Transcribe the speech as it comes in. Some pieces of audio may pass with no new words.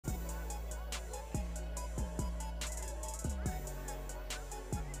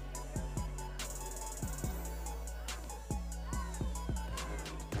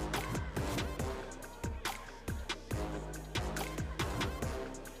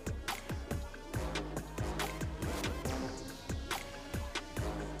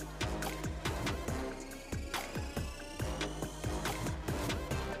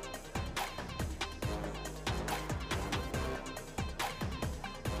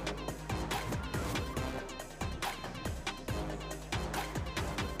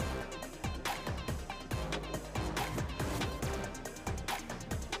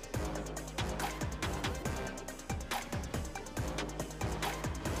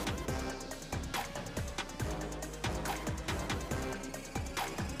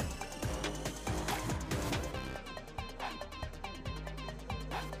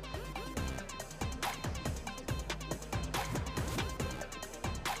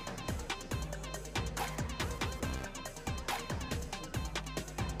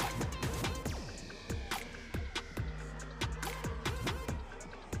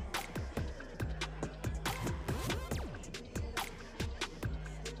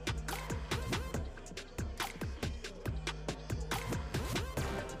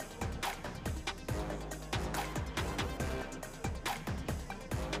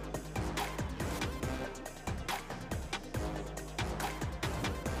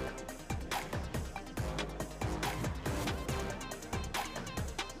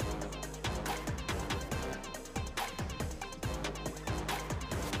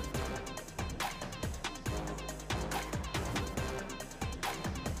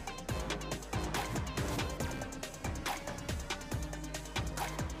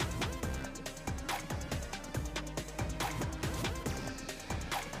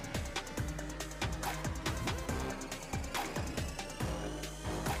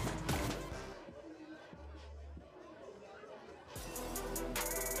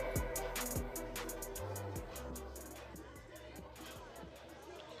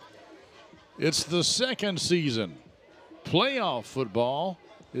It's the second season. Playoff football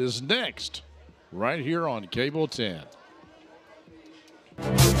is next, right here on Cable 10.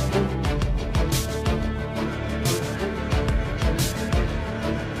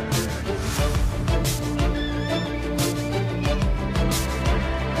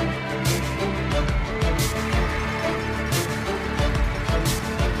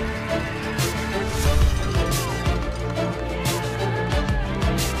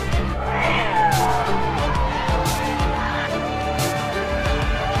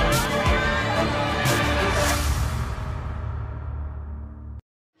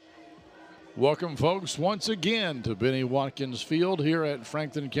 Welcome, folks, once again to Benny Watkins Field here at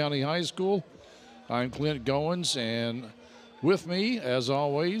Franklin County High School. I'm Clint Goins, and with me, as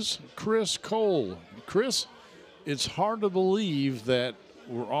always, Chris Cole. Chris, it's hard to believe that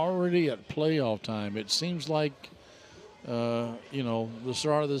we're already at playoff time. It seems like, the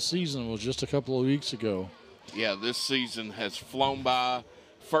start of the season was just a couple of weeks ago. Yeah, this season has flown by.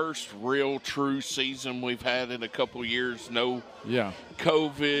 First real true season we've had in a couple years. No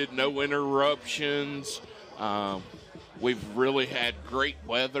COVID, no interruptions. We've really had great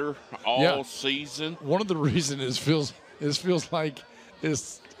weather all season. One of the reasons it feels like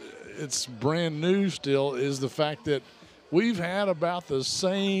it's brand new still is the fact that we've had about the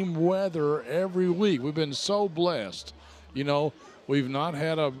same weather every week. We've been so blessed. We've not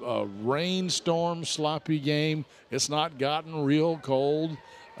had a rainstorm, sloppy game. It's not gotten real cold.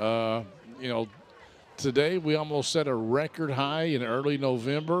 Today we almost set a record high in early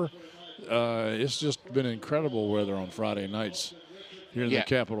November. It's just been incredible weather on Friday nights here in the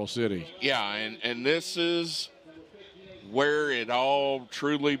capital city. Yeah, and this is where it all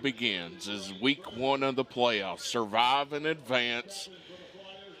truly begins, is week one of the playoffs. Survive and advance.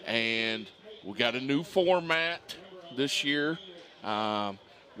 And we got a new format this year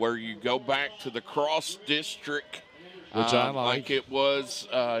where you go back to the cross district, which I like it was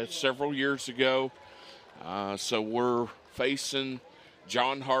several years ago. So we're facing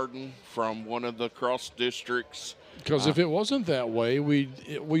John Hardin from one of the cross districts. Because if it wasn't that way,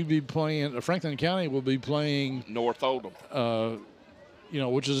 we'd be playing. Franklin County will be playing North Oldham.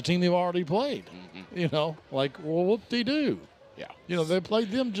 Which is a team they've already played. Whoop-de-doo. Yeah. They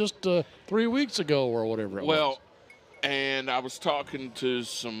played them just 3 weeks ago or whatever it was. Well, and I was talking to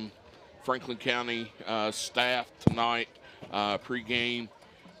some Franklin County staff tonight pregame.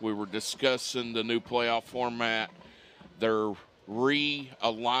 We were discussing the new playoff format. They're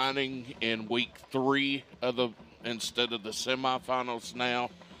realigning in week 3 instead of the semifinals now,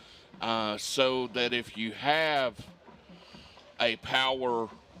 so that if you have a Power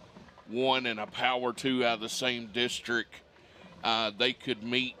 1 and a Power 2 out of the same district, they could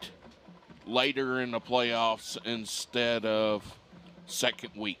meet later in the playoffs instead of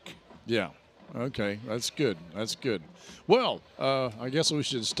second week. Yeah. Okay. That's good. That's good. Well, I guess we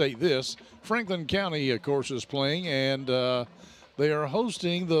should state this. Franklin County, of course, is playing, and they are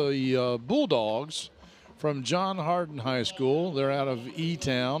hosting the Bulldogs from John Hardin High School. They're out of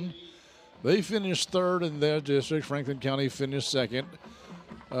E-Town. They finished third in their district. Franklin County finished second.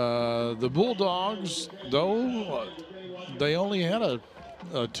 The Bulldogs, though, they only had a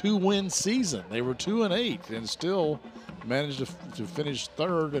 2-win season. They were 2-8 and still managed to finish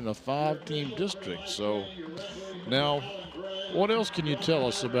third in a 5-team district. So now, what else can you tell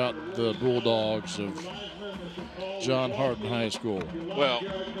us about the Bulldogs of John Hardin High School? Well,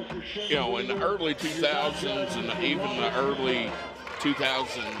 in the early 2000s and even the early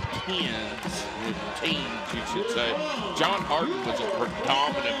 2010s, teens, you should say, John Hardin was a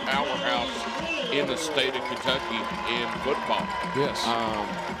predominant powerhouse in the state of Kentucky in football. Yes.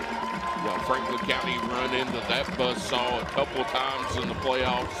 Franklin County run into that buzzsaw a couple of times in the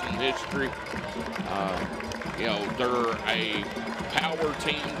playoffs in history. They're a power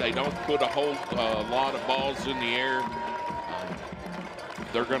team. They don't put a whole lot of balls in the air.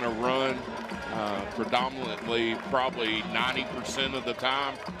 They're going to run predominantly probably 90% of the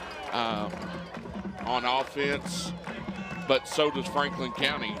time on offense. But so does Franklin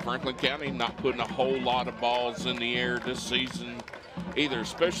County. Franklin County not putting a whole lot of balls in the air this season either,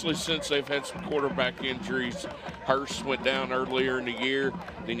 especially since they've had some quarterback injuries. Hurst went down earlier in the year.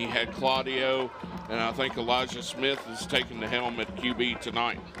 Then you had Claudio, and I think Elijah Smith is taking the helm at QB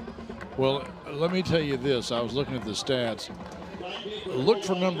tonight. Well, let me tell you this. I was looking at the stats. Look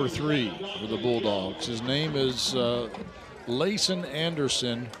for number 3 for the Bulldogs. His name is Layson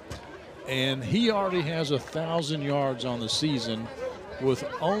Anderson, and he already has 1,000 yards on the season with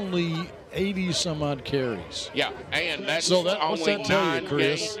only 80-some-odd carries. Yeah, and that's only 9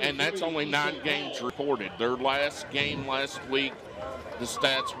 games, and that's only 9 games reported. Their last game last week, the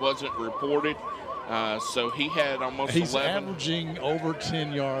stats wasn't reported. So he had almost 11. He's averaging over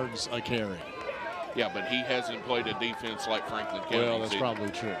 10 yards a carry. Yeah, but he hasn't played a defense like Franklin County. Well, that's probably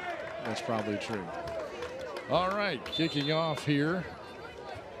true. That's probably true. All right, kicking off here.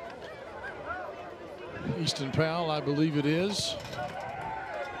 Easton Powell, I believe it is,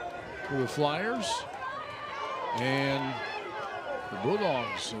 for the Flyers. And the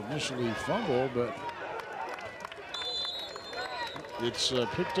Bulldogs initially fumble, but it's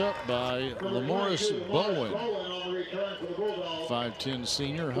picked up by Lamoris Bowen, 5'10"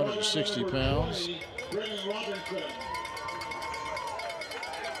 senior, 160 pounds.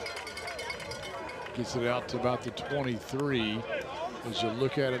 Gets it out to about the 23. As you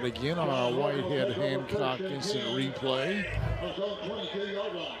look at it again on our Whitehead Hancock instant replay.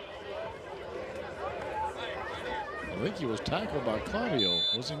 I think he was tackled by Claudio,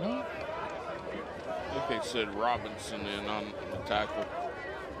 was he not? I think they said Robinson in on the tackle.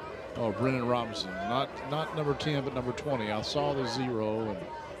 Oh, Brennan Robinson, not number 10, but number 20. I saw the 0. And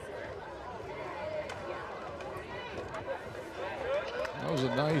that was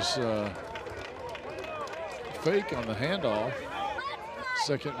a nice fake on the handoff.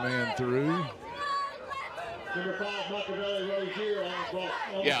 Second man through.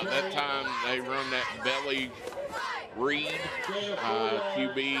 Yeah, that time they run that belly read.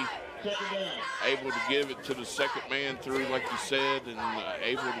 QB able to give it to the second man through, like you said, and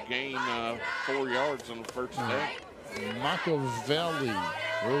able to gain 4 yards on the first down. Machiavelli,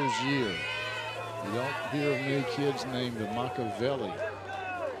 Rozier. You don't hear of many kids named Machiavelli.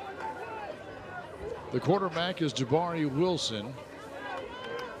 The quarterback is Jabari Wilson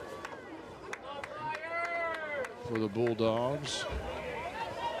for the Bulldogs.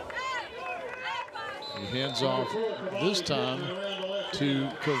 He hands off this time to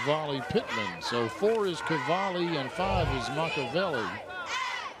Cavalli Pittman. So 4 is Cavalli and 5 is Machiavelli.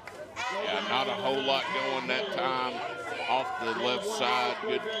 Yeah, not a whole lot going that time off the left side.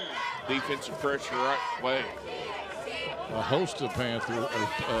 Good defensive pressure right way. A host of Flyers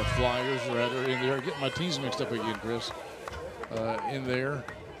rather in there. Getting my teams mixed up again, Chris. In there,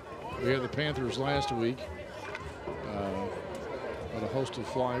 we had the Panthers last week. But a host of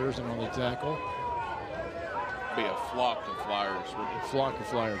Flyers and on the tackle. Be a flock of Flyers, wouldn't it? Flock of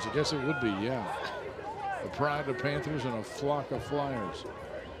Flyers. I guess it would be, yeah. The pride of Panthers and a flock of Flyers.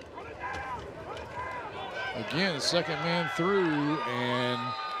 Again, second man through, and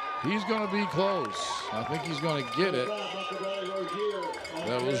he's going to be close. I think he's going to get it.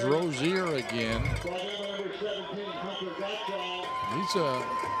 That was Rozier again.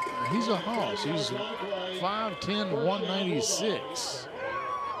 He's a hoss. He's 5'10", 196.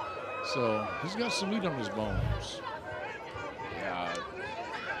 So he's got some meat on his bones. Yeah,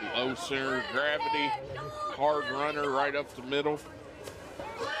 low center of gravity, hard runner right up the middle.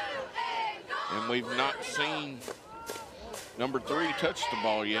 And we've not seen number 3 touch the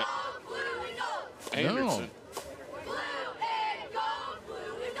ball yet. Anderson. No.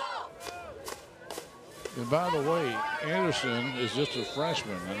 And by the way, Anderson is just a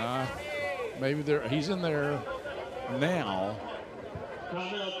freshman, and he's in there now.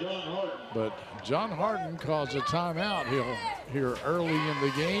 But John Hardin calls a timeout here early in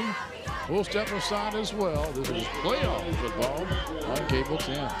the game. We'll step aside as well. This is playoff football on Cable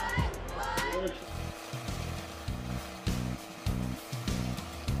 10.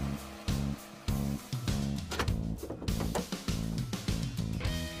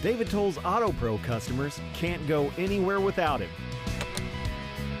 David Toll's Auto Pro customers can't go anywhere without him.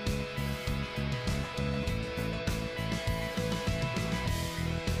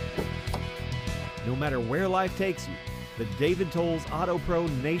 No matter where life takes you, the David Toll's Auto Pro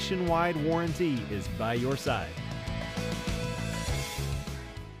nationwide warranty is by your side.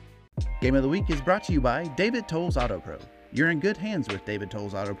 Game of the Week is brought to you by David Toll's Auto Pro. You're in good hands with David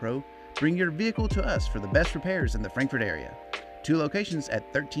Toll's Auto Pro. Bring your vehicle to us for the best repairs in the Frankfort area. 2 locations at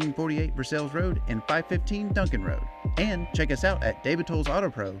 1348 Versailles Road and 515 Duncan Road. And check us out at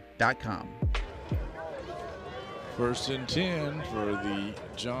davidtollsautopro.com. 1st and 10 for the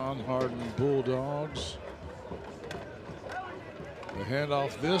John Hardin Bulldogs. The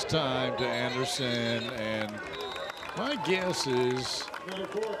handoff this time to Anderson, and my guess is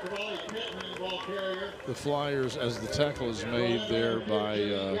the Flyers, as the tackle is made there by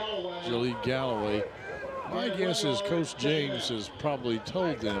Jaleel Galloway, my guess is Coach James has probably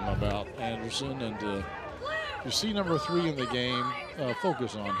told them about Anderson, and if you see number 3 in the game,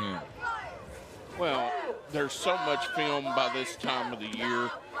 focus on him. Well, there's so much film by this time of the year.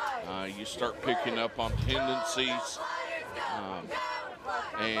 You start picking up on tendencies,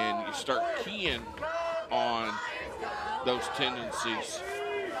 and you start keying on those tendencies.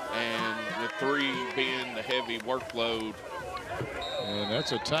 And with 3 being the heavy workload. And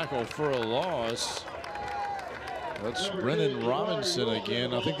that's a tackle for a loss. That's Brennan Robinson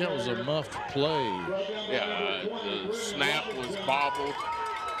again. I think that was a muffed play. Yeah, the snap was bobbled.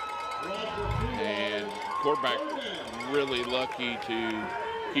 And quarterback really lucky to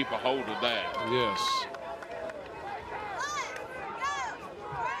keep a hold of that. Yes.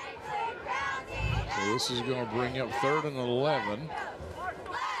 So this is going to bring up 3rd and 11.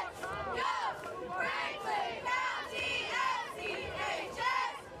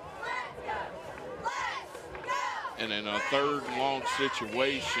 And in a 3rd and long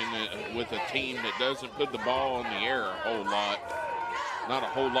situation with a team that doesn't put the ball in the air a whole lot, not a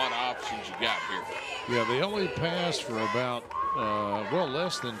whole lot of options you got here. Yeah, they only passed for about,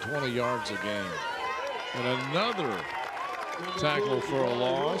 less than 20 yards a game. And another tackle for a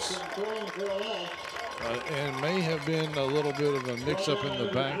loss. And may have been a little bit of a mix-up in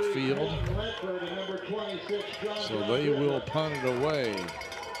the backfield. So they will punt it away.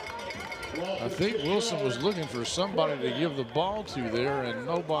 I think Wilson was looking for somebody to give the ball to there, and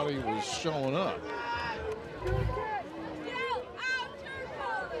nobody was showing up.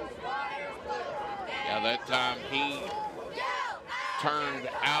 Yeah, that time he turned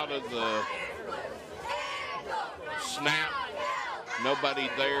out of the snap. Nobody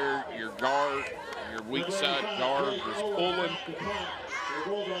there. Your guard, your weak side guard was pulling.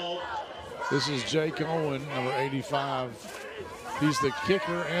 This is Jake Owen, number 85. He's the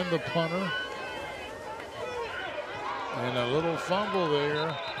kicker and the punter. And a little fumble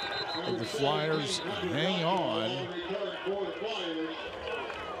there. But the Flyers hang on.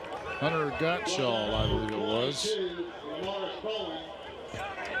 Hunter Gottschall, I believe it was.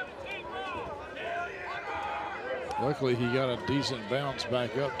 Luckily, he got a decent bounce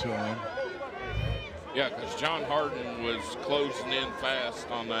back up to him. Yeah, because John Hardin was closing in fast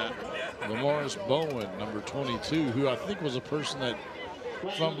on that. Lamaris Bowen, number 22, who I think was a person that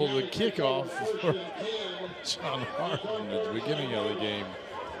fumbled the kickoff for John Hardin at the beginning of the game,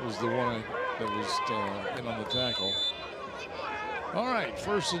 was the one that was in on the tackle. All right,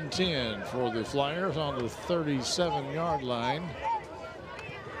 1st and 10 for the Flyers on the 37-yard line.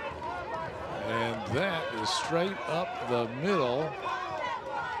 And that is straight up the middle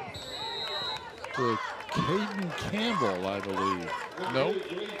to Caden Campbell, I believe. Nope.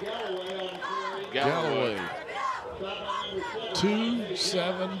 Galloway. 2,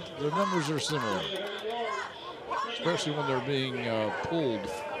 7. The numbers are similar, especially when they're being pulled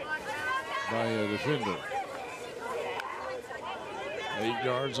by a defender. 8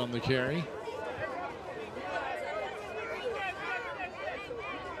 yards on the carry.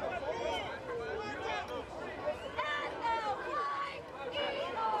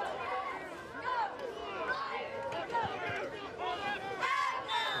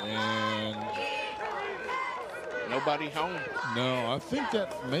 Nobody home. No, I think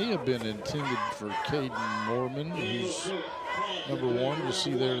that may have been intended for Caden Mormon, who's number 1, you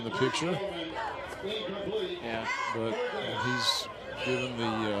see there in the picture. Yeah. But he's given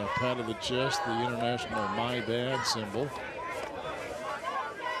the pat of the chest, the international My Bad symbol.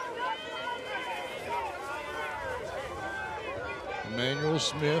 Emmanuel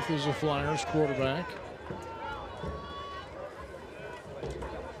Smith is a Flyers quarterback.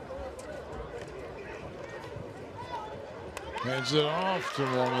 Hands it off to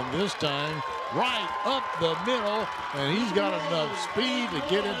Mormon, this time right up the middle, and he's got enough speed to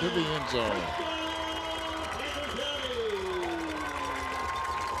get into the end zone.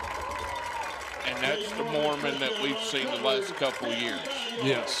 And that's the Mormon that we've seen the last couple of years.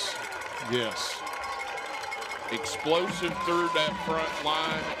 Yes, yes. Explosive through that front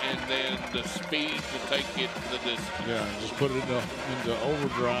line, and then the speed to take it the distance. Yeah, just put it into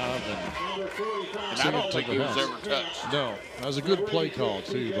overdrive and I don't think he was ever touched. No, that was a good play call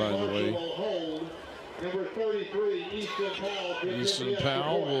too, by the way. Number 33, Easton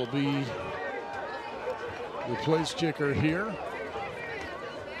Powell will be the place kicker here.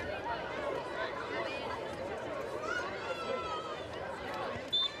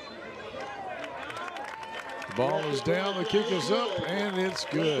 The ball is down, the kick is up, and it's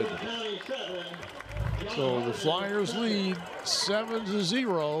good. So the Flyers lead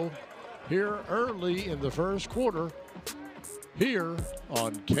 7-0 here early in the first quarter here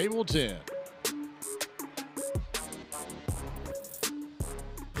on Cable 10.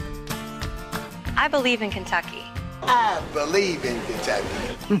 I believe in Kentucky. I believe in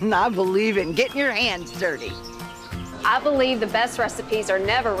Kentucky. I believe in getting your hands dirty. I believe the best recipes are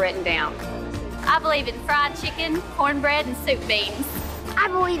never written down. I believe in fried chicken, cornbread, and soup beans. I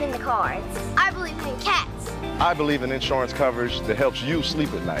believe in the cards. I believe in cats. I believe in insurance coverage that helps you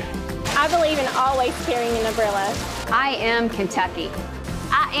sleep at night. I believe in always carrying an umbrella. I am Kentucky.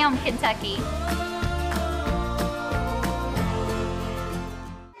 I am Kentucky.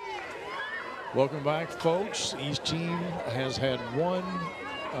 Welcome back, folks. Each team has had one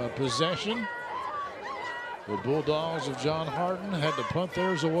possession. The Bulldogs of John Hardin had to punt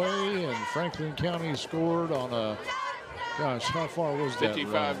theirs away, and Franklin County scored on a, gosh, how far was that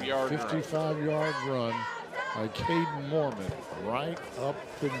 55-yard 55-yard run by Caden Mormon, right up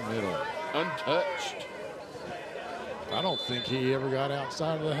the middle. Untouched. I don't think he ever got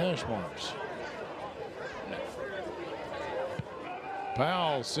outside of the hash marks.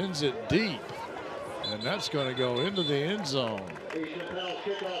 Powell sends it deep, and that's going to go into the end zone.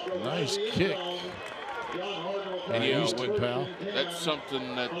 Nice kick. Easton Powell. That's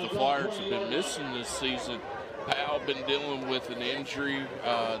something that the Flyers have been missing this season. Powell been dealing with an injury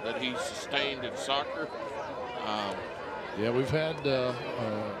that he sustained in soccer. Yeah, we've had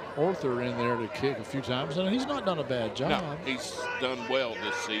Arthur in there to kick a few times, and he's not done a bad job. No, he's done well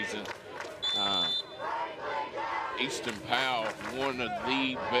this season. Easton Powell, one of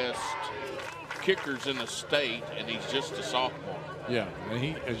the best kickers in the state, and he's just a sophomore. Yeah, and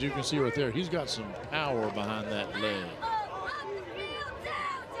he, as you can see right there, he's got some power behind that leg.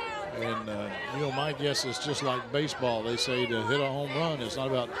 And, you know, my guess is just like baseball. They say to hit a home run, it's not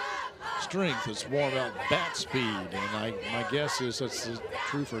about strength, it's more about bat speed. And my guess is that's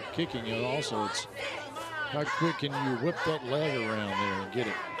true for kicking, and also it's how quick can you whip that leg around there and get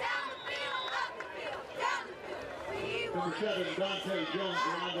it.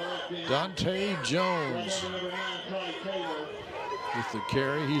 Dante Jones with the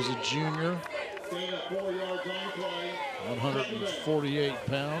carry. He's a junior. 148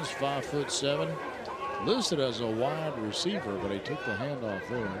 pounds, 5'7". Listed as a wide receiver, but he took the handoff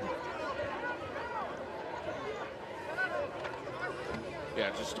there.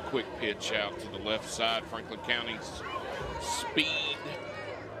 Yeah, just a quick pitch out to the left side. Franklin County's speed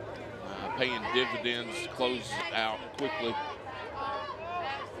paying dividends, close out quickly.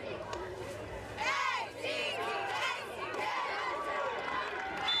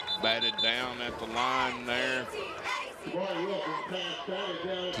 Batted down at the line there.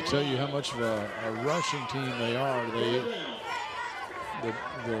 To tell you how much of a rushing team they are,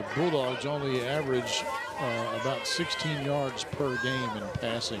 the Bulldogs only average about 16 yards per game in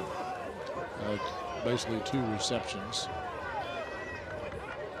passing, basically 2 receptions.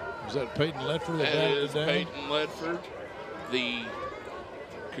 Is that Peyton Ledford? That is Peyton Ledford. The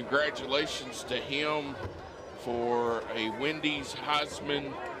congratulations to him for a Wendy's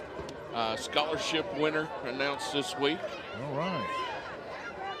Heisman scholarship winner announced this week. All right.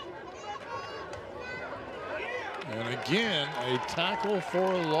 And again, a tackle for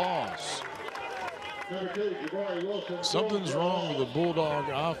a loss. Something's wrong with the Bulldog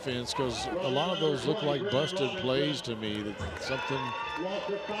offense, because a lot of those look like busted plays to me. That something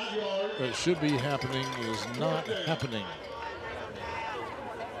that should be happening is not happening.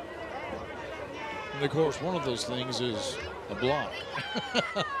 And of course, one of those things is a block.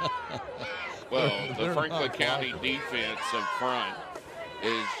 Well, the Franklin County defense in front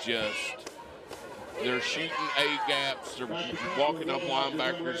is just, they're shooting A gaps, they're walking up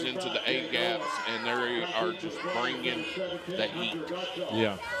linebackers into the A gaps, and they are just bringing the heat.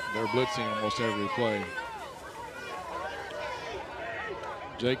 Yeah, they're blitzing almost every play.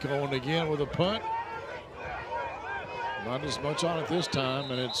 Jake Owen again with a punt. Not as much on it this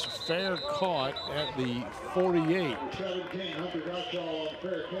time, and it's fair caught at the 48.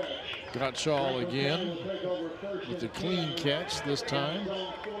 Gottschall again with the clean catch this time.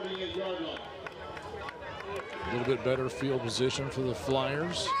 A little bit better field position for the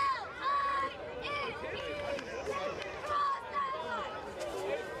Flyers.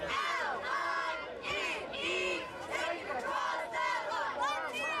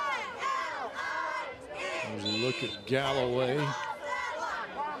 There's a look at Galloway.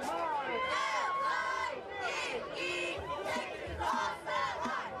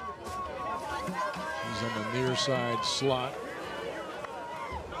 He's on the near side slot.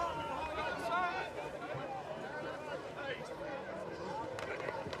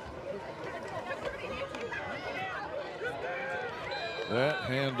 That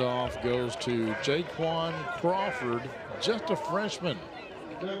handoff goes to Jaquan Crawford, just a freshman.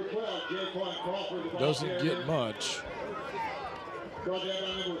 Doesn't get much.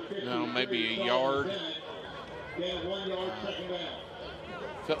 No, maybe a yard.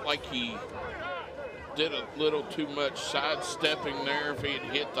 Felt like he did a little too much sidestepping there. If he had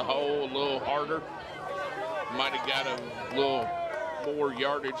hit the hole a little harder, might have got a little more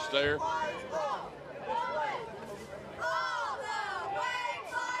yardage there.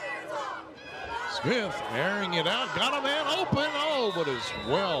 Smith airing it out, got a man open, oh, but it's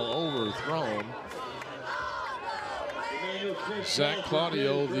well overthrown. Zach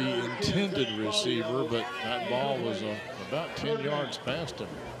Claudio, the intended receiver, but that ball was about 10 yards past him,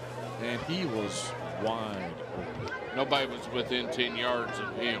 and he was wide open. Nobody was within 10 yards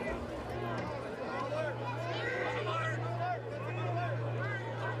of him.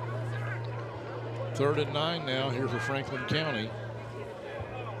 Third and 9 now here for Franklin County.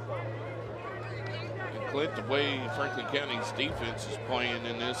 And Clint, the way Franklin County's defense is playing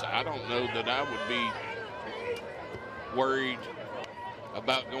in this, I don't know that I would be worried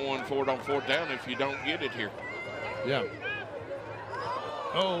about going for it on 4th down if you don't get it here. Yeah.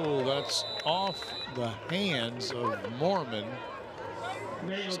 Oh, that's off the hands of Mormon.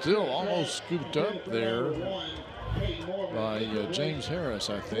 Still almost scooped up there by James Harris,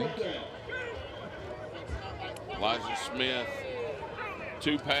 I think. Elijah Smith,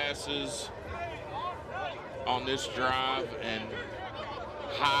 2 passes on this drive and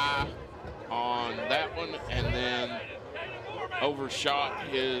high on that one, and then overshot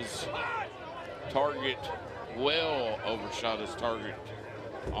his target, well overshot his target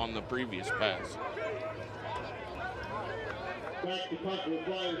on the previous pass. Back to punt with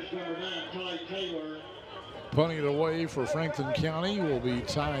Flyers number 9, Ty Taylor. Punting it away for Franklin County will be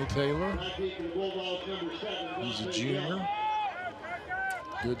Ty Taylor. He's a junior.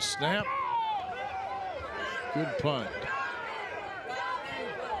 Good snap. Good punt.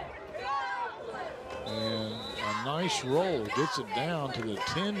 And a nice roll. Gets it down to the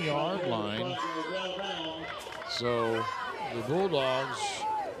 10-yard line. So the Bulldogs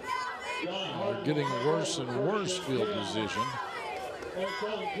are getting worse and worse field position.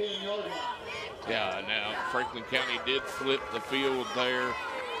 Yeah, now Franklin County did flip the field there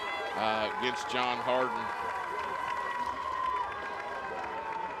against John Hardin.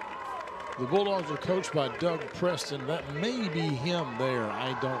 The Bulldogs are coached by Doug Preston. That may be him there.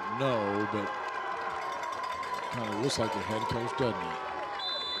 I don't know, but kind of looks like a head coach, doesn't he?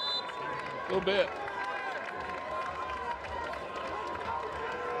 A little bit.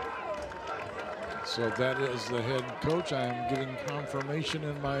 So that is the head coach. I am getting confirmation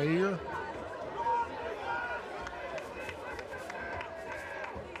in my ear.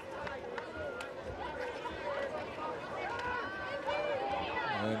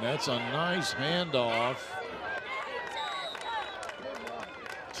 And that's a nice handoff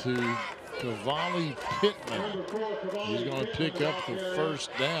to Cavalli Pittman. He's going to pick up the 1st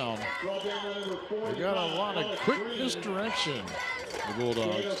down. They got a lot of quick misdirection, the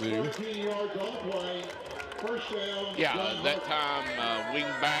Bulldogs do. Yeah, that time wing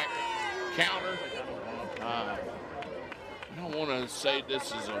back counter. I don't want to say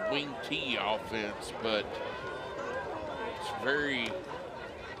this is a wing T offense, but it's very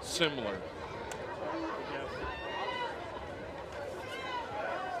similar.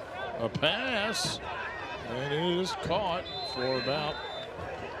 A pass, and it is caught for about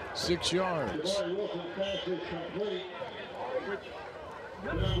 6 yards.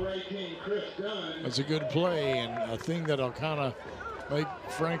 That's a good play, and a thing that'll kind of make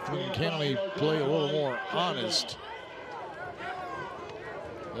Franklin County play a little more honest.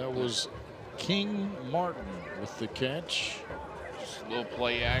 That was King Martin with the catch. Just a little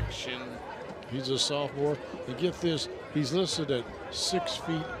play action. He's a sophomore. And get this, he's listed at 6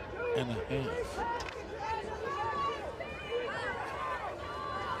 feet and a half.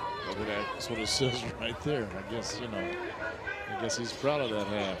 That's what it says right there. I guess, you know, I guess he's proud of that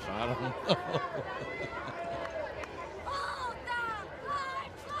half. I don't know.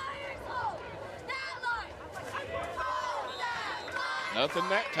 Nothing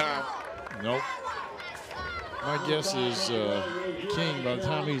that time. Nope. My guess is King, by the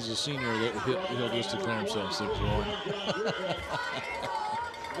time he's a senior, he'll just declare himself 6'1".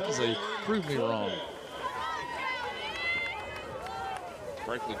 Say, prove me wrong.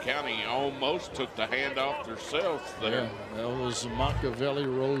 Franklin County almost took the handoff themselves there. Yeah, that was Machiavelli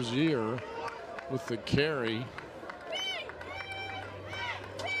Rozier with the carry.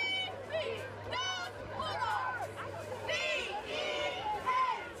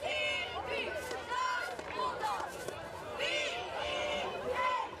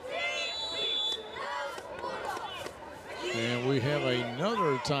 And we have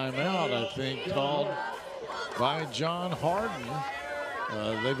another timeout, I think, called by John Hardin.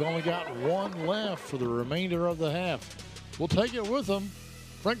 They've only got one left for the remainder of the half. We'll take it with them.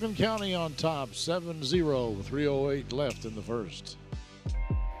 Franklin County on top, 7-0, 3:08 left in the first.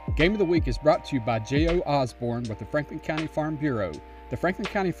 Game of the Week is brought to you by J.O. Osborne with the Franklin County Farm Bureau. The Franklin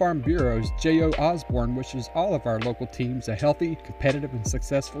County Farm Bureau's J.O. Osborne wishes all of our local teams a healthy, competitive, and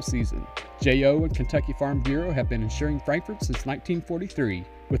successful season. J.O. and Kentucky Farm Bureau have been insuring Frankfort since 1943.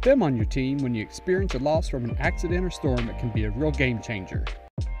 With them on your team, when you experience a loss from an accident or storm, it can be a real game changer.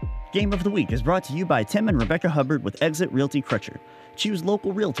 Game of the Week is brought to you by Tim and Rebecca Hubbard with Exit Realty Crutcher. Choose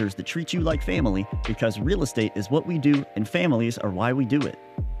local realtors that treat you like family, because real estate is what we do and families are why we do it.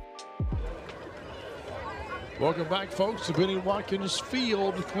 Welcome back, folks, to Benny Watkins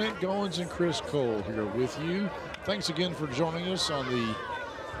Field. Clint Goins and Chris Cole here with you. Thanks again for joining us on the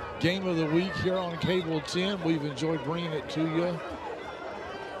Game of the Week here on Cable 10. We've enjoyed bringing it to you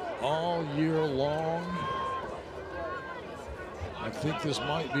all year long. I think this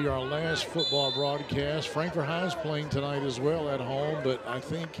might be our last football broadcast. Frankfort High is playing tonight as well at home, but I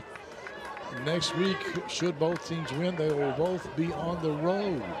think next week, should both teams win, they will both be on the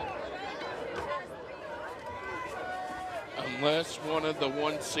road. Unless one of the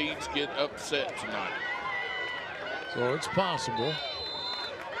 1 seeds get upset tonight. So it's possible.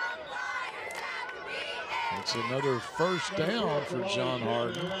 It's another first down for John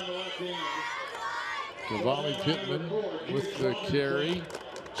Hardin. Cavalli Pittman with the carry.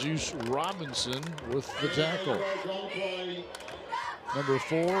 Juice Robinson with the tackle. Number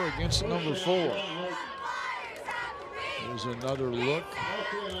 4 against number 4. There's another look.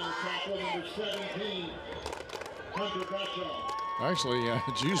 Actually,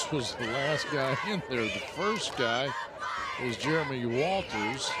 Juice was the last guy in there. The first guy was Jeremy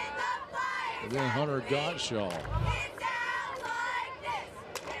Walters, and then Hunter Gottschall.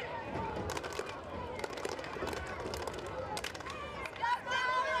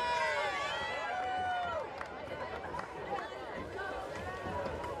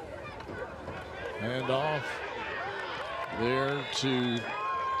 Hand off there to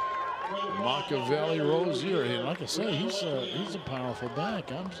Machiavelli Rozier. And like I say, he's a powerful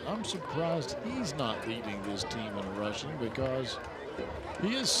back. I'm surprised he's not leading this team in rushing, because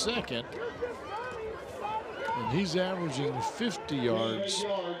he is second, and he's averaging 50 yards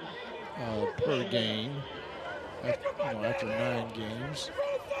per game after 9 games.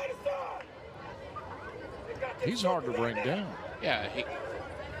 He's hard to bring down. Yeah,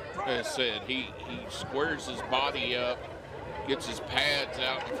 as I said, he squares his body up, gets his pads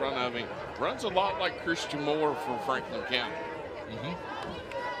out in front of him, runs a lot like Christian Moore from Franklin County.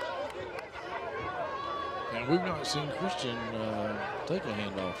 And we've not seen Christian take a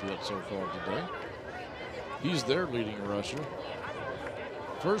handoff yet so far today. He's their leading rusher.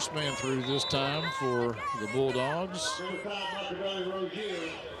 First man through this time for the Bulldogs.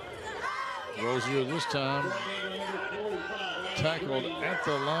 Rozier this time tackled at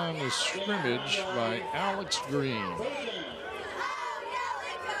the line of scrimmage by Alex Green,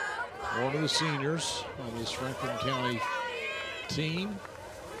 one of the seniors on this Franklin County team.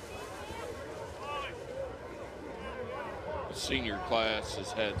 The senior class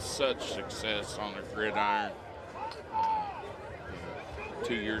has had such success on the gridiron.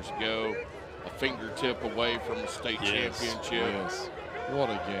 2 years ago, a fingertip away from a state championship. Yes, what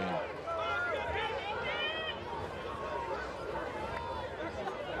a game.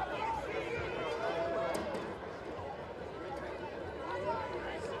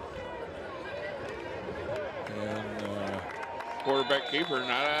 Quarterback keeper,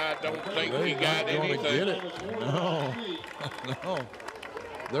 and I don't think he got anything. Get it. No, no.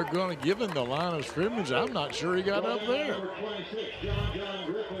 They're going to give him the line of scrimmage. I'm not sure he got up there.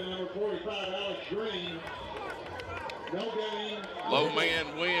 Low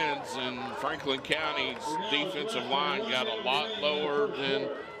man wins, and Franklin County's defensive line got a lot lower than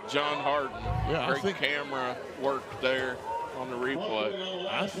John Hardin. Yeah, Great camera work there on the replay.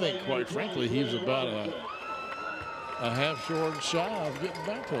 I think, quite frankly, he was about a half short shy of getting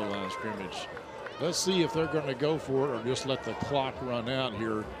back to the line of scrimmage. Let's see if they're going to go for it or just let the clock run out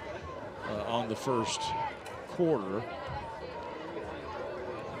here on the first quarter.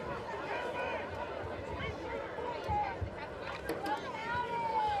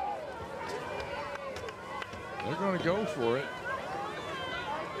 They're going to go for it,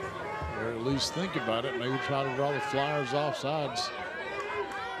 or at least think about it. Maybe try to draw the Flyers off sides.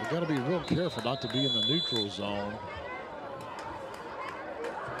 They've got to be real careful not to be in the neutral zone.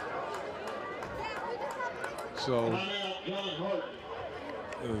 So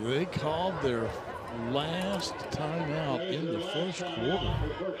they called their last timeout in the first quarter.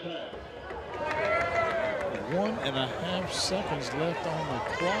 1.5 seconds left on the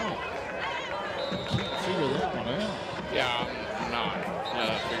clock. I can't figure that one out. Yeah, I'm not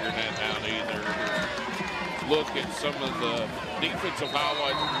figuring that out either. look at some of the defensive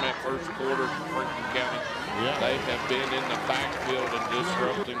highlights from that first quarter for Franklin County, they have been in the backfield and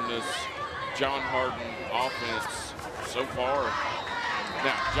disrupting this John Hardin offense so far.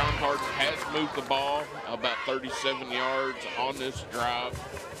 Now, John Hardin has moved the ball about 37 yards on this drive.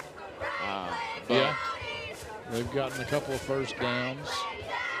 But they've gotten a couple of first downs.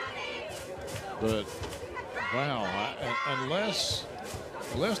 But, wow, unless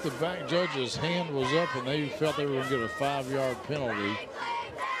the back judge's hand was up and they felt they were going to get a 5-yard penalty,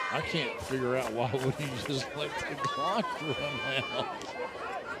 I can't figure out why would you just let the clock run out.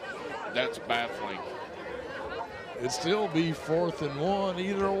 That's baffling. It'd still be 4th and 1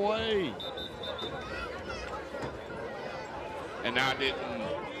 either way. And I didn't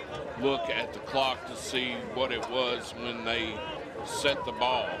look at the clock to see what it was when they set the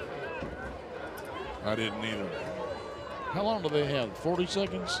ball. I didn't either. How long do they have? 40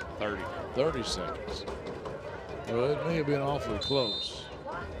 seconds? 30. 30 seconds. Well, it may have been awfully close.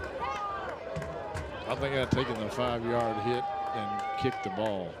 I think I'd taken the 5-yard hit and kicked the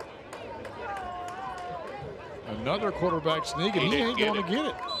ball. Another quarterback sneak, and he ain't going to get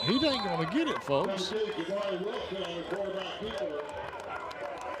it. He ain't going to get it, folks.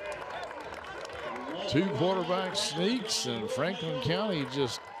 Two quarterback sneaks, and Franklin County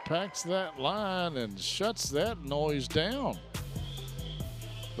just packs that line and shuts that noise down.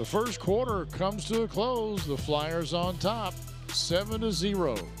 The first quarter comes to a close. The Flyers on top,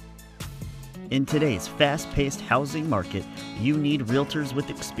 7-0. In today's fast-paced housing market, you need realtors with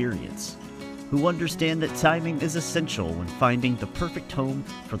experience who understand that timing is essential when finding the perfect home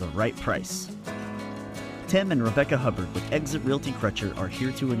for the right price. Tim and Rebecca Hubbard with Exit Realty Crutcher are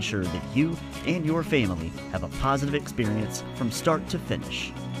here to ensure that you and your family have a positive experience from start to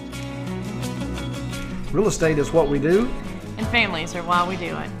finish. Real estate is what we do, and families are why we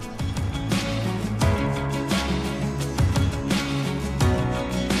do it.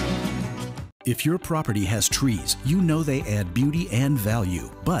 If your property has trees, you know they add beauty and value,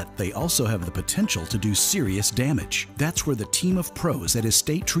 but they also have the potential to do serious damage. That's where the team of pros at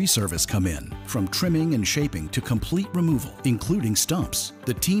Estate Tree Service come in. From trimming and shaping to complete removal, including stumps,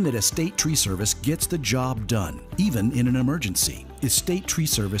 the team at Estate Tree Service gets the job done, even in an emergency. Estate Tree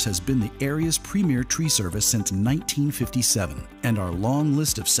Service has been the area's premier tree service since 1957, and our long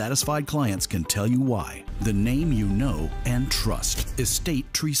list of satisfied clients can tell you why. The name you know and trust, Estate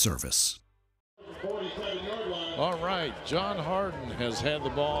Tree Service. All right, John Hardin has had the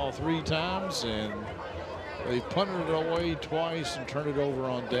ball 3 times, and they've punted it away twice and turned it over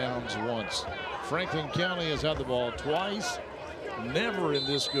on downs once. Franklin County has had the ball twice, never in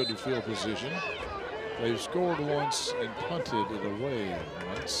this good field position. They've scored once and punted it away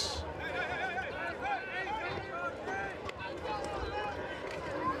once.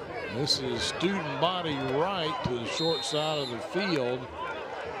 This is student body right to the short side of the field.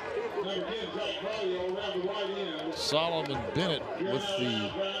 Solomon Bennett with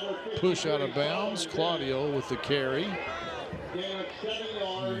the push out of bounds. Claudio with the carry.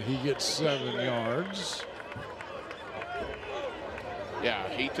 And he gets 7 yards. Yeah,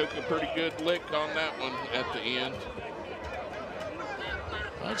 he took a pretty good lick on that one at the end.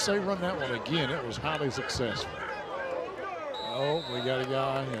 I'd say run that one again. It was highly successful. Oh, we got a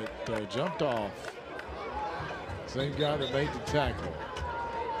guy that jumped off. Same guy that made the tackle.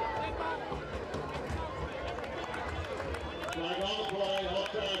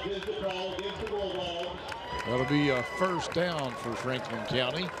 That'll be a first down for Franklin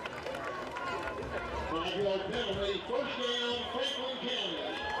County. 5-yard penalty, first down, Franklin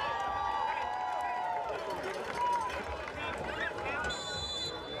County.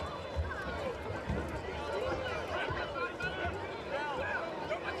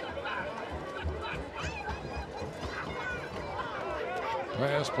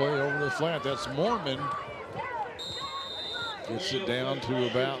 Pass play over the flat. That's Mormon. Gets it down to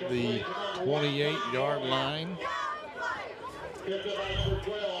about the 28-yard line.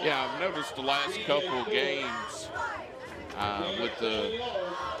 Yeah, I've noticed the last couple of games with the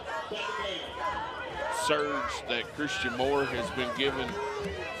surge that Christian Moore has been giving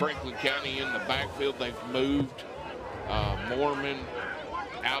Franklin County in the backfield. They've moved Mormon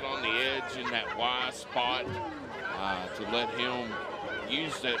out on the edge in that Y spot to let him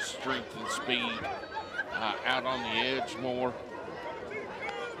use that strength and speed out on the edge more.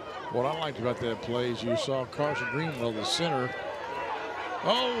 What I liked about that play is you saw Carson Greenwell, the center.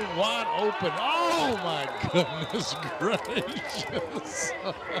 Oh, wide open. Oh, my goodness gracious.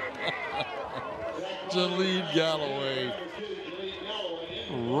 Jaleel Galloway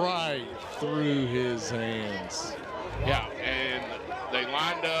right through his hands. Yeah, and they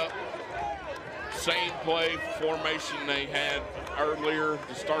lined up, Same play formation they had earlier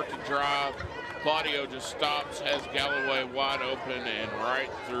to start the drive. Claudio just stops, has Galloway wide open and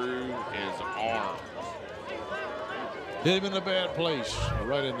right through his arms. Hit him in a bad place,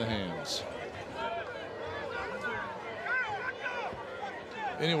 right in the hands.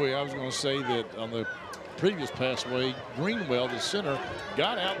 Anyway, I was going to say that on the previous passway, Greenwell, the center,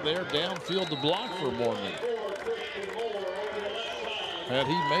 got out there downfield to block for Mormon. Had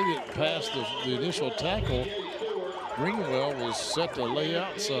he made it past the initial tackle, Greenwell was set to lay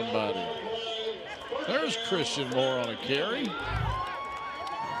out somebody. There's Christian Moore on a carry.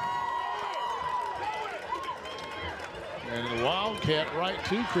 And the Wildcat right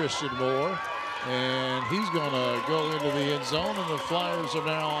to Christian Moore. And he's going to go into the end zone, and the Flyers are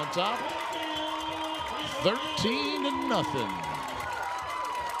now on top. 13-0.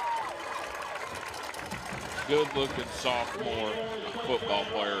 Good-looking sophomore football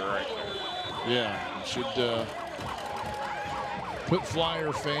player right there. Yeah, should put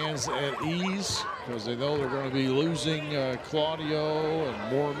Flyer fans at ease because they know they're going to be losing Claudio and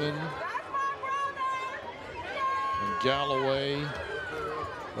Mormon and Galloway.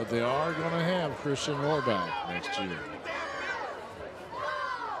 But they are going to have Christian Moore back next year.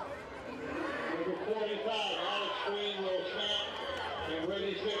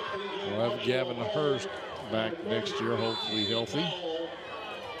 We'll have Gavin Hurst back next year, hopefully healthy.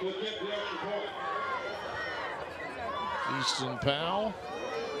 Easton Powell,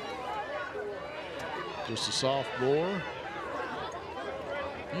 just a sophomore.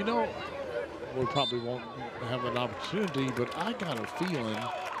 You know, we probably won't have an opportunity, but I got a feeling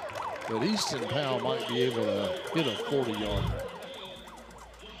that Easton Powell might be able to hit a 40-yarder.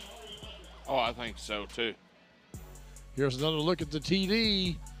 Oh, I think so, too. Here's another look at the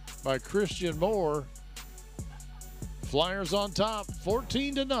TD by Christian Moore. Flyers on top,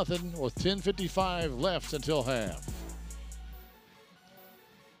 14-0 with 10:55 left until half.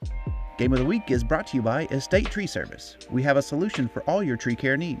 Game of the Week is brought to you by Estate Tree Service. We have a solution for all your tree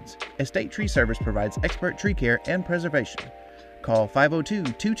care needs. Estate Tree Service provides expert tree care and preservation. Call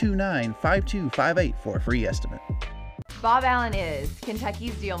 502-229-5258 for a free estimate. Bob Allen is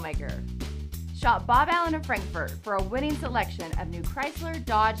Kentucky's deal maker. Shop Bob Allen of Frankfort for a winning selection of new Chrysler,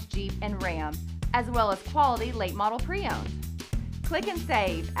 Dodge, Jeep, and Ram, as well as quality late model pre-owned. Click and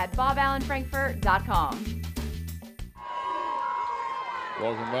save at boballenfrankfurt.com.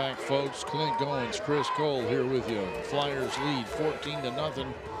 Welcome back, folks. Clint Goins, Chris Cole here with you. Flyers lead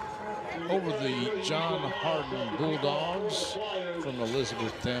 14-0 over the John Hardin Bulldogs from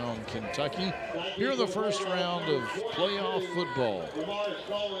Elizabethtown, Kentucky. Here in the first round of playoff football.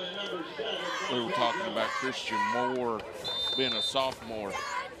 We were talking about Christian Moore being a sophomore.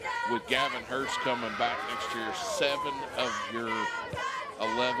 With Gavin Hurst coming back next year, 7 of your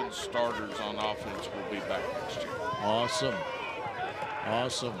 11 starters on offense will be back next year. Awesome.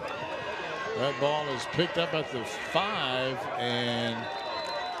 Awesome. That ball is picked up at the 5, and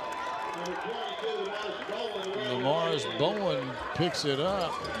Morris Bowen picks it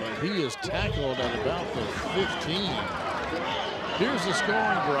up, but he is tackled at about the 15. Here's the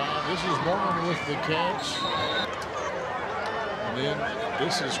scoring drive. This is Mormon with the catch. And then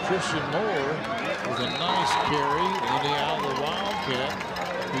this is Christian Moore with a nice carry, and the out of the Wildcat.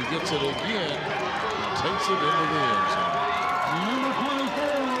 He gets it again and takes it into the end zone. Number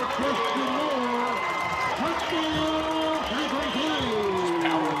 24, Christian Moore, touchdown,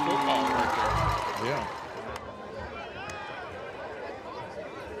 Power football right there. Yeah.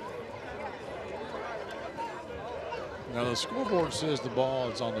 Now the scoreboard says the ball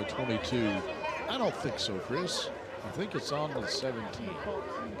is on the 22. I don't think so, Chris. I think it's on the 17.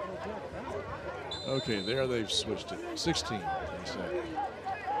 Okay, there they've switched it. 16, they say.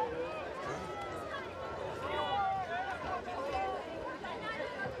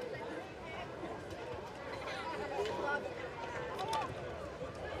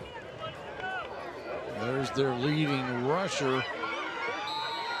 There's their leading rusher,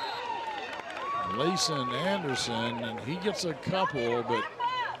 Layson Anderson, and he gets a couple, but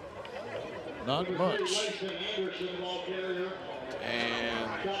not much. And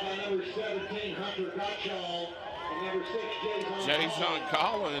Jason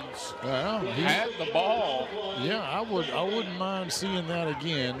Collins had the ball. Yeah, I wouldn't mind seeing that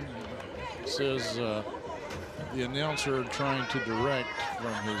again. It says the announcer trying to direct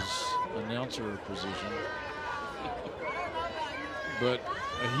from his announcer position. But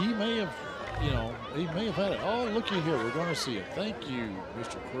he may have, he may have had it. Oh, looky here, we're going to see it. Thank you,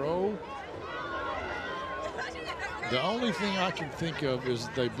 Mr. Crow. The only thing I can think of is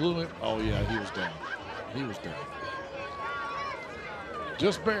they blew him. Oh, yeah, he was down. He was down.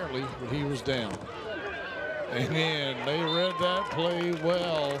 Just barely, but he was down. And then they read that play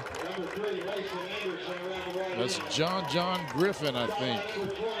well. That's John Griffin, I think.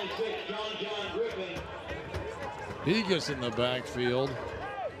 He gets in the backfield.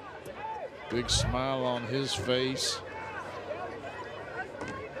 Big smile on his face.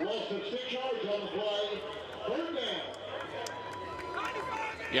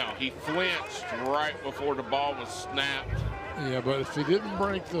 Yeah, he flinched right before the ball was snapped. Yeah, but if he didn't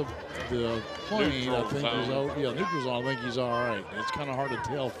break the plane, I think he's neutral zone. I think he's all right. It's kind of hard to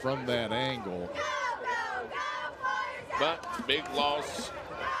tell from that angle. But big loss,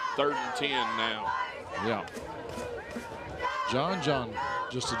 3rd and 10 now. Yeah. John,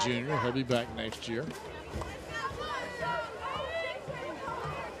 just a junior. He'll be back next year.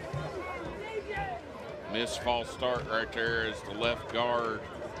 Missed false start right there as the left guard.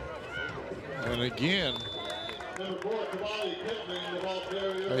 And again, a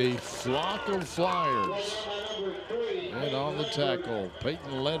flock of Flyers. And on the tackle,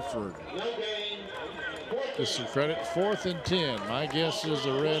 Peyton Ledford. Just some credit, 4th and 10. My guess is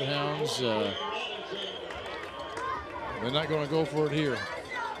the Red Hounds, they're not going to go for it here.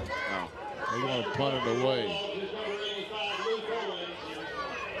 No. They're going to punt it away.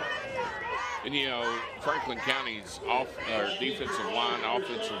 And you know, Franklin County's defensive line,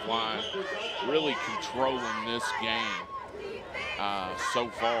 offensive line, really controlling this game so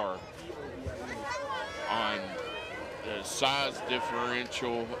far on the size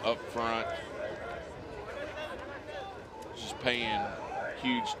differential up front. Just paying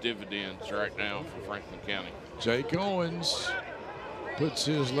huge dividends right now for Franklin County. Jake Owens puts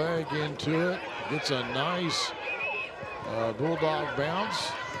his leg into it, gets a nice Bulldog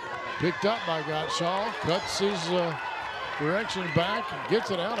bounce. Picked up by Gottschall, cuts his direction back, and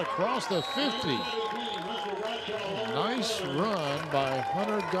gets it out across the 50. Nice run by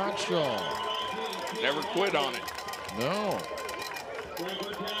Hunter Gottschall. Never quit on it. No.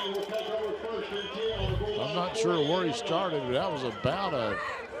 I'm not sure where he started, but that was about a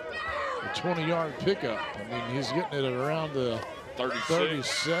 20-yard pickup. I mean, he's getting it at around the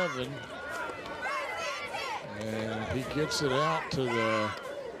 37. And he gets it out to the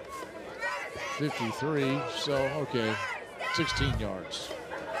 53, so okay, 16 yards.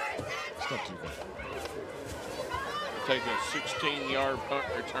 It's not too bad. Take a 16-yard punt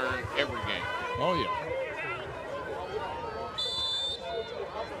return every game. Oh, yeah.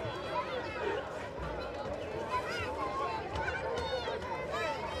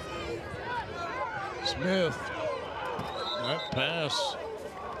 Smith, that pass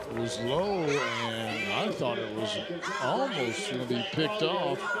was low, and I thought it was almost going to be picked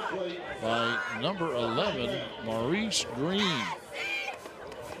off by number 11, Maurice Green.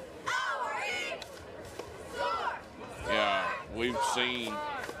 Yeah, we've seen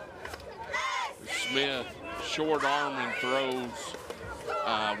Smith short arming throws.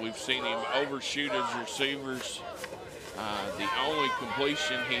 We've seen him overshoot his receivers. The only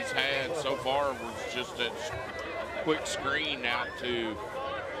completion he's had so far was just that quick screen out to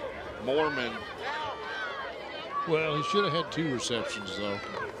Mormon. Well, he should have had 2 receptions, though.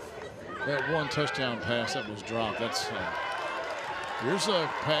 That 1 touchdown pass that was dropped. That's here's a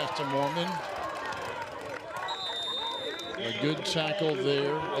pass to Mormon. A good tackle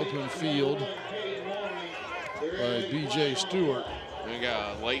there, open field by B.J. Stewart. We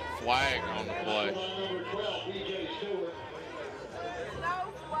got a late flag on the play.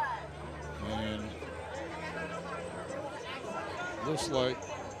 And looks like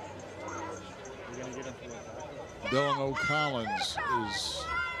Delano Collins is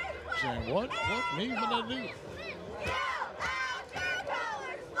saying, what me, what did I do?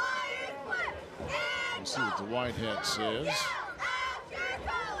 Let's see what the white hat says.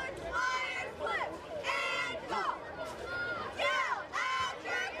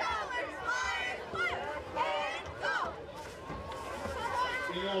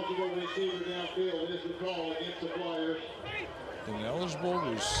 Ineligible receiver downfield is the call against the Flyers. Ineligible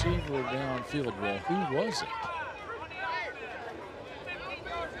receiver downfield. Well, who was it?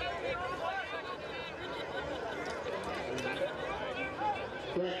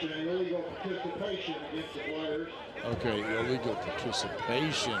 Correction, illegal participation against the Flyers. Okay, illegal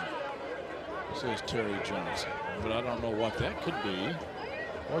participation, says Terry Johnson. But I don't know what that could be.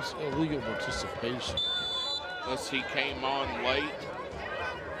 What's illegal participation? Unless he came on late.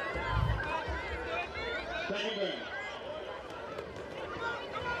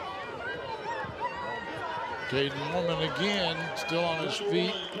 Caden Mormon again, still on his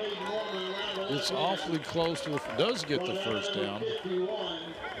feet. It's awfully close to does get the first down.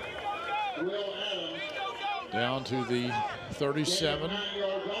 Down to the 37.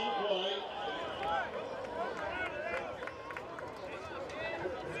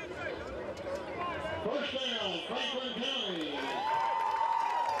 First down, Franklin County.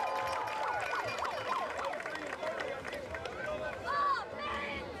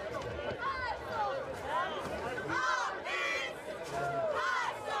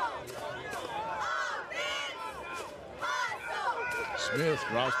 Smith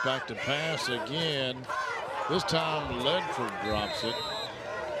drops back to pass again. This time Ledford drops it.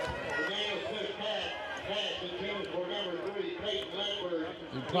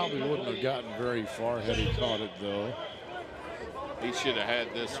 He probably wouldn't have gotten very far had he caught it, though. He should have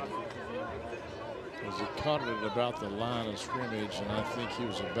had this one. Because he caught it at about the line of scrimmage, and I think he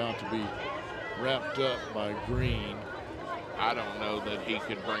was about to be wrapped up by Green. I don't know that he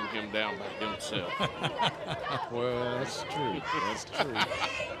could bring him down by himself. Well, that's true. That's true.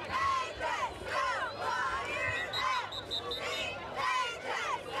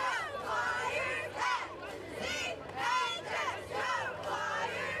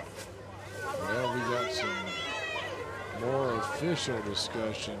 Well, we got some more official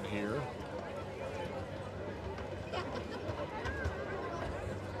discussion here.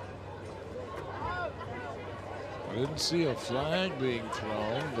 I didn't see a flag being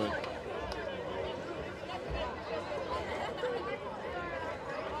thrown, but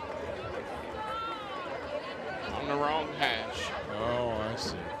on the wrong hash. Oh, I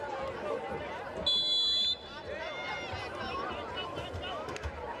see.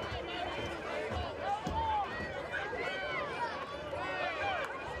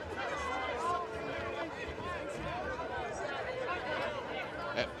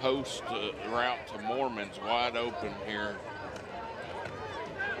 That post route to Mormon's wide open here.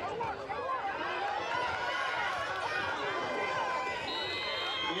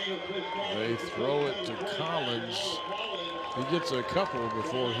 They throw it to Collins. He gets a couple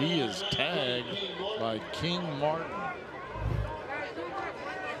before he is tagged by King Martin.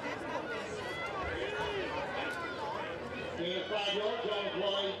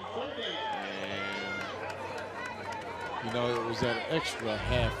 You know, it was that extra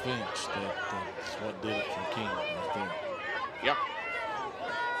half inch that's what did it for King right there. Yep.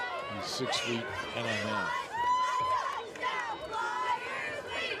 He's 6 feet and a half.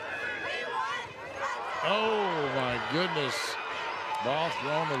 Oh my goodness. Ball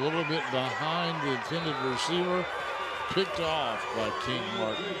thrown a little bit behind the intended receiver. Picked off by King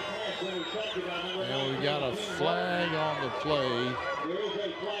Martin. And we got a flag on the play.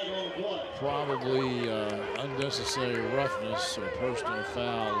 Probably unnecessary roughness or personal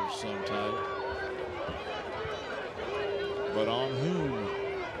foul of some type. But on whom?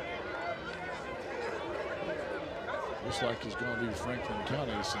 Looks like it's going to be Franklin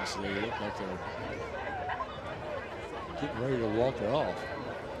County, since they look like they're getting ready to walk it off.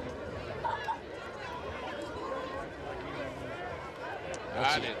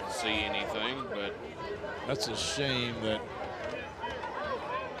 I didn't see anything, but that's a shame that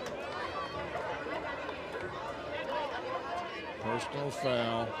personal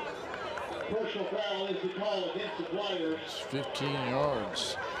foul. Personal foul is the call against the player. It's 15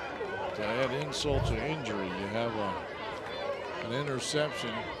 yards. To add insult to injury, you have an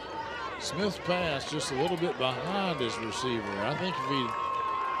interception. Smith passed just a little bit behind his receiver. I think if he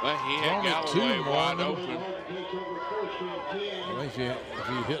had Galloway wide open. I think if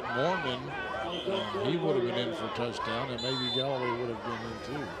he hit Mormon, he would have been in for a touchdown, and maybe Galloway would have been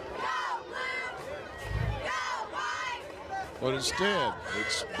in too. But instead,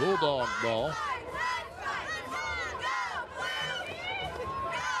 it's Bulldog ball.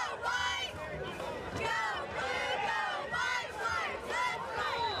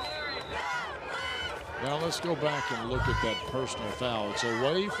 Now let's go back and look at that personal foul. It's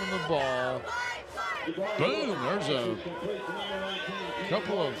away from the ball. Boom, there's a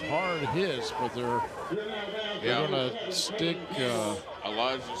couple of hard hits, but they're going to stick.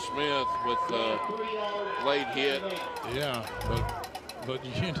 Elijah Smith with the late hit. Yeah, but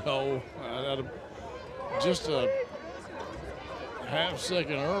you know, just a half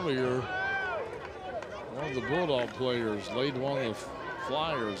second earlier, one of the Bulldog players laid one of the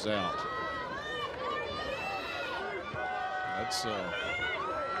flyers out. That's of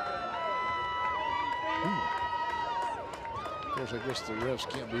course, I guess the refs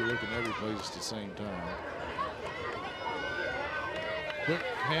can't be looking every place at the same time. Quick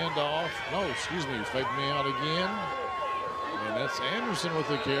handoff. No, excuse me, fake me out again. And that's Anderson with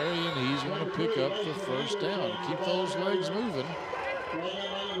the carry, and he's going to pick up the first down. Keep those legs moving.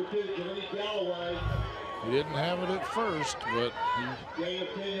 He didn't have it at first, but he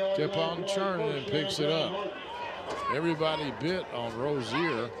kept on churning and picks it up. Everybody bit on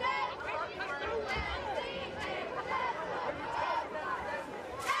Rozier.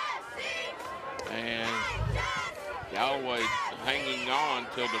 And Galloway hanging on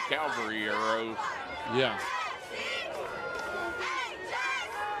till the cavalry arrow. Yeah.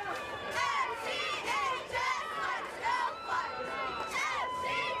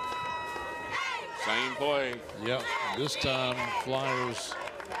 Same play. Yep. This time Flyers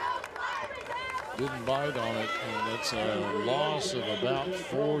didn't bite on it, and it's a loss of about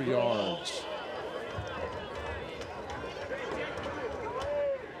 4 yards.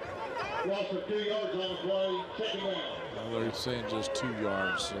 Loss of 2 yards on the play, second down. Well, they're saying just 2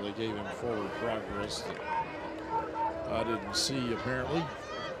 yards, so they gave him forward progress that I didn't see apparently.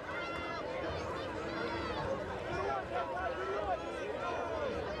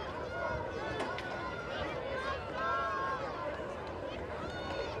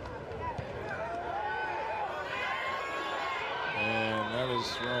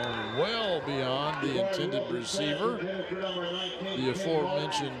 Thrown well beyond the intended receiver, the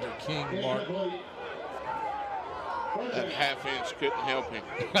aforementioned King Martin. That half-inch couldn't help him.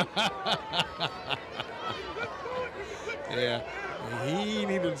 Yeah, he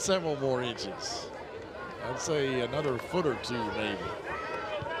needed several more inches. I'd say another foot or two, maybe.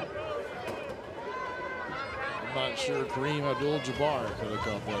 I'm not sure Kareem Abdul-Jabbar could have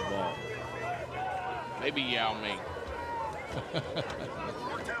caught that ball. Maybe Yao Ming.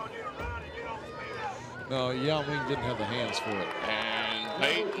 No, Yao Ming didn't have the hands for it. And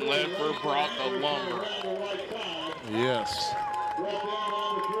Peyton Ledford brought the lumber. Yes.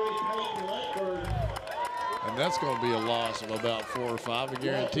 And that's going to be a loss of about 4 or 5, I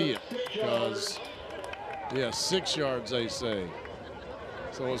guarantee it. Because, yeah, 6 yards, they say.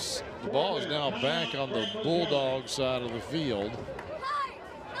 So the ball is now back on the Bulldog side of the field.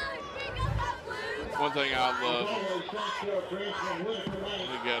 One thing I love,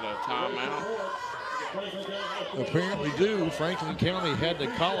 we got a timeout. Apparently do. Franklin County had to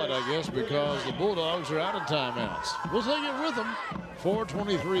call it, I guess, because the Bulldogs are out of timeouts. We'll take it with them.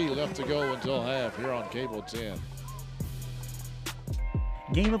 4:23 left to go until half here on Cable 10.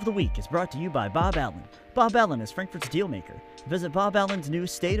 Game of the Week is brought to you by Bob Allen. Bob Allen is Frankfort's dealmaker. Visit Bob Allen's new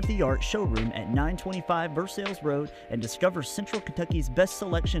state-of-the-art showroom at 925 Versailles Road and discover Central Kentucky's best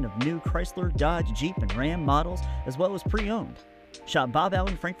selection of new Chrysler, Dodge, Jeep, and Ram models, as well as pre-owned. Shop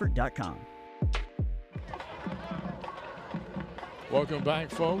BobAllenFrankfort.com. Welcome back,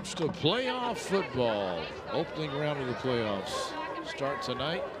 folks, to playoff football. Opening round of the playoffs start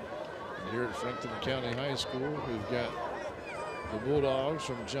tonight. And here at Franklin County High School, we've got the Bulldogs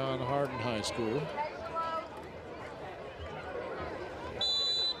from John Hardin High School.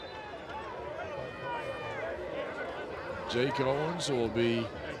 Jake Owens will be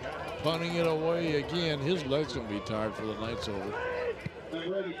punting it away again. His leg's going to be tired for the night's over.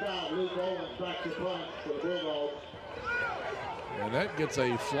 Number 85, Luke Owens, back to punt for the Bulldogs. And that gets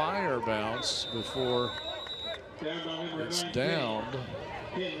a flyer bounce before it's downed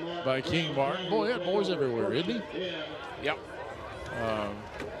by King Martin. Boy, that boy's everywhere, isn't he? Yep.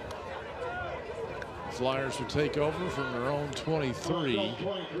 Flyers will take over from their own 23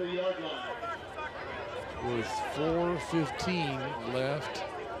 with 4:15 left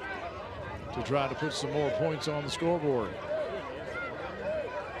to try to put some more points on the scoreboard.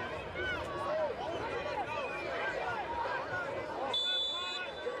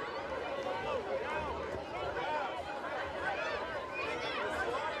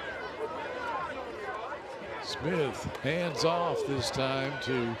 Smith hands off this time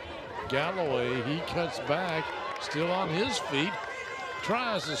to Galloway. He cuts back, still on his feet,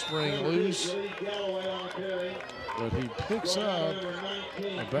 tries to spring loose, but he picks up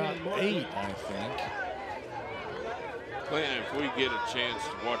about 8, I think. Clinton, if we get a chance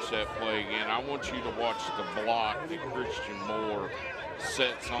to watch that play again, I want you to watch the block that Christian Moore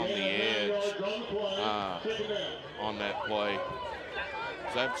sets on the edge on that play.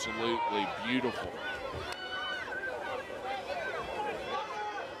 It's absolutely beautiful.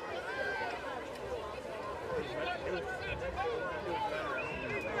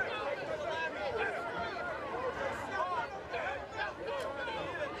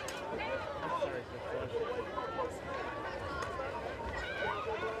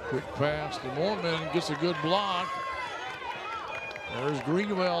 Quick pass to Mormon, gets a good block. There's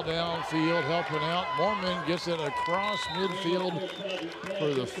Greenwell downfield helping out. Mormon gets it across midfield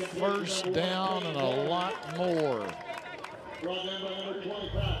for the first down and a lot more.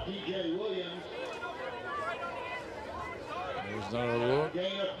 There's another look.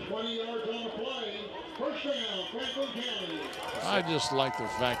 Gain of 20 yards on the play. First down, Franklin County. I just like the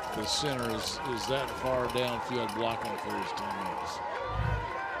fact that the center is that far downfield blocking for his teammates.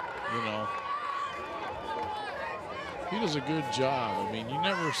 You know, he does a good job. I mean, you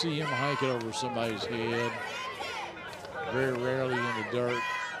never see him hike it over somebody's head. Very rarely in the dirt.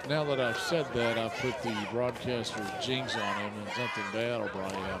 Now that I've said that, I've put the broadcaster's jinx on him, and something bad will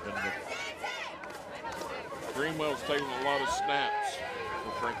probably happen. But Greenwell's taking a lot of snaps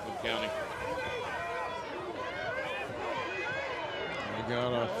for Franklin County. We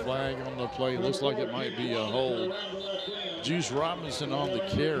got a flag on the play. Looks like it might be a hold. Juice Robinson on the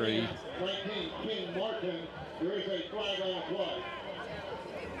carry.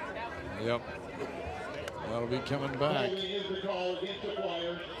 Yep. That'll be coming back. They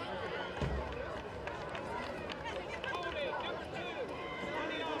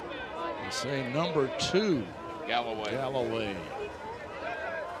say number 2. Galloway.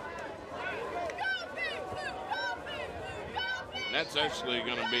 That's actually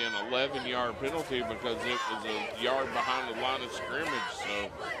going to be an 11-yard penalty because it was a yard behind the line of scrimmage. So,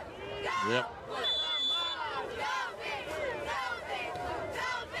 yep.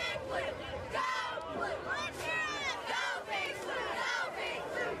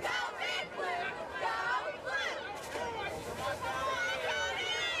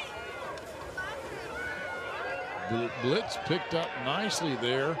 Blitz picked up nicely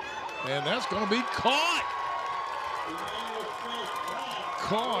there, and that's going to be caught.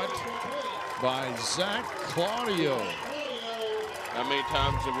 Caught by Zach Claudio. How many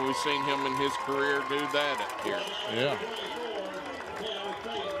times have we seen him in his career do that here? Yeah.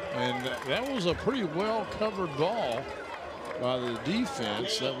 And that was a pretty well covered ball by the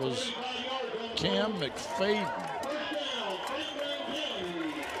defense. That was Cam McFadden.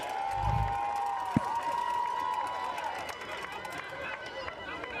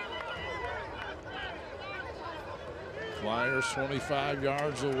 Flyers 25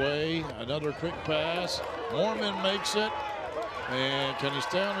 yards away. Another quick pass. Mormon makes it. And can he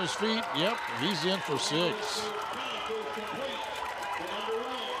stay on his feet? Yep, he's in for 6.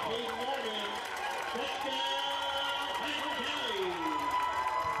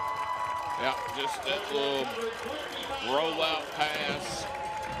 Yeah, just that little rollout pass.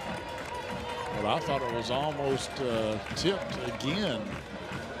 But I thought it was almost tipped again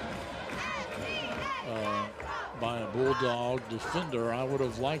by a Bulldog defender. I would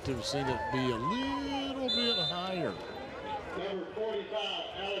have liked to have seen it be a little bit higher.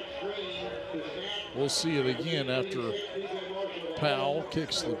 We'll see it again after Powell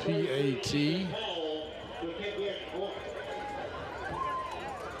kicks the PAT.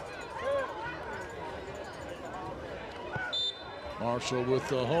 Marshall with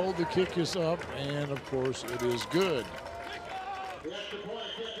the hold. The kick is up, and of course it is good.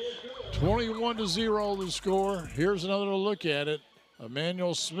 21-0 the score. Here's another look at it.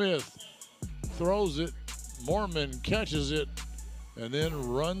 Emmanuel Smith throws it. Mormon catches it and then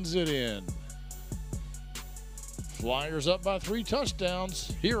runs it in. Flyers up by 3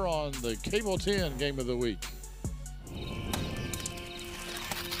 touchdowns here on the Cable 10 Game of the Week.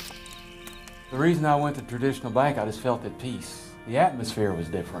 The reason I went to Traditional Bank, I just felt at peace. The atmosphere was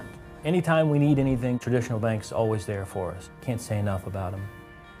different. Anytime we need anything, Traditional Bank's always there for us. Can't say enough about them.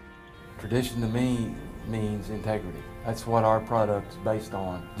 Tradition to me means integrity. That's what our product's based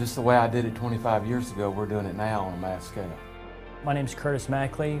on. Just the way I did it 25 years ago, we're doing it now on a mass scale. My name's Curtis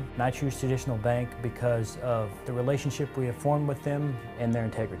Mackley, and I choose Traditional Bank because of the relationship we have formed with them and their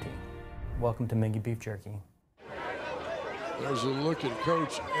integrity. Welcome to Mingy Beef Jerky. There's a look at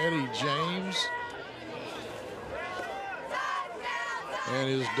Coach Eddie James and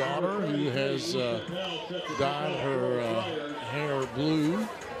his daughter, who has dyed her hair blue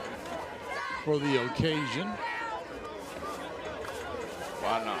for the occasion.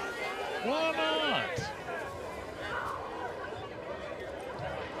 Why not? Why not?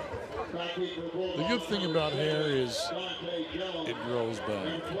 The good thing about hair is it grows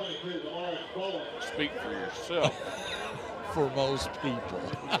back. Speak for yourself. For most people.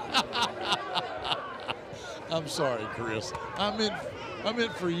 I'm sorry, Chris. I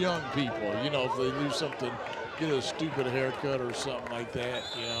meant for young people. You know, if they do something, get a stupid haircut or something like that,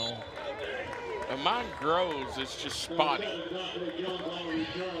 you know. And mine grows, it's just spotty.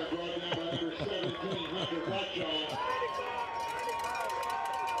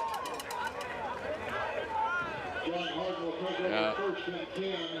 Yeah.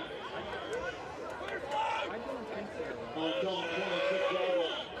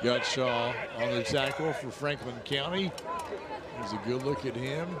 Got Shaw on the tackle for Franklin County. There's a good look at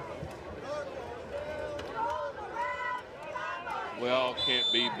him. We all can't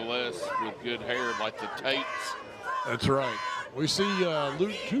be blessed with good hair like the Tates. That's right. We see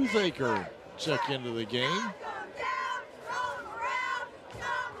Luke Toothaker check into the game.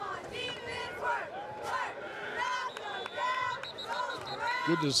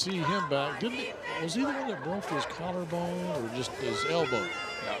 Good to see him back. Was he the one that broke his collarbone or just his elbow?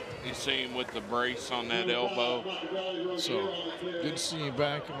 Yeah, you see him with the brace on that elbow. So good to see him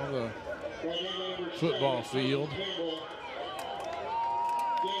back on the football field.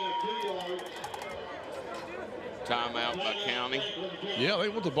 Timeout by County. Yeah, they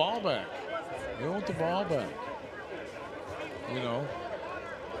want the ball back. They want the ball back. You know.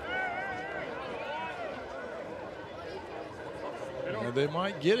 And they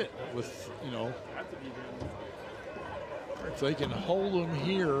might get it with, you know, if they can hold them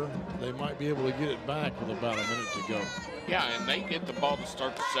here, they might be able to get it back with about a minute to go. Yeah, and they get the ball to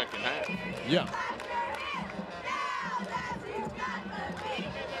start the second half. Yeah.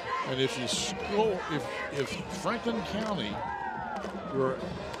 And if you score, if Franklin County were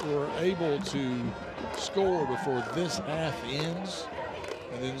able to score before this half ends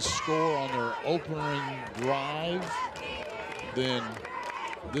and then score on their opening drive, then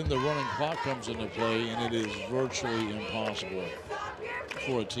the running clock comes into play, and it is virtually impossible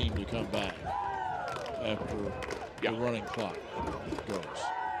for a team to come back after the running clock goes.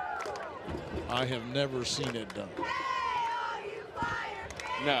 I have never seen it done.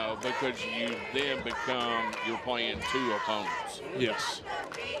 No, because you then you're playing two opponents. Yes.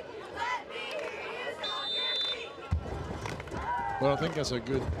 But I think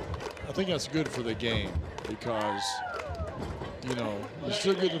that's good for the game, because you know, you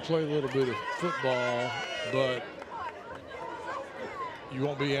still get to play a little bit of football, but you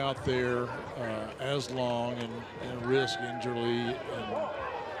won't be out there as long and risk injury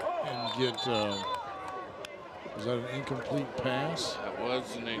and get, was that an incomplete pass? That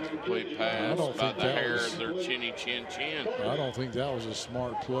was an incomplete pass by the hair of their chinny chin chin. I don't think that was a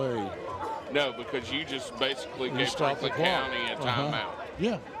smart play. No, because you just basically gave Franklin County a timeout.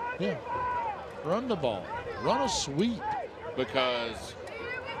 Yeah, yeah. Run the ball. Run a sweep. Because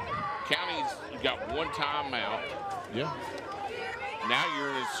County's got one timeout. Yeah. Now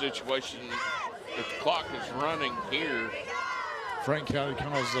you're in a situation, if the clock is running here. Frank County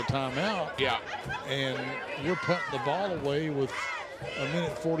calls a timeout. Yeah. And you're putting the ball away with a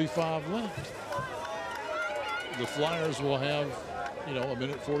minute 45 left. The Flyers will have, you know, a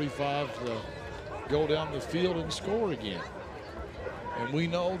minute 45 to go down the field and score again. And we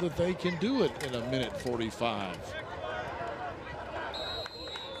know that they can do it in a minute 45.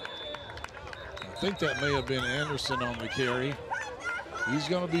 I think that may have been Anderson on the carry. He's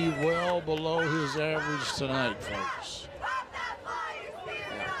going to be well below his average tonight, folks.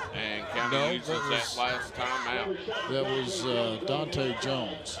 And County uses that last timeout. That was Dante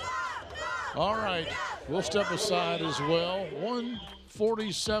Jones. All right, we'll step aside as well.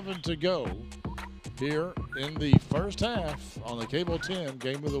 1:47 to go here in the first half on the Cable 10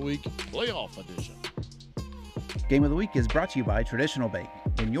 Game of the Week Playoff Edition. Game of the Week is brought to you by Traditional Bank.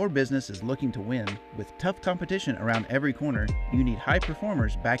 When your business is looking to win, with tough competition around every corner, you need high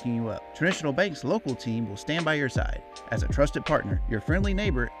performers backing you up. Traditional Bank's local team will stand by your side as a trusted partner, your friendly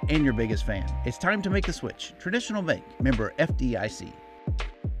neighbor, and your biggest fan. It's time to make the switch. Traditional Bank, member FDIC.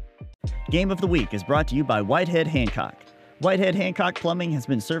 Game of the Week is brought to you by Whitehead Hancock. Whitehead Hancock Plumbing has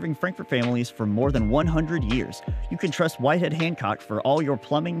been serving Frankfort families for more than 100 years. You can trust Whitehead Hancock for all your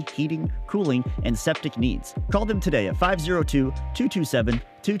plumbing, heating, cooling, and septic needs. Call them today at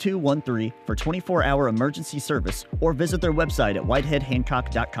 502-227-2213 for 24-hour emergency service, or visit their website at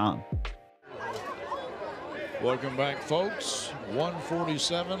whiteheadhancock.com. Welcome back, folks.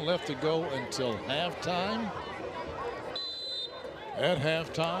 1:47 left to go until halftime. At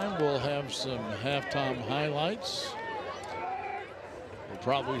halftime, we'll have some halftime highlights. We'll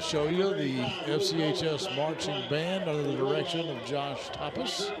probably show you the FCHS marching band under the direction of Josh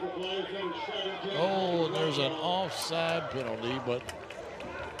Tapas. Oh, and there's an offside penalty, but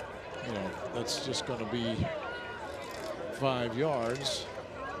you know, that's just going to be 5 yards.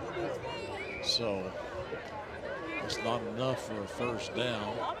 So it's not enough for a first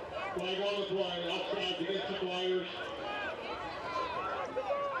down.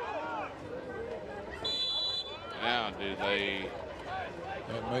 Now do they...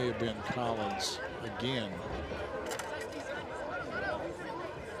 That may have been Collins again.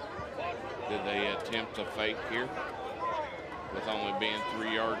 Did they attempt a fake here with only being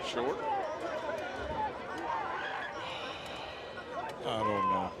 3 yards short? I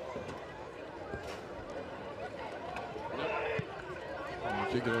don't know.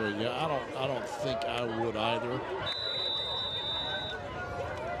 Yeah, I don't think I would either.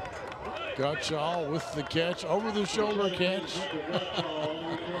 Gotchall with the catch, over the shoulder catch.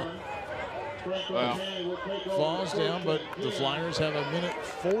 Well, falls down, but the Flyers have a minute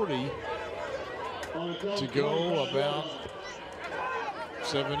 40 to go, about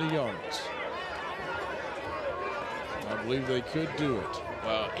 70 yards. I believe they could do it.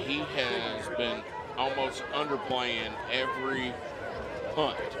 Well, he has been almost underplaying every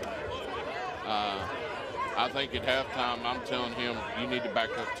punt. I think at halftime, I'm telling him, you need to back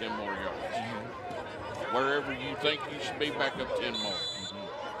up 10 more yards. Wherever you think you should be, back up 10 more.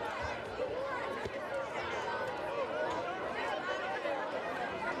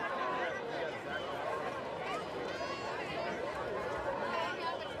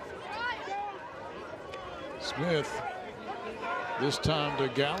 Smith, this time to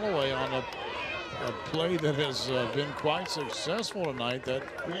Galloway on a play that has been quite successful tonight. That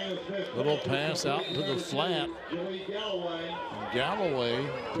little pass out into the flat. And Galloway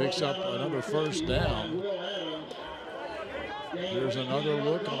picks up another first down. Here's another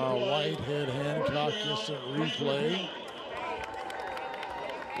look on our Whitehead Hancock instant replay.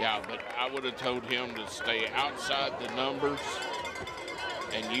 Yeah, but I would have told him to stay outside the numbers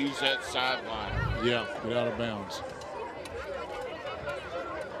and use that sideline. Yeah, get out of bounds.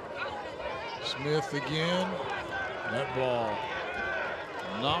 Smith again. That ball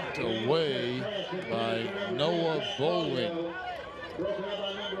knocked away by Noah Bowling.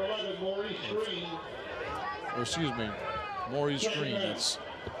 Excuse me, Maurice Green. That's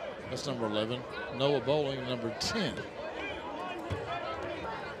number 11. Noah Bowling, number 10.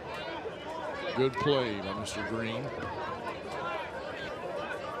 Good play by Mr. Green.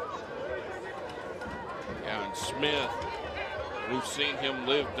 Yeah, and Smith, we've seen him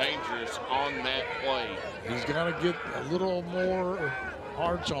live dangerous on that play. He's got to get a little more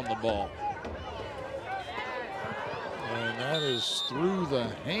arch on the ball. And that is through the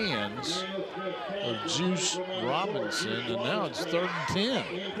hands of Juice Robinson, and now it's 3rd and 10.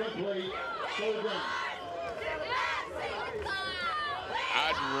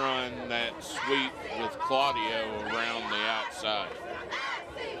 I'd run that sweep with Claudio around the outside,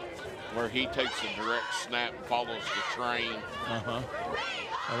 where he takes a direct snap and follows the train.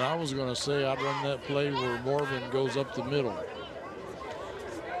 And I was going to say I'd run that play where Morgan goes up the middle.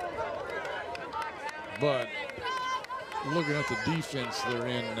 But looking at the defense they're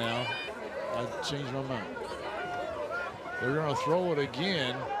in now, I changed my mind. They're going to throw it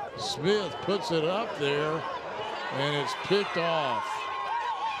again. Smith puts it up there, and it's picked off.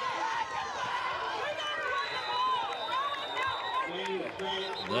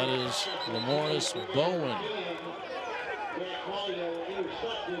 That is Lamoris Bowen.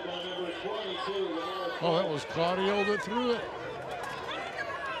 Oh, that was Claudio that threw it.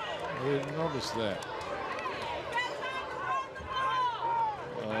 I didn't notice that.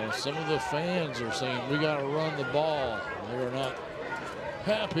 Some of the fans are saying we got to run the ball. They are not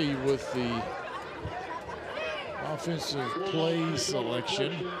happy with the offensive play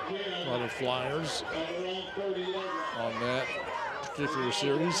selection by the Flyers on that particular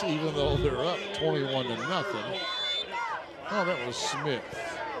series, even though they're up 21-0. Oh, that was Smith.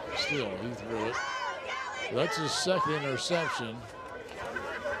 Still, he threw it. That's his second interception.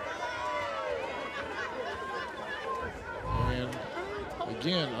 And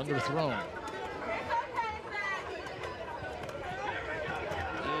again, underthrown.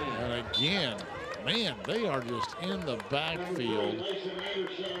 And again, man, they are just in the backfield.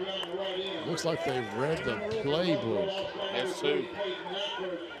 Looks like they've read the playbook. Yes, sir.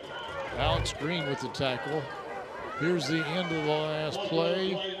 Alex Green with the tackle. Here's the end of the last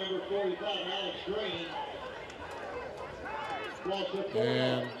play.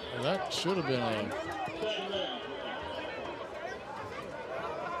 And that should have been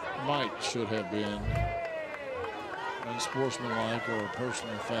should have been unsportsmanlike or a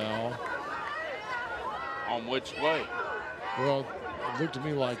personal foul. On which play? Well, it looked to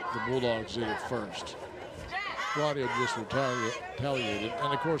me like the Bulldogs did it first. Claudio just retaliated.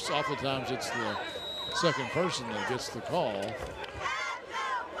 And of course, oftentimes it's the second person that gets the call.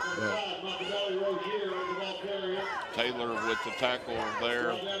 But Taylor with the tackle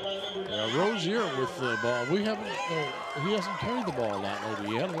there. Yeah, Rozier with the ball. He hasn't carried the ball a lot lately.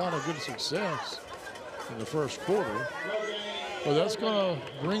 He had a lot of good success in the first quarter. But that's going to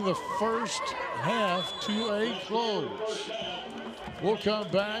bring the first half to a close. We'll come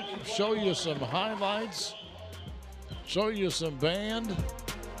back, show you some highlights, show you some band,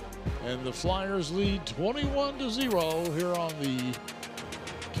 and the Flyers lead 21-0 here on the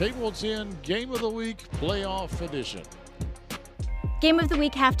Cable 10 Game of the Week Playoff Edition. Game of the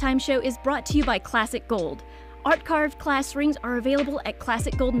Week halftime show is brought to you by Classic Gold. Art-carved class rings are available at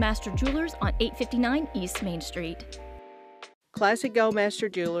Classic Gold Master Jewelers on 859 East Main Street. Classic Gold Master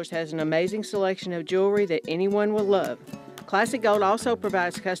Jewelers has an amazing selection of jewelry that anyone will love. Classic Gold also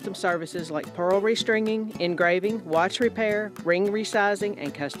provides custom services like pearl restringing, engraving, watch repair, ring resizing,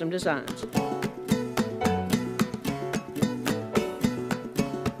 and custom designs.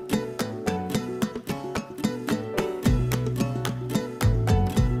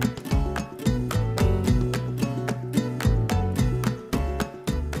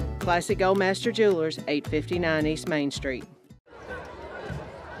 Classic Gold Master Jewelers, 859 East Main Street.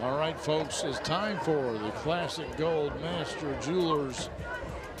 All right, folks, it's time for the Classic Gold Master Jewelers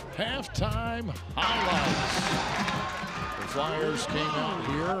halftime highlights. The Flyers came out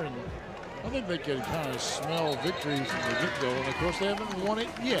here, and I think they could kind of smell victory from the get-go. And, of course, they haven't won it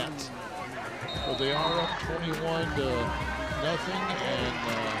yet. But they are up 21-0, and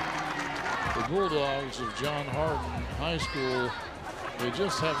the Bulldogs of John Hardin High School, they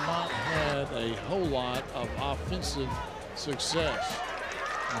just have not had a whole lot of offensive success.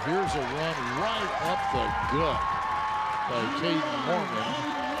 And here's a run right up the gut by Caden Morgan.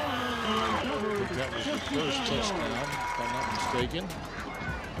 I think that was the first touchdown, if I'm not mistaken.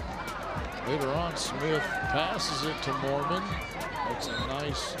 Later on, Smith passes it to Mormon. That's a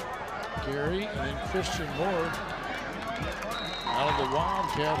nice carry. And then Christian Moore out of the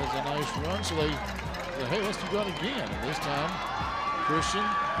Wildcat has a nice run. So they say, hey, let's do that again. And this time, Christian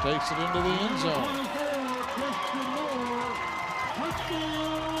takes it into the end zone.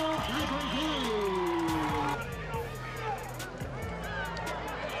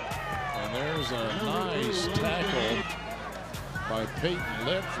 And there's a nice tackle by Peyton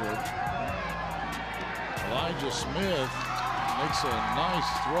Ledford. Elijah Smith makes a nice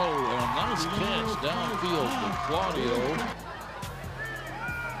throw and a nice catch downfield to Claudio.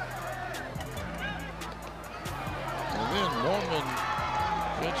 And then Mormon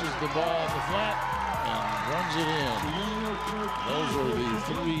catches the ball in the flat and runs it in. Those are the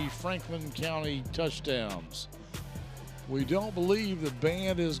 3 Franklin County touchdowns. We don't believe the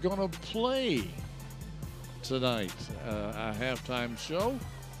band is going to play tonight, a halftime show.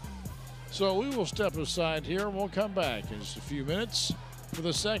 So we will step aside here and we'll come back in just a few minutes for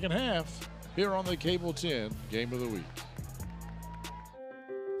the second half here on the Cable 10 Game of the Week.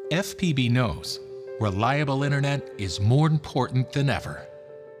 FPB knows reliable internet is more important than ever.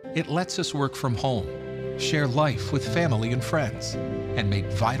 It lets us work from home, share life with family and friends, and make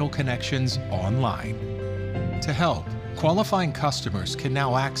vital connections online. To help, qualifying customers can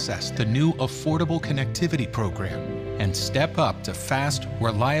now access the new Affordable Connectivity Program and step up to fast,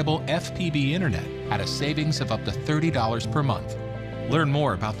 reliable FPB internet at a savings of up to $30 per month. Learn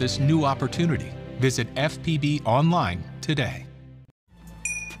more about this new opportunity. Visit FPB online today.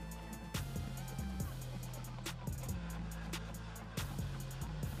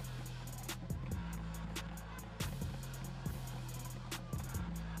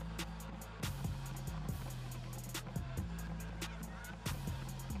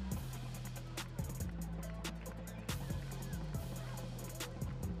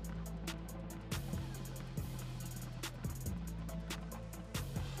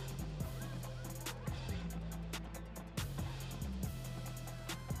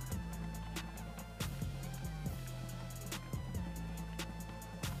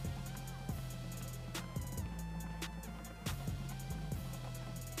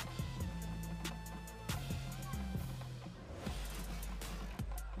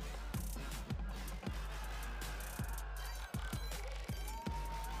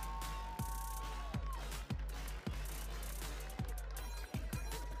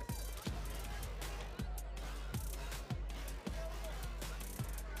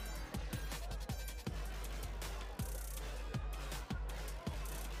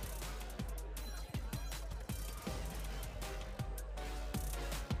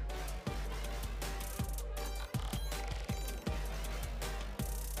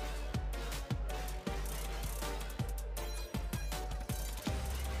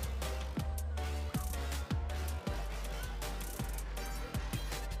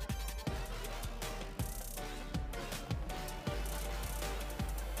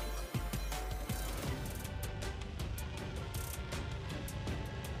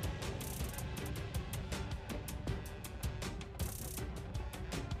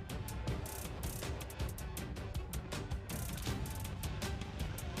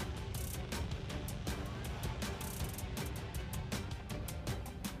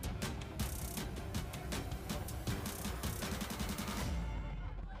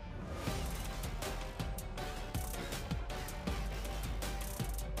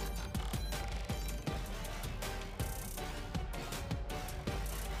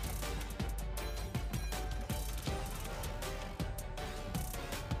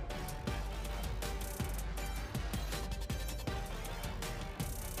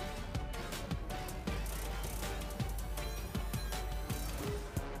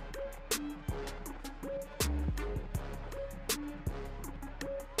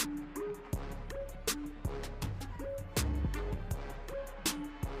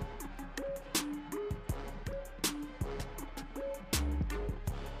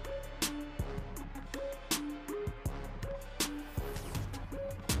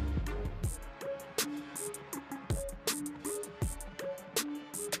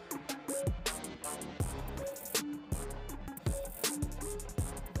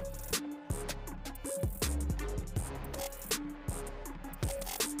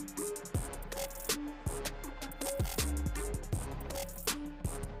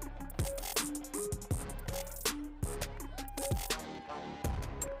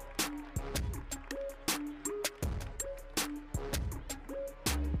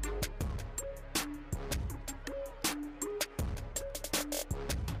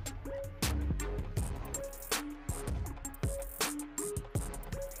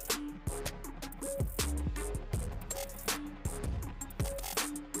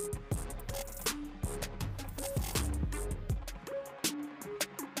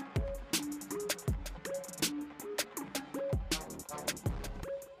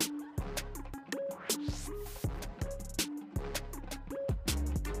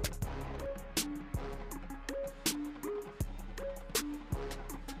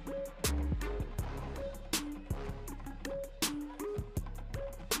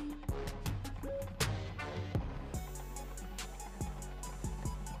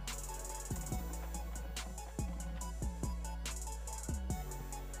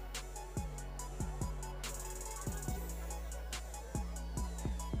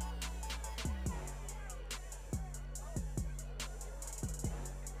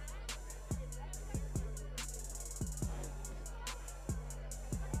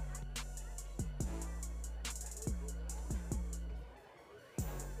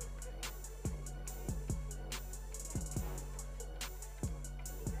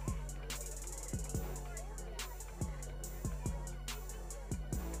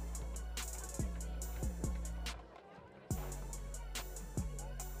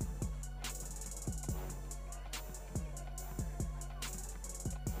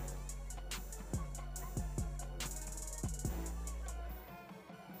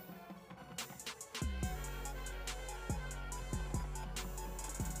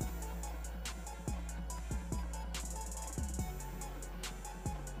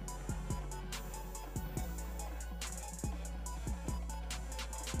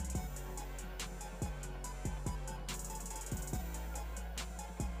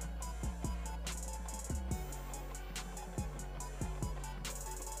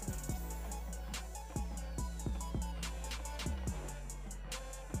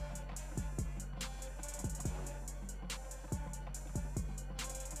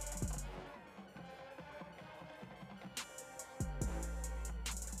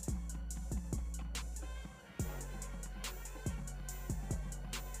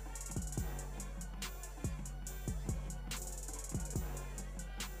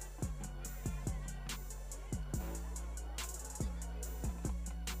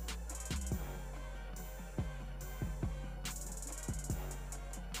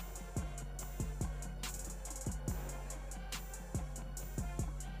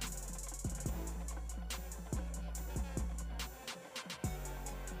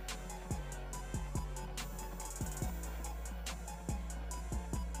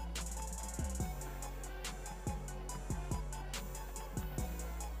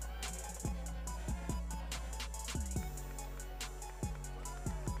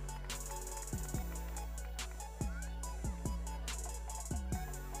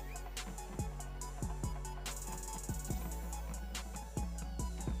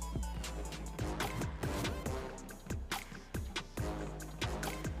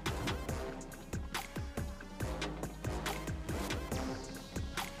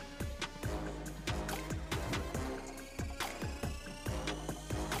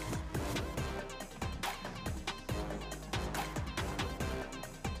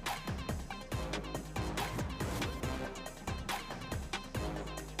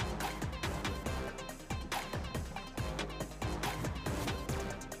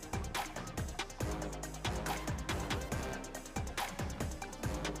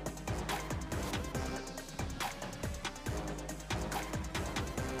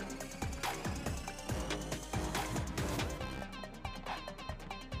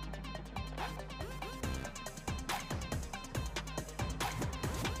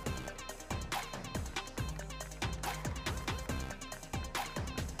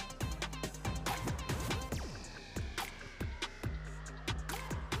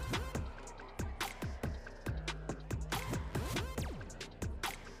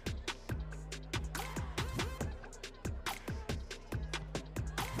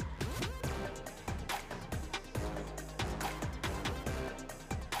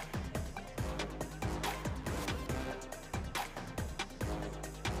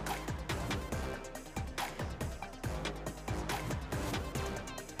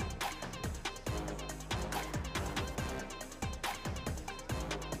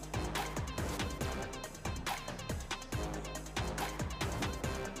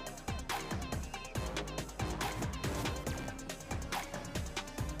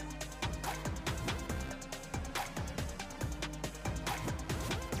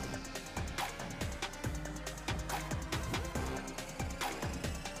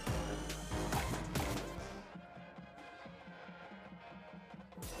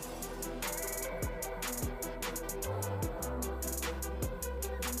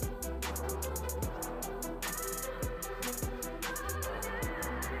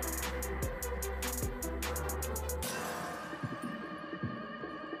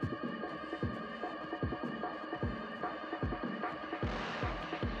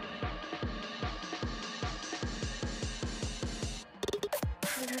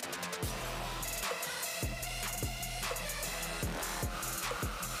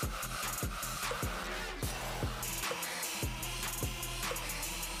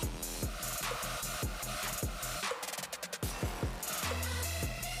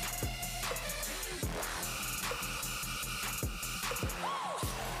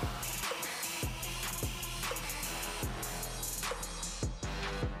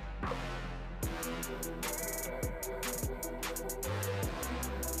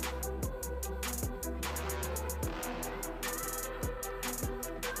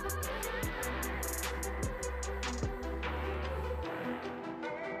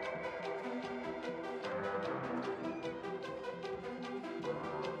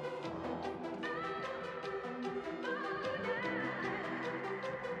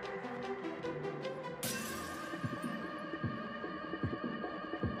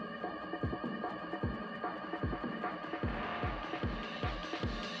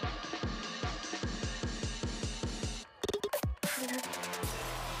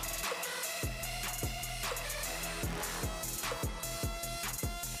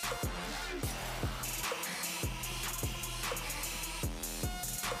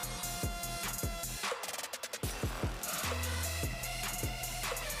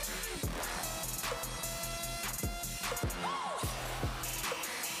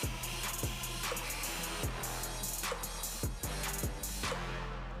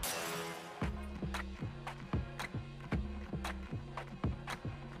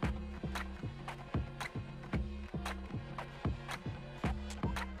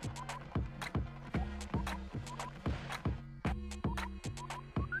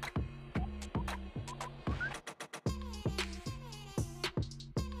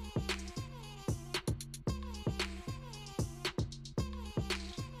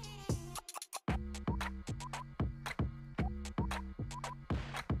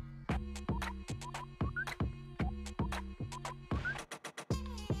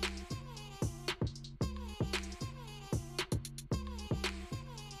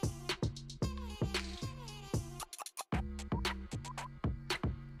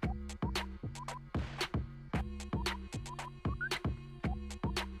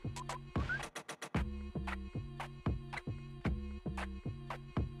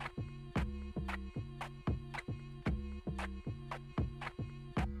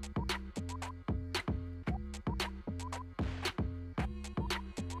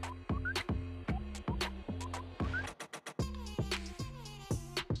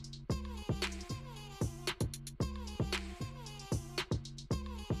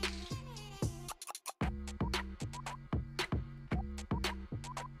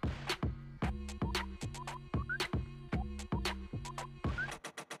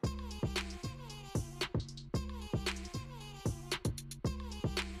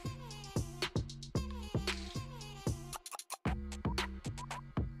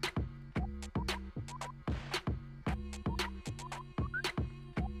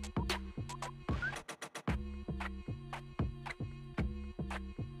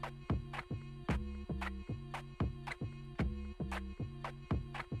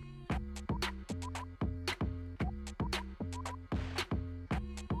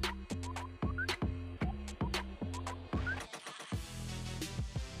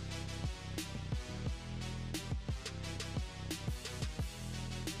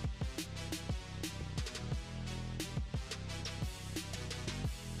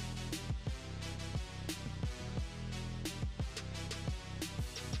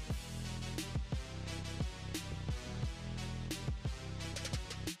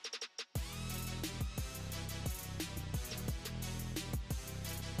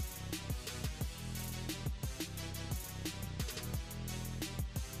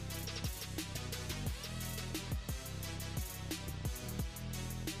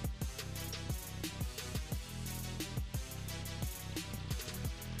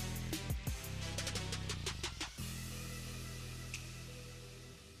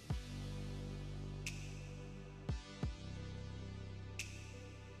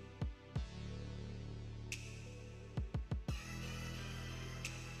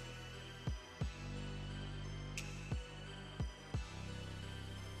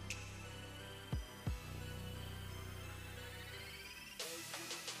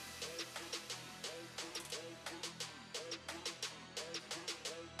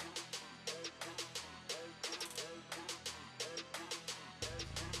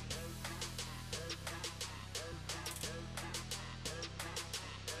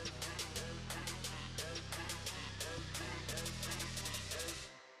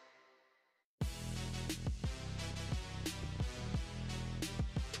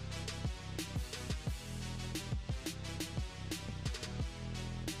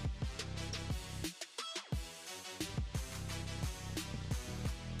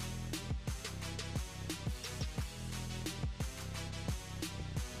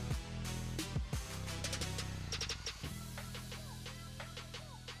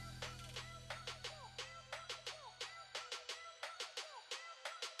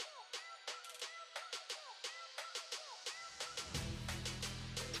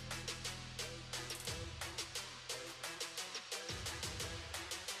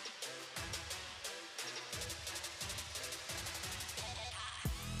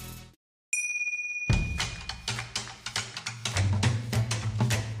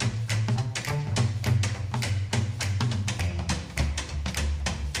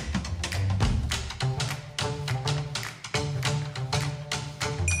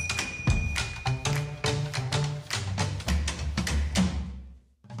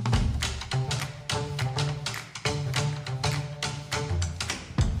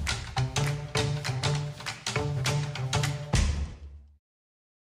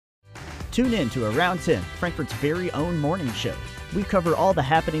 Tune in to Around 10, Frankfort's very own morning show. We cover all the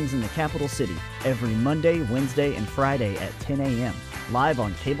happenings in the capital city every Monday, Wednesday, and Friday at 10 a.m. live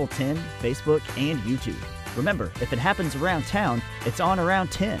on Cable 10, Facebook, and YouTube. Remember, if it happens around town, it's on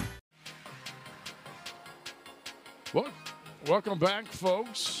Around 10. Well, welcome back,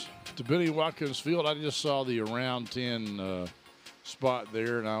 folks, to Benny Watkins Field. I just saw the Around 10 spot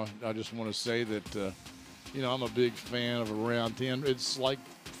there, and I just want to say that, I'm a big fan of Around 10. It's like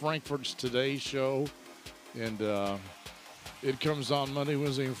Frankfort's Today show, and it comes on Monday,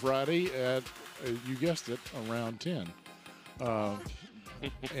 Wednesday, and Friday at, you guessed it, Around 10.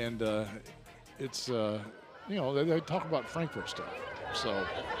 And it's, they talk about Frankfort stuff. So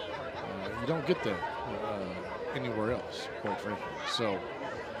you don't get that anywhere else, quite frankly. So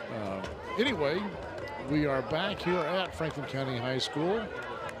anyway, we are back here at Franklin County High School.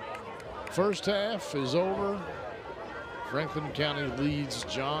 First half is over. Franklin County leads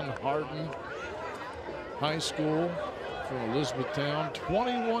John Hardin High School from Elizabethtown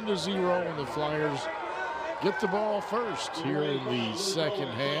 21-0, and the Flyers get the ball first here in the second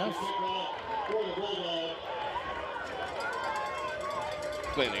half.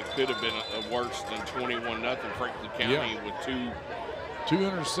 It could have been worse than 21-0 Franklin County with two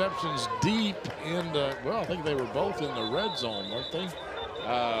interceptions deep in the, I think they were both in the red zone, weren't they?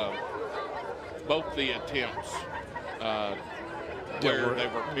 Both the attempts where they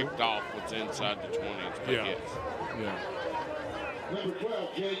were picked off was inside the 20s. But yes. Yeah. Number 12,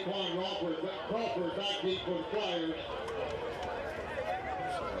 Jaquan Crawford back deep for the Flyers.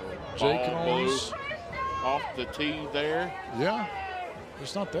 Jaquan off the tee there. Yeah.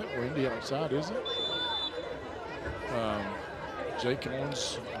 It's not that windy outside, is it?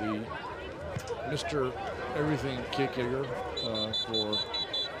 Jaquan's the Mr. Everything kicker for.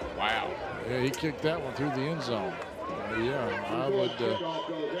 Wow. Yeah, he kicked that one through the end zone. I'd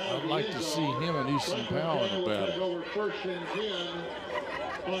like to see him and Easton Powell in a battle.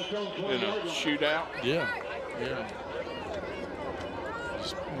 In a shootout? Yeah.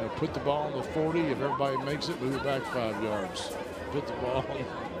 Just put the ball on the 40. If everybody makes it, move it back 5 yards. Put the ball on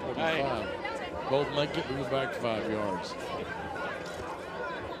the 5. Both make it, move it back 5 yards.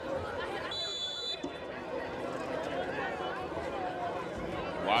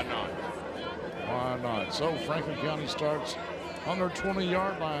 Why not? Why not? So Franklin County starts on their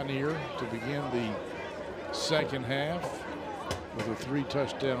 20-yard line here to begin the second half with a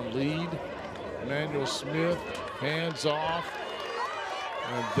 3-touchdown lead. Emmanuel Smith hands off,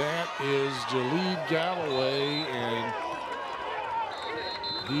 and that is Jalid Galloway, and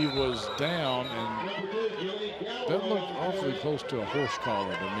he was down, and that looked awfully close to a horse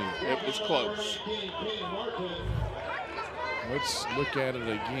collar to me. It was close. Let's look at it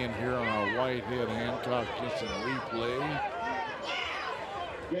again here on our Whitehead. Hancock gets a replay.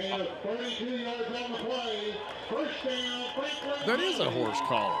 32 yards on the play. First down, Franklin. That is a horse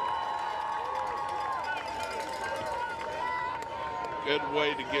collar. Good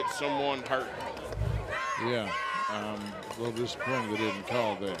way to get someone hurt. Yeah, a little disappointed they didn't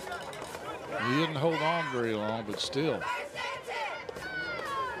call that. He didn't hold on very long, but still.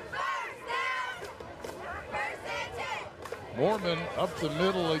 Mormon up the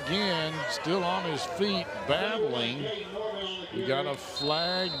middle again, still on his feet, battling. We got a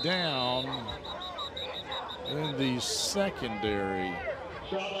flag down in the secondary.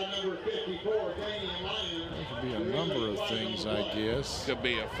 There could be a number of things, I guess. Could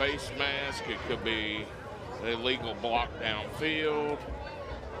be a face mask. It could be an illegal block downfield.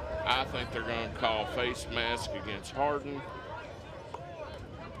 I think they're going to call face mask against Hardin.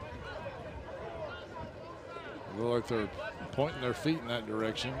 Look like they're pointing their feet in that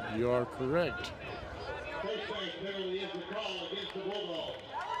direction. You are correct.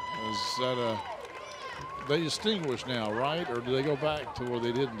 Is that a, they distinguish now, right? Or do they go back to where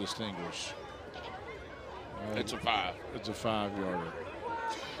they didn't distinguish? It's a 5. It's a 5-yarder.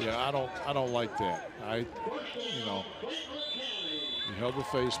 Yeah, I don't like that. You held the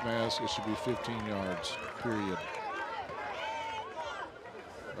face mask. It should be 15 yards, period.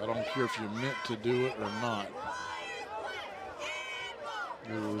 I don't care if you meant to do it or not.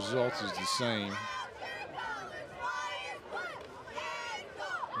 The result is the same.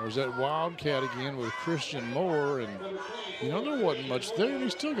 There's that Wildcat again with Christian Moore, and there wasn't much there, and he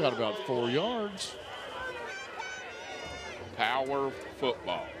still got about 4 yards. Power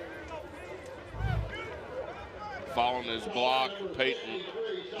football. Following his block, Peyton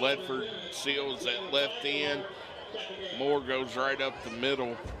Ledford seals that left end. Moore goes right up the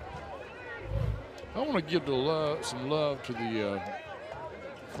middle. I want to give some love to the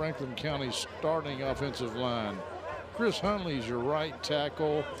Franklin County starting offensive line. Chris Hunley's your right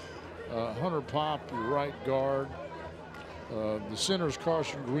tackle. Hunter Pop, your right guard. The center's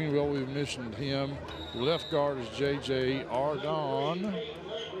Carson Greenwell, we've mentioned him. Your left guard is J.J. Hardin,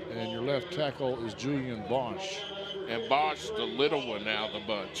 and your left tackle is Julian Bosch. And Bosch, the little one out of the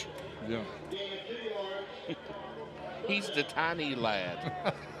bunch. Yeah. He's the tiny lad.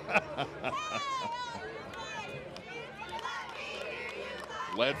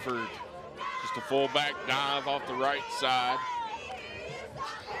 Ledford, just a fullback dive off the right side.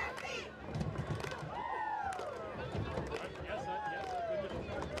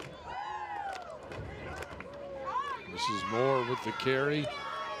 This is Moore with the carry,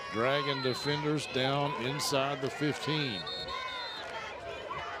 dragging defenders down inside the 15.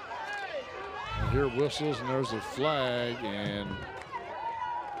 And here whistles, and there's a flag, and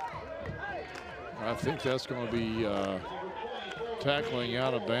I think that's going to be tackling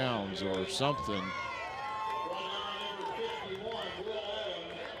out of bounds or something.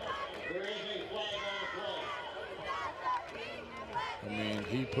 I mean,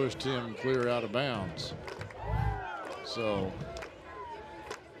 he pushed him clear out of bounds. So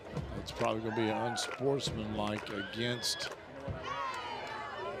it's probably going to be unsportsmanlike against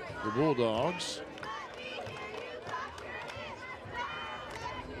the Bulldogs.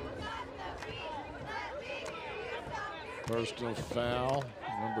 Personal foul,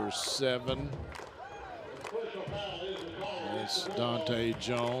 number 7. That's Dante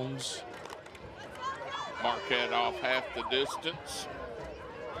Jones. Marquette off half the distance.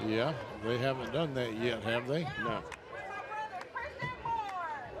 Yeah, they haven't done that yet, have they? No.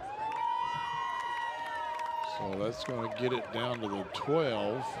 So that's going to get it down to the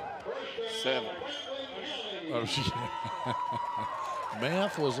 12. 7. Oh,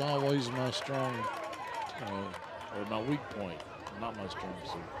 math was always my strong, or my weak point, not my strong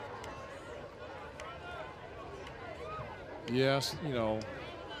suit. Yes, you know,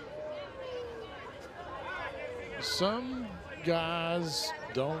 some guys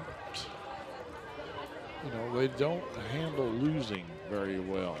don't, you know, they don't handle losing very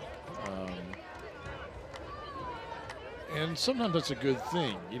well. And sometimes that's a good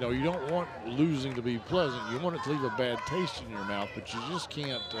thing. You know, you don't want losing to be pleasant. You want it to leave a bad taste in your mouth, but you just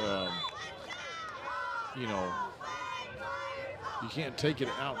can't, you know, you can't take it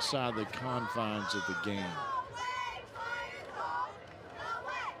outside the confines of the game.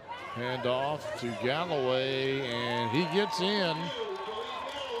 Hand off to Galloway, and he gets in.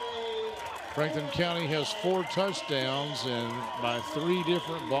 Franklin County has 4 touchdowns and by 3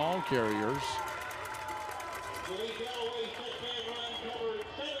 different ball carriers.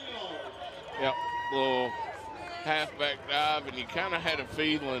 Yep, little halfback dive, and you kind of had a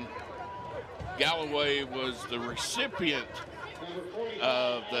feeling Galloway was the recipient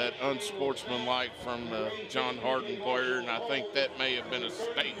of that unsportsmanlike from the John Hardin player, and I think that may have been a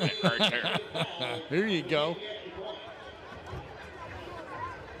statement right there. Here you go.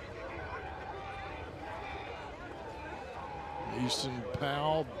 Easton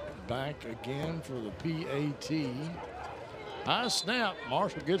Powell back again for the PAT. High snap,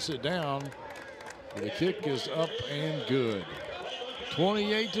 Marshall gets it down. The kick is up and good.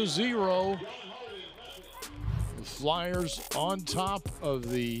 28-0. The Flyers on top of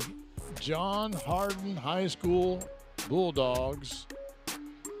the John Hardin High School Bulldogs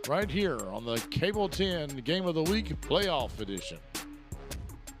right here on the Cable 10 Game of the Week Playoff Edition.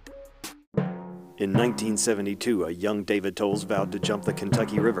 In 1972, a young David Tolles vowed to jump the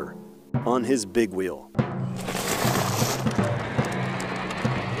Kentucky River on his big wheel.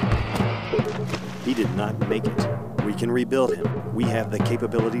 He did not make it. We can rebuild him. We have the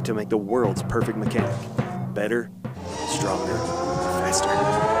capability to make the world's perfect mechanic. Better, stronger, faster.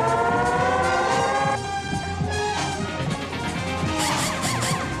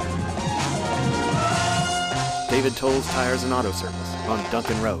 David Tolles Tires and Auto Service on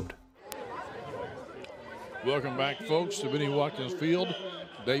Duncan Road. Welcome back, folks, to Benny Watkins Field.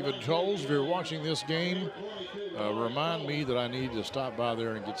 David Tolles, if you're watching this game, remind me that I need to stop by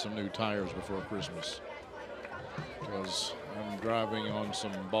there and get some new tires before Christmas, because I'm driving on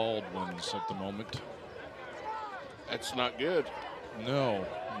some bald ones at the moment. That's not good. No,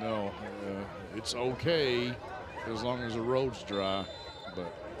 it's okay as long as the road's dry,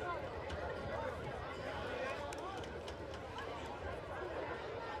 but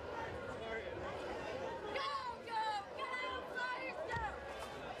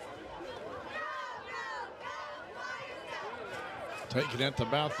taken at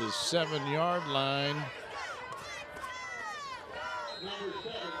about the 7-yard line.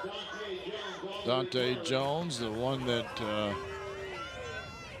 Dante Jones, the one that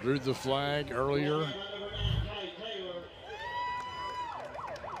drew the flag earlier.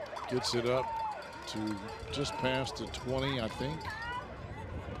 Gets it up to just past the 20, I think.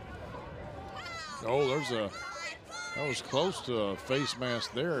 Oh, that was close to a face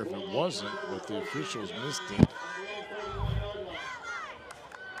mask there if it wasn't, but the officials missed it.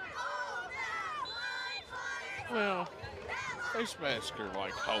 Well, face masks are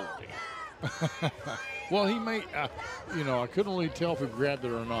like holding. Well, he may, you know, I couldn't really tell if he grabbed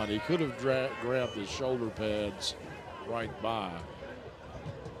it or not. He could have grabbed the shoulder pads right by.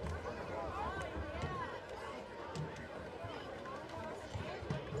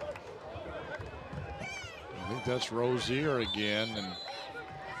 I think that's Rozier again, and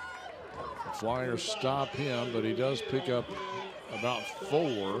the Flyers stop him, but he does pick up about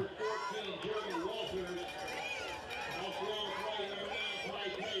 4.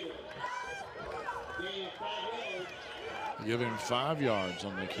 Give him 5 yards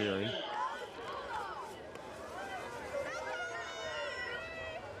on the carry.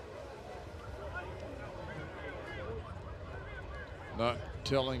 Not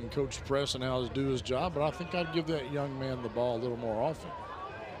telling Coach Preston how to do his job, but I think I'd give that young man the ball a little more often.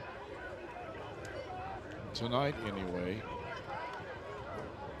 Tonight, anyway.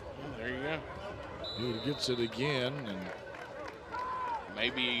 There you go. He gets it again, and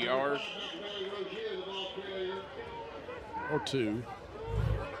maybe a yard. Or 2.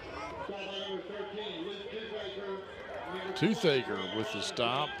 Toothaker with the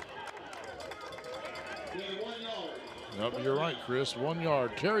stop. Nope, you're right, Chris. 1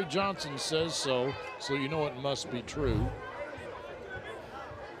 yard. Terry Johnson says so, so you know it must be true.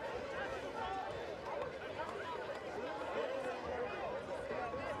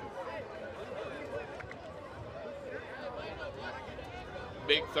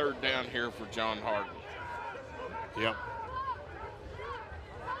 Big 3rd down here for John Hardin. Yep.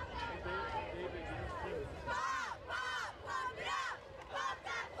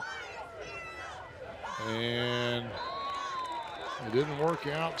 And it didn't work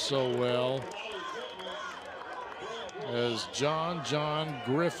out so well as John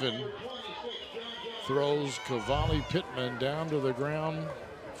Griffin throws Cavalli Pittman down to the ground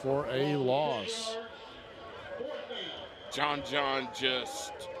for a loss. John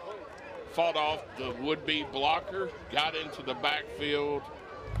just fought off the would-be blocker, got into the backfield,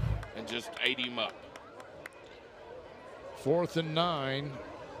 and just ate him up. 4th and 9.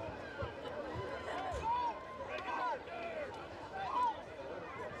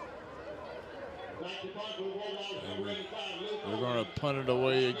 And we're going to punt it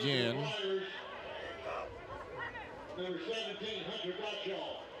away again.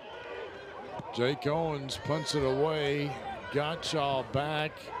 Jake Owens punts it away. Gottschall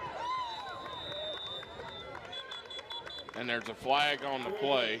back. And there's a flag on the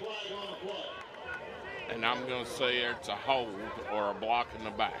play. And I'm going to say it's a hold or a block in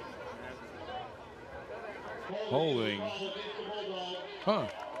the back. Holding. Huh.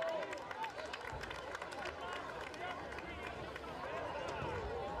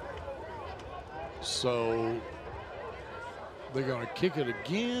 So they're going to kick it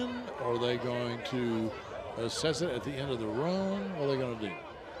again, or are they going to assess it at the end of the run? What are they going to do?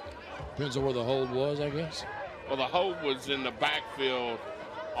 Depends on where the hold was, I guess. Well, the hold was in the backfield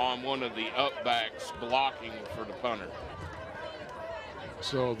on one of the upbacks blocking for the punter.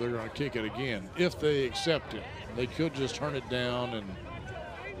 So they're going to kick it again if they accept it. They could just turn it down and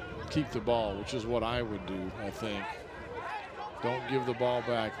keep the ball, which is what I would do, I think. Don't give the ball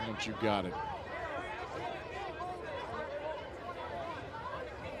back once you've got it.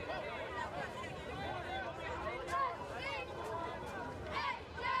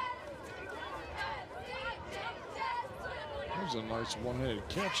 That was a nice one-handed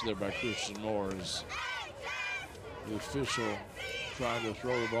catch there by Christian Moore as the official trying to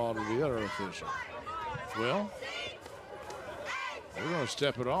throw the ball to the other official. Well, we're going to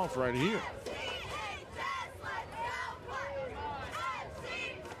step it off right here.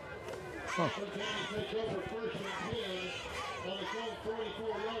 Huh.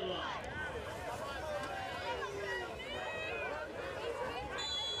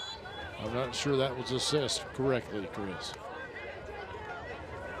 I'm not sure that was assessed correctly, Chris.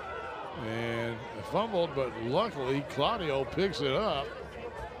 And fumbled, but luckily Claudio picks it up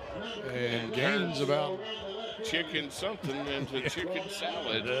and gains about chicken something into chicken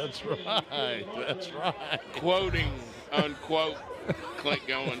salad. That's right. That's right. Quoting, unquote, Clint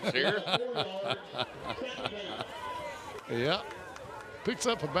Goins here. Yeah. Picks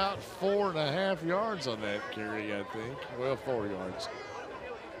up about 4.5 yards on that carry, I think. Well, 4 yards.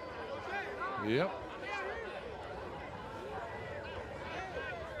 Yep.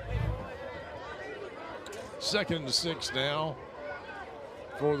 Second and 6 now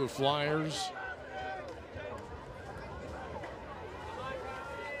for the Flyers.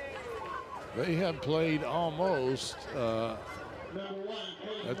 They have played almost, that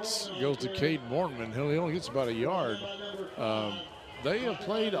goes to Cade Mortman. He only gets about a yard. They have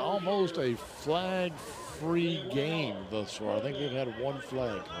played almost a flag-free game thus far. I think they've had one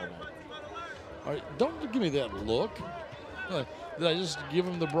flag. All right, don't give me that look. Did I just give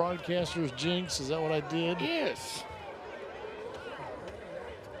him the broadcaster's jinx? Is that what I did? Yes.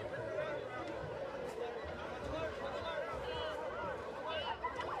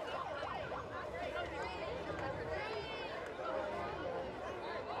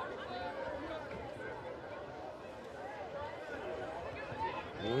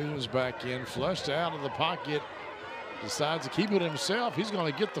 Williams back in, flushed out of the pocket, decides to keep it himself. He's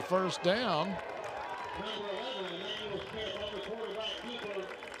going to get the first down.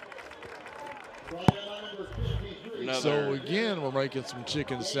 So again, we're making some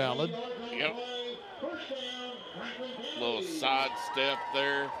chicken salad. Yep. Little side step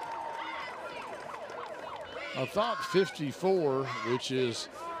there. I thought 54, which is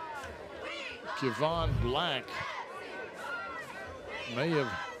Kevon Black, may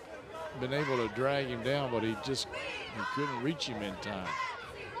have been able to drag him down, but he couldn't reach him in time.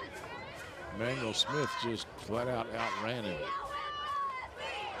 Emmanuel Smith just flat out outran him.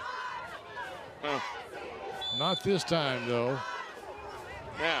 Not this time, though.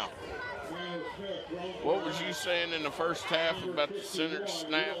 Now, what was you saying in the first half about the center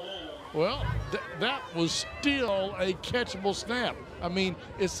snap? Well, that was still a catchable snap. I mean,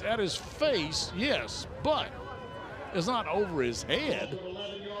 it's at his face, yes, but it's not over his head.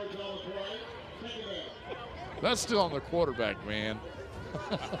 That's still on the quarterback, man.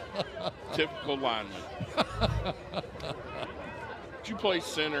 Typical lineman. Did you play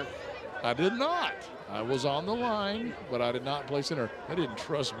center? I did not. I was on the line, but I did not play center. They didn't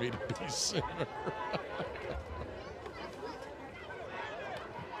trust me to be center.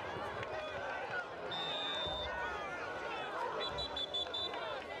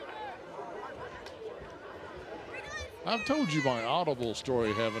 I've told you my Audible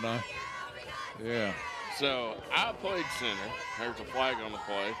story, haven't I? Yeah. So I played center. There's a flag on the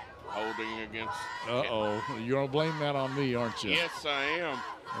play, holding against. Uh-oh. You're going to blame that on me, aren't you? Yes, I am.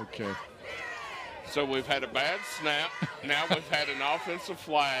 Okay. So we've had a bad snap. Now we've had an offensive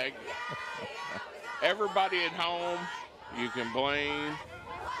flag. Everybody at home, you can blame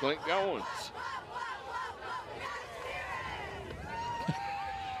Clint Goins.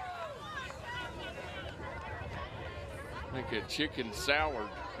 Make a chicken salad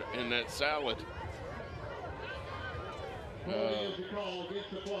in that salad.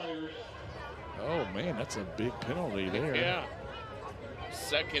 Oh, man, that's a big penalty there. Yeah.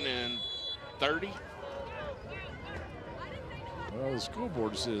 2nd and 30. Well, the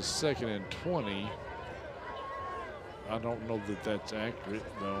scoreboard says 2nd and 20. I don't know that that's accurate,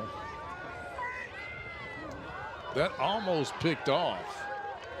 though. That almost picked off.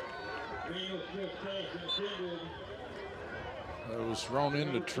 It was thrown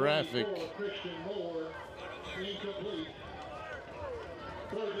into traffic.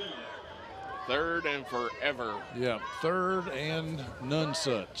 3rd and forever. Yeah, 3rd and none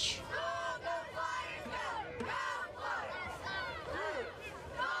such.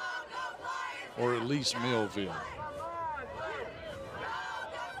 Or at least Millville.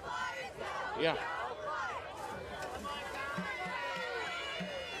 Yeah.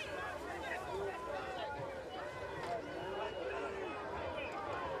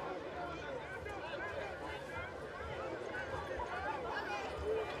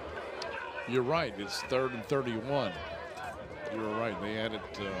 You're right. It's 3rd and 31. You're right. They had it.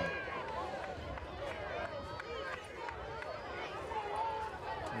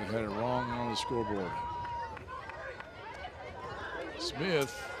 They had it wrong on the scoreboard.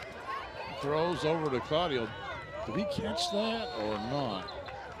 Smith throws over to Claudio. Did he catch that or not?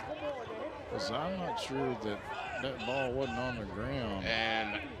 Because I'm not sure that that ball wasn't on the ground.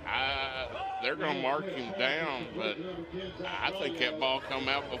 And they're going to mark him down, but I think that ball come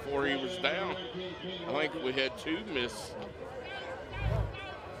out before he was down. I think we had 2 miss.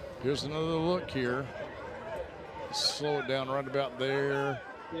 Here's another look here. Slow it down right about there.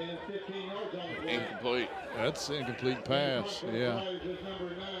 Incomplete. That's an incomplete pass, yeah.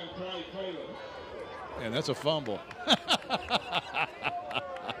 And that's a fumble.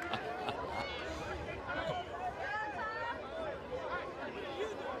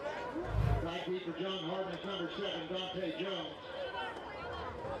 For John Hardin, number 7, Dante Jones.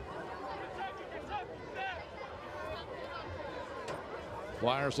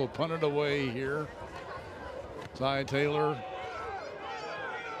 Flyers will punt it away here. Ty Taylor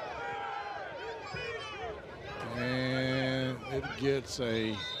It gets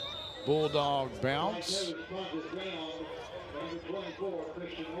a Bulldog bounce.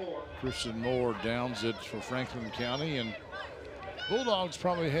 Christian Moore downs it for Franklin County, and Bulldogs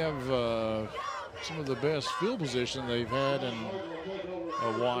probably have some of the best field position they've had in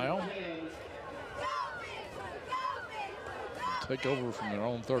a while. Take over from their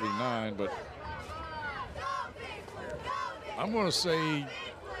own 39, but I'm going to say,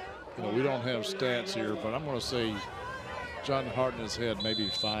 we don't have stats here, but I'm going to say John Hardin has had maybe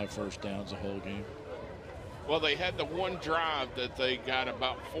 5 first downs the whole game. Well, they had the one drive that they got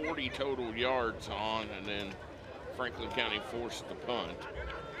about 40 total yards on, and then Franklin County forced the punt.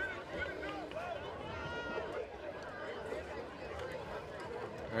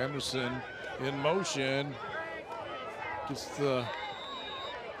 Anderson in motion, gets the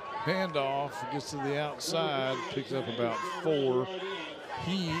handoff, gets to the outside, picks up about 4.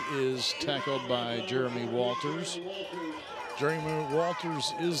 He is tackled by Jeremy Walters. Jeremy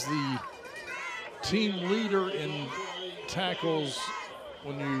Walters is the team leader in tackles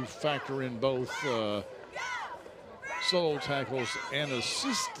when you factor in both solo tackles and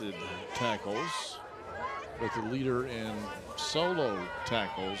assisted tackles, but the leader in solo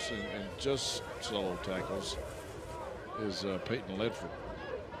tackles and just solo tackles is Peyton Ledford.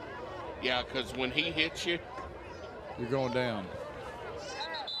 Yeah, because when he hits you, you're going down.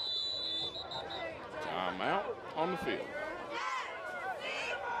 Timeout on the field.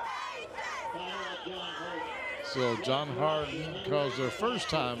 So John Hardin calls their first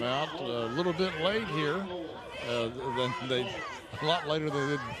timeout a little bit late here, a lot later than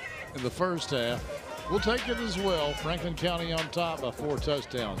they did in the first half. We'll take it as well. Franklin County on top by 4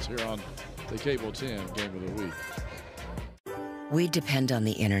 touchdowns here on the Cable 10 Game of the Week. We depend on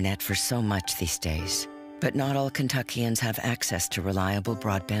the internet for so much these days, but not all Kentuckians have access to reliable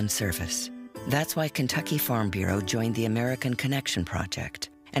broadband service. That's why Kentucky Farm Bureau joined the American Connection Project,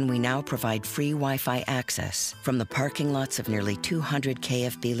 and we now provide free Wi-Fi access from the parking lots of nearly 200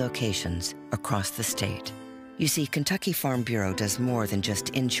 KFB locations across the state. You see, Kentucky Farm Bureau does more than just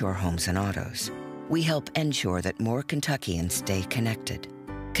insure homes and autos. We help ensure that more Kentuckians stay connected.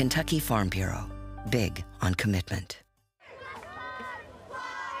 Kentucky Farm Bureau, big on commitment.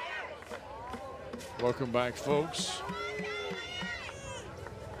 Welcome back, folks.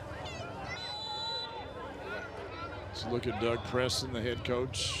 Let's look at Doug Preston, the head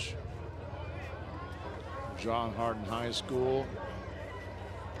coach. John Hardin High School.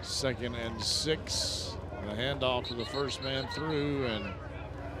 2nd and 6. And a handoff to the first man through, and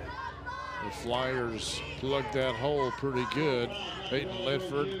the Flyers plugged that hole pretty good. Peyton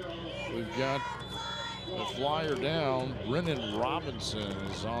Ledford. We've got the Flyer down. Brennan Robinson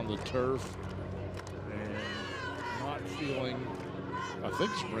is on the turf. And not feeling, I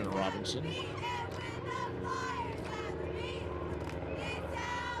think it's Brennan Robinson.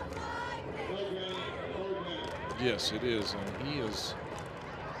 Yes, it is, and he is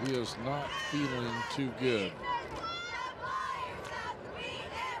not feeling too good.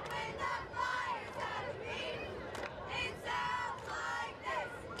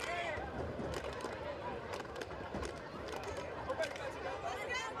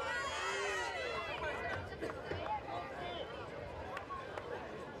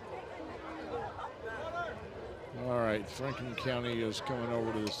 All right, Franklin County is coming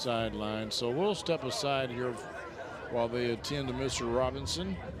over to the sideline, so we'll step aside here while they attend to Mr.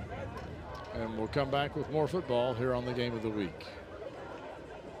 Robinson, and we'll come back with more football here on the Game of the Week.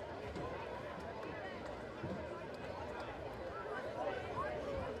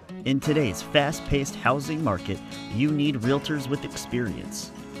 In today's fast-paced housing market, you need realtors with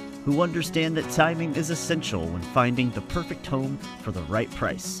experience who understand that timing is essential when finding the perfect home for the right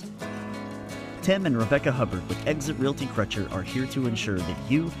price. Tim and Rebecca Hubbard with Exit Realty Crutcher are here to ensure that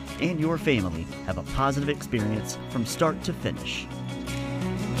you and your family have a positive experience from start to finish.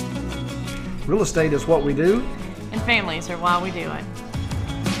 Real estate is what we do, and families are why we do it.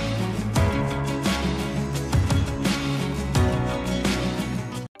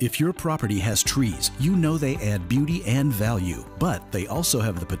 If your property has trees, you know they add beauty and value, but they also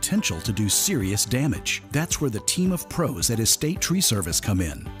have the potential to do serious damage. That's where the team of pros at Estate Tree Service come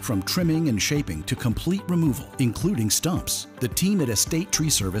in. From trimming and shaping to complete removal, including stumps, the team at Estate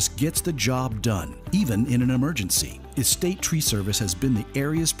Tree Service gets the job done, even in an emergency. Estate Tree Service has been the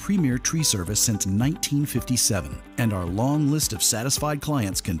area's premier tree service since 1957, and our long list of satisfied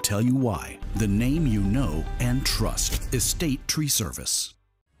clients can tell you why. The name you know and trust, Estate Tree Service.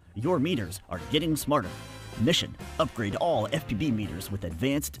 Your meters are getting smarter. Mission: upgrade all FPB meters with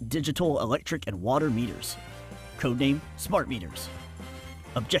advanced digital electric and water meters. Codename: Smart Meters.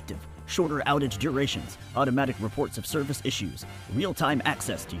 Objective: shorter outage durations, automatic reports of service issues, real-time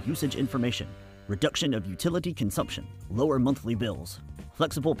access to usage information, reduction of utility consumption, lower monthly bills,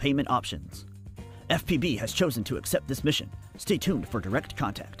 flexible payment options. FPB has chosen to accept this mission. Stay tuned for direct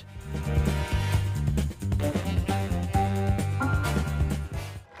contact.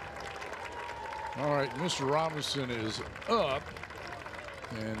 All right, Mr. Robinson is up,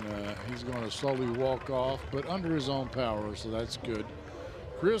 and he's going to slowly walk off, but under his own power, so that's good.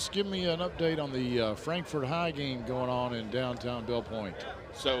 Chris, give me an update on the Frankfort High game going on in downtown Belle Point.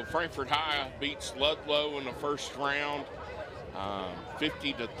 So Frankfort High beats Ludlow in the first round,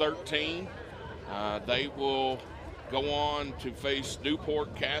 50-13. They will go on to face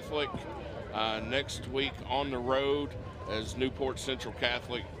Newport Catholic next week on the road, as Newport Central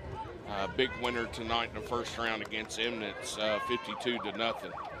Catholic, big winner tonight in the first round against Eminence,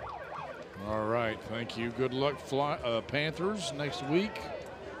 52-0. All right, thank you. Good luck, Panthers, next week.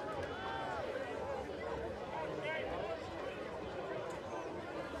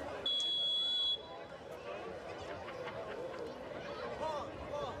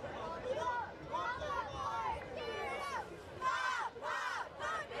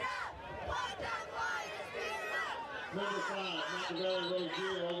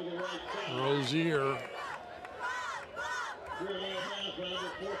 Rozier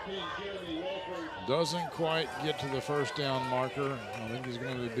doesn't quite get to the first down marker. I think he's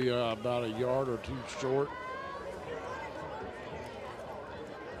going to be about a yard or two short.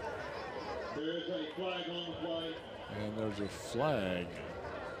 There's a flag on the play. And there's a flag.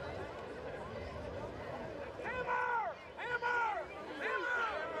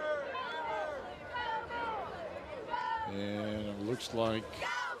 And it looks like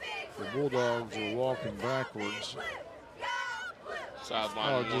the Bulldogs are walking backwards.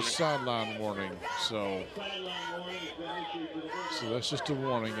 Sideline just sideline warning. So that's just a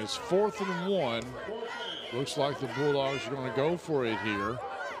warning. It's 4th and 1. Looks like the Bulldogs are going to go for it here.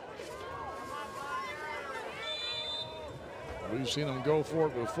 We've seen them go for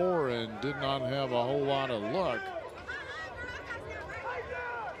it before and did not have a whole lot of luck.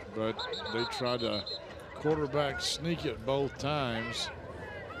 But they tried to quarterback sneak it both times,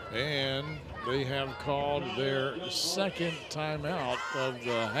 and they have called their second timeout of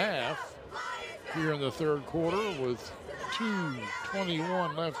the half here in the third quarter with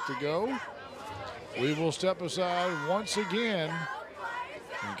 2:21 left to go. We will step aside once again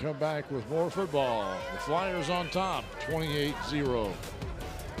and come back with more football. The Flyers on top, 28-0.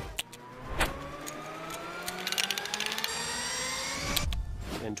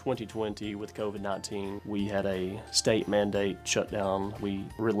 In 2020, with COVID-19, we had a state mandate shutdown. We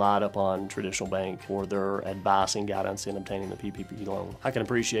relied upon Traditional Bank for their advice and guidance in obtaining the PPP loan. I can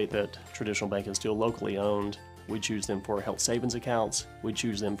appreciate that Traditional Bank is still locally owned. We choose them for health savings accounts. We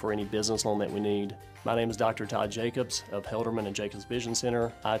choose them for any business loan that we need. My name is Dr. Todd Jacobs of Helderman and Jacobs Vision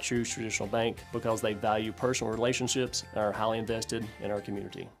Center. I choose Traditional Bank because they value personal relationships and are highly invested in our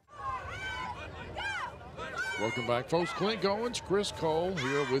community. Welcome back, folks. Clint Goins, Chris Cole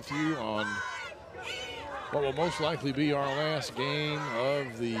here with you on what will most likely be our last game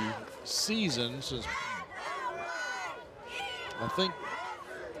of the season, since I think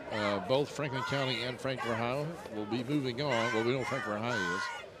both Franklin County and Frankfort High will be moving on. Well, we know Frankfort High is.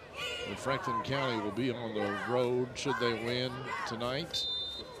 But Franklin County will be on the road should they win tonight,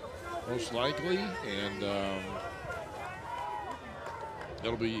 most likely. And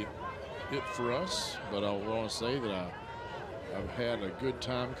that'll be it for us. But I want to say that I've had a good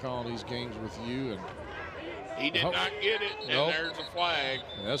time calling these games with you. And he did not get it, and there's a flag.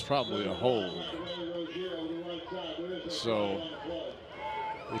 And that's probably a hold. So,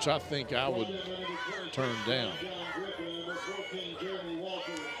 which I think I would turn down.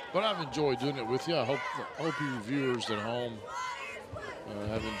 But I've enjoyed doing it with you. I hope your viewers at home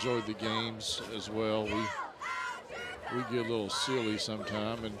have enjoyed the games as well. We get a little silly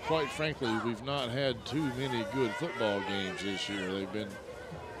sometime, and quite frankly, we've not had too many good football games this year. They've been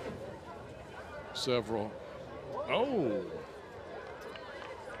several. Oh,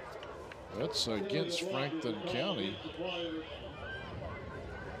 that's against Franklin County.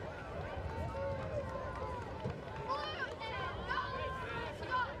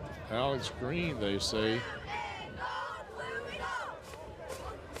 Alex Green, they say.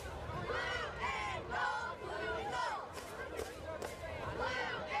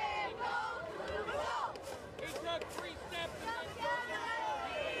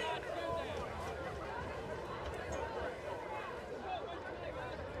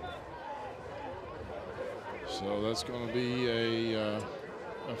 So that's going to be a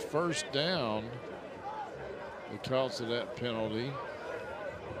first down because of that penalty.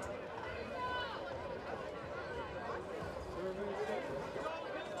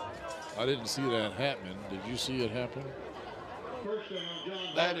 I didn't see that happening. Did you see it happen?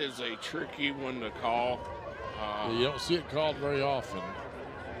 That is a tricky one to call. You don't see it called very often.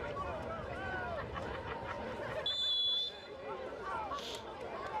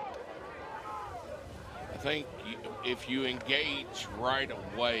 I think if you engage right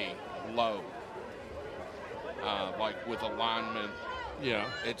away low, like with a lineman, yeah,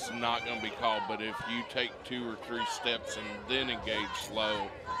 it's not going to be called. But if you take 2 or 3 steps and then engage slow,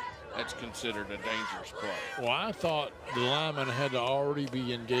 that's considered a dangerous play. Well, I thought the lineman had to already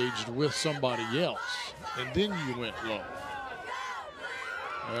be engaged with somebody else, and then you went low.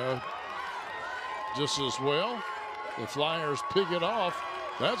 Just as well, the Flyers pick it off.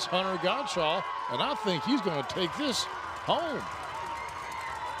 That's Hunter Gottschall, and I think he's going to take this home.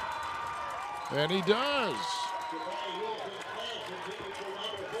 And he does.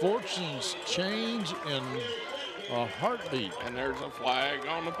 Fortunes change in a heartbeat. And there's a flag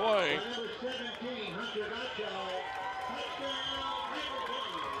on the play. Of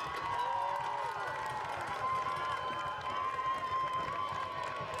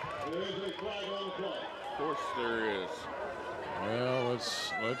course there is. Well,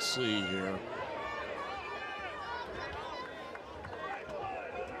 let's see here.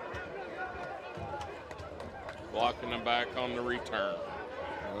 Blocking him back on the return.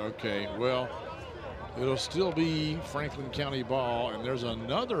 Okay, well, it'll still be Franklin County ball, and there's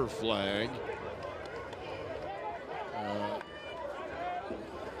another flag.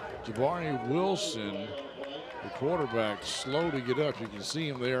 Jabari Wilson, the quarterback, slow to get up. You can see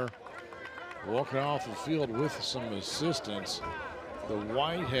him there walking off the field with some assistance. The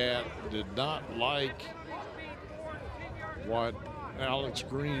white hat did not like what Alex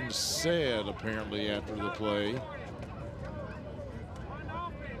Green said, apparently, after the play.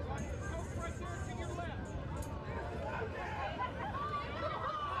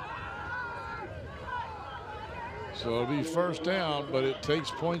 So it'll be first down, but it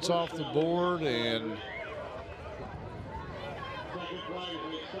takes points off the board, and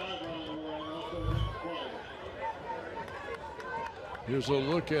here's a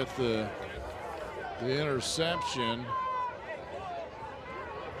look at the interception.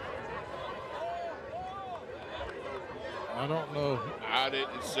 I don't know. I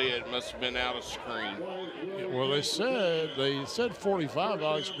didn't see it. It must have been out of screen. Well, they said 45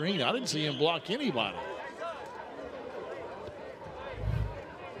 Alex Green. I didn't see him block anybody.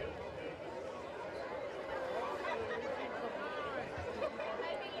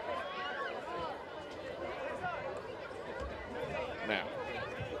 Now,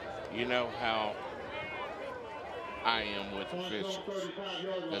 you know how I am with officials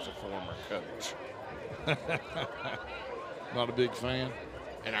as a former coach. Not a big fan.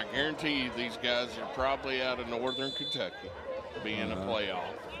 And I guarantee you these guys are probably out of northern Kentucky being a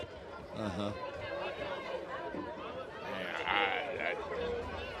playoff. Uh-huh. Yeah,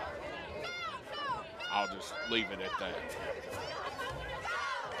 I'll just leave it at that.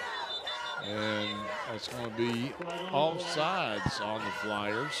 And that's going to be offsides on the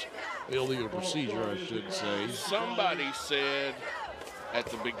Flyers. Illegal procedure, I should say. Somebody said at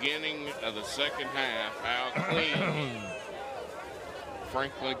the beginning of the second half how clean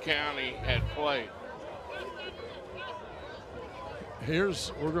Franklin County had played.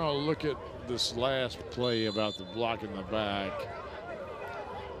 We're going to look at this last play about the block in the back.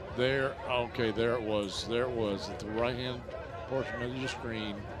 There, okay, there it was at the right-hand portion of your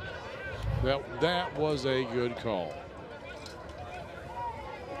screen. That was a good call.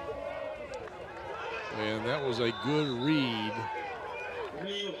 And that was a good read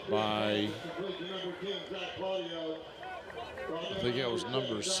by, I think that was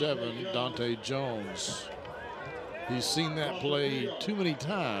number 7, Dante Jones. He's seen that play too many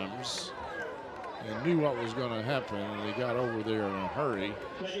times and knew what was going to happen, and he got over there in a hurry.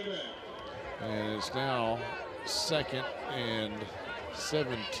 And it's now 2nd and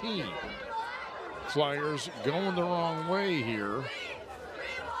 17. Flyers going the wrong way here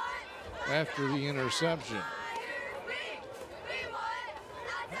after the interception.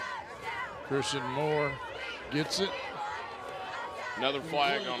 Christian Moore gets it. Another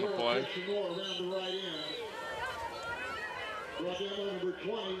flag on the play.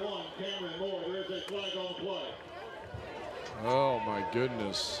 Oh my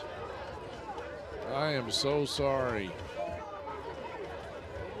goodness. I am so sorry.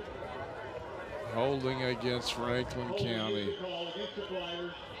 Holding against Franklin County.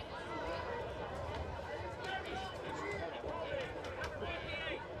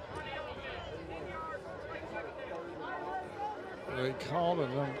 They called it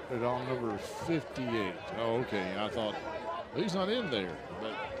on number 58. Oh, okay. I thought he's not in there,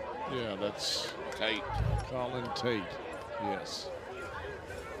 but Yeah, that's Tate. Colin Tate. Yes.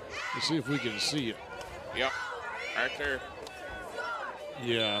 Let's see if we can see it. Yep, right there.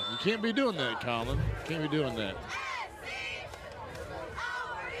 Yeah, you can't be doing that, Colin. Can't be doing that.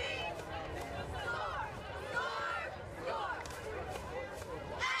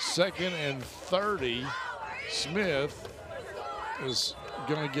 Second and 30. Smith is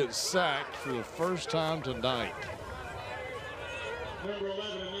going to get sacked for the first time tonight. Number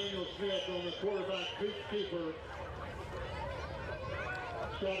 11, Emmanuel Smith on the quarterback keeper.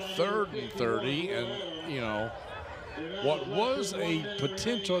 Third and 30, and you know, what was a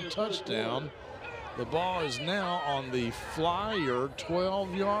potential touchdown, the ball is now on the Flyer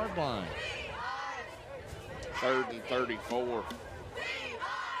 12-yard line. 3rd and 34.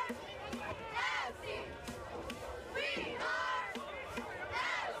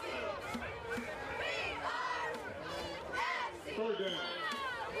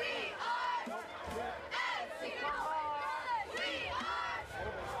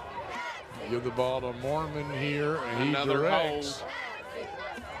 Give the ball to Mormon here, and he Another directs.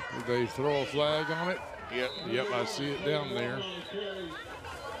 hold. Did they throw a flag on it? Yep. Yep, I see it down there.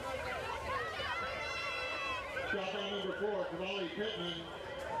 Shot by number 4, Cavalli Pittman.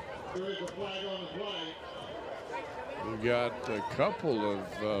 There is a flag on the play. We got a couple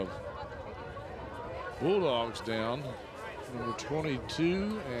of Bulldogs down. Number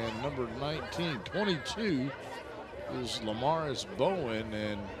 22 and number 19. 22 is Lamaris Bowen,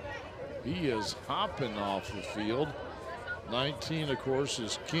 and he is hopping off the field. 19, of course,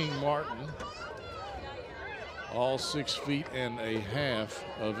 is King Martin. All 6 feet and a half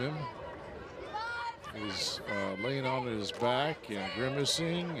of him is laying on his back and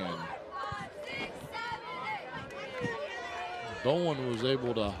grimacing, and Bowen was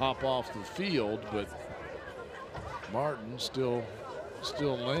able to hop off the field, but Martin still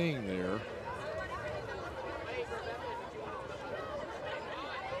laying there.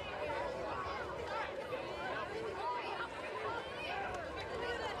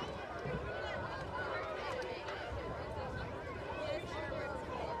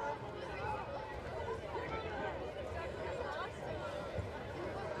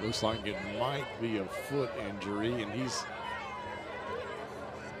 Looks like it might be a foot injury, and he's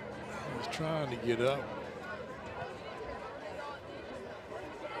trying to get up.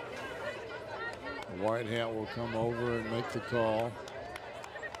 The white hat will come over and make the call.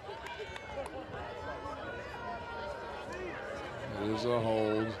 It is a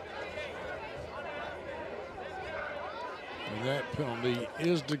hold. And that penalty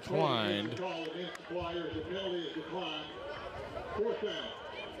is declined.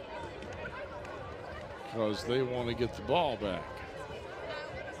 Because they want to get the ball back.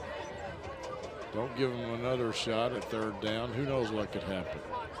 Don't give them another shot at 3rd down. Who knows what could happen.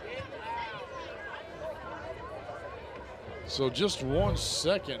 So just 1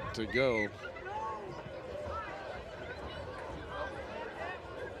 second to go.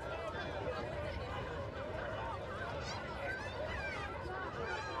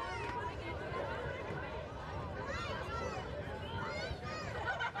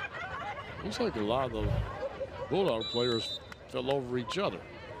 Looks like a lot of the Bulldog players fell over each other.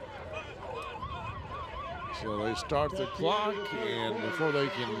 So they start the clock, and before they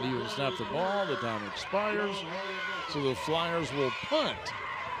can even snap the ball, the time expires. So the Flyers will punt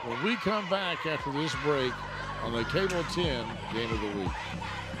when we come back after this break on the Cable 10 Game of the Week.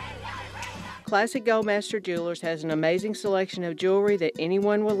 Classic Gold Master Jewelers has an amazing selection of jewelry that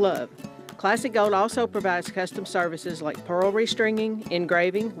anyone will love. Classic Gold also provides custom services like pearl restringing,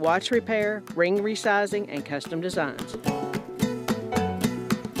 engraving, watch repair, ring resizing, and custom designs.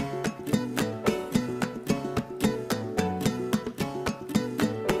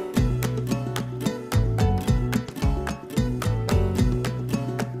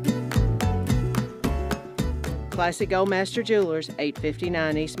 Classic Gold Master Jewelers,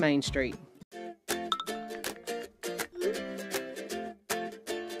 859 East Main Street.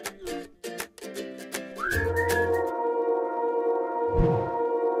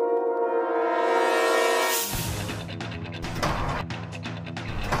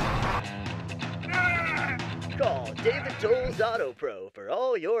 Call David Toll's Auto Pro for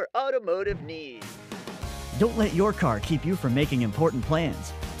all your automotive needs. Don't let your car keep you from making important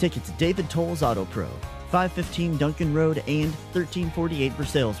plans. Take it to David Toll's Auto Pro, 515 Duncan Road and 1348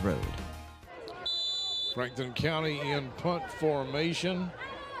 Versailles Road. Franklin County in punt formation.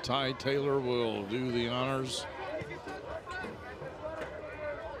 Ty Taylor will do the honors.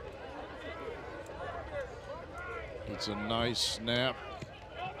 It's a nice snap.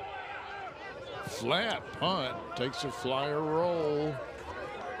 Flat punt, takes a Flyer roll.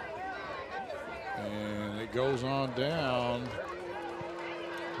 And it goes on down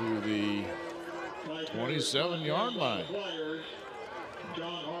to the 27-yard line.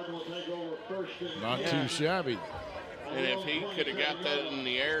 Not too shabby. And if he could have got that in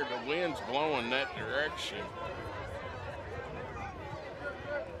the air, the wind's blowing that direction.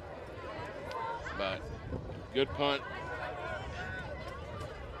 But good punt.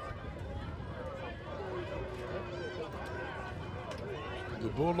 The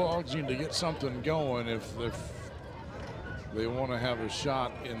Bulldogs need to get something going if they want to have a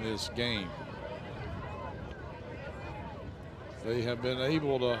shot in this game. They have been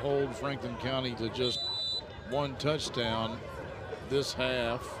able to hold Franklin County to just one touchdown this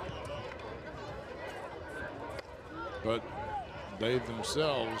half, but they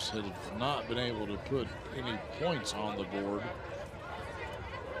themselves have not been able to put any points on the board.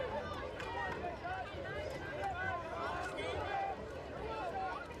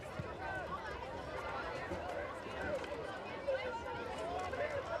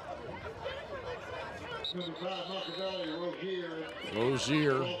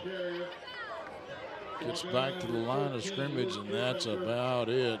 Rozier gets back to the line of scrimmage, and that's about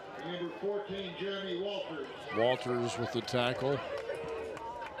it. Number 14, Jeremy Walters. Walters with the tackle.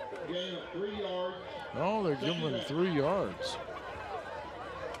 Gain of 3 yards. Oh, they're giving him 3 yards.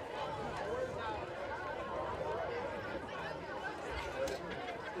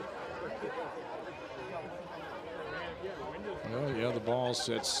 Well, yeah, the ball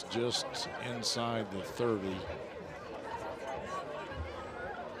sits just inside the 30.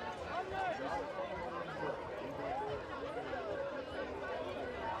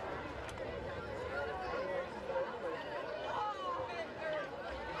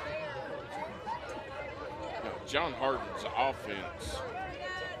 John Hardin's offense,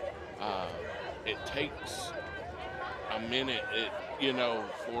 it takes a minute,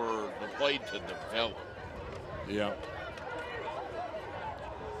 for the play to develop. Yeah.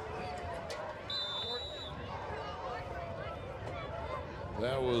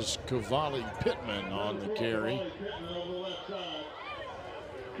 That was Cavalli Pittman on the carry.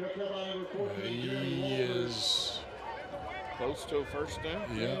 He is close to a first down.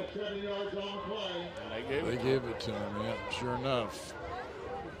 Yeah. And they gave it to him, yeah, sure enough.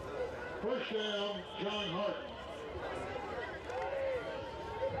 First down, John Hardin.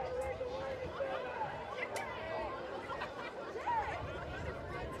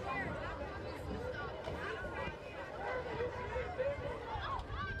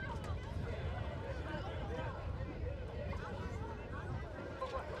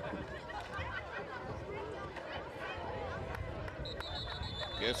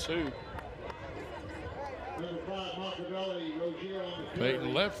 Guess who?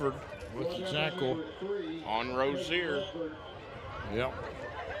 Peyton Lefford with the tackle. On Rozier. Yep.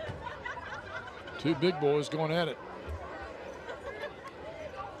 2 big boys going at it.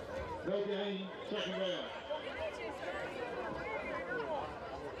 No gain, second down.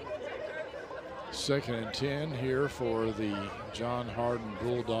 2nd and 10 here for the John Hardin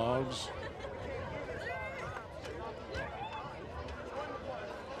Bulldogs.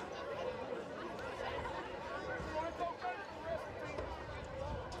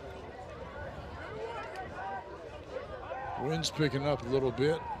 Wind's picking up a little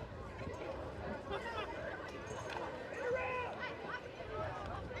bit.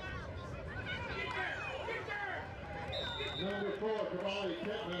 Number 4, Cavalli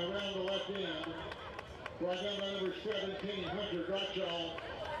Pittman around the left end. Right down by number 17, Hunter Gottschall.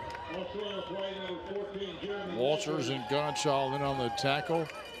 Also on the play, number 14, Jeremy Walters and Gottschall in on the tackle.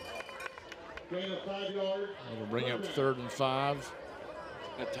 Gain of 5 yards. It'll bring up 3rd and 5.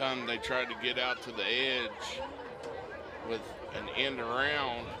 That time they tried to get out to the edge with an end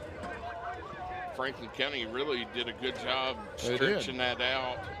around. Franklin County really did a good job stretching that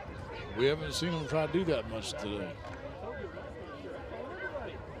out. We haven't seen them try to do that much today.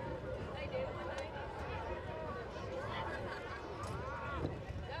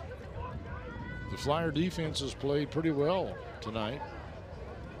 The Flyer defense has played pretty well tonight.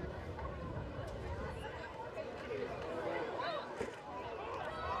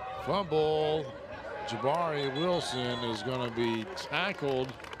 Fumble. Jabari Wilson is going to be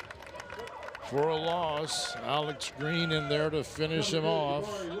tackled for a loss. Alex Green in there to finish him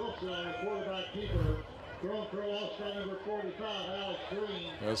off.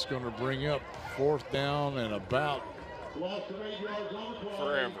 That's going to bring up 4th down and about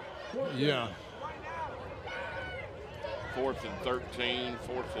forever. Yeah. 4th and 13,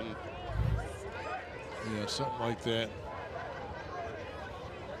 4th and... Yeah, something like that.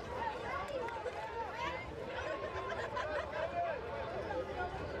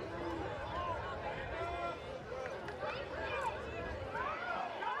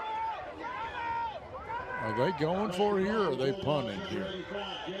 Are they going for it here, or are they punting here?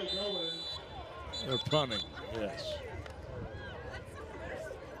 They're punting, yes.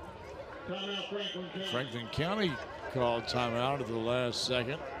 Franklin County called timeout at the last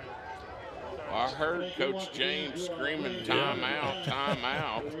second. I heard Coach James screaming, timeout,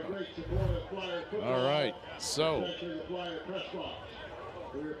 timeout. All right, so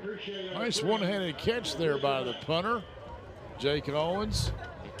nice one-handed catch there by the punter, Jake Owens.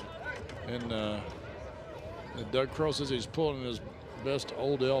 And Doug Crow says he's pulling his best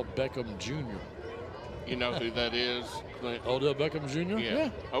Odell Beckham Jr. You know who that is, Clint? Odell Beckham Jr.? Yeah.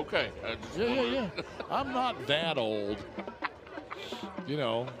 Okay. Yeah. I'm not that old. You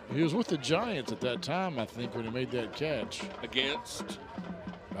know, he was with the Giants at that time, I think, when he made that catch. Against?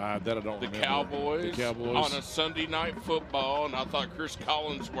 That I don't remember. The Cowboys on a Sunday night football, and I thought Chris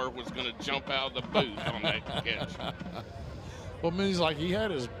Collinsworth was going to jump out of the booth on that catch. Well, I mean, he's like, he had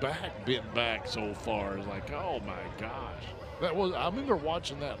his back bent back so far. It's like, oh my gosh. I remember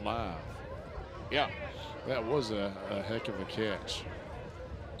watching that live. Yeah. That was a heck of a catch.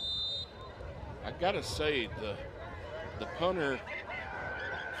 I gotta say, the punter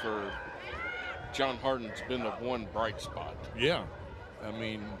for John Hardin's been the one bright spot. Yeah. I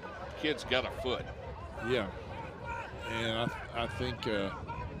mean, kid's got a foot. Yeah. And I think, you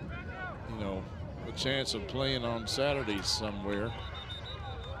know, a chance of playing on Saturdays somewhere.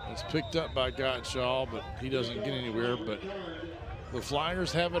 It's picked up by Gottschall, but he doesn't get anywhere. But the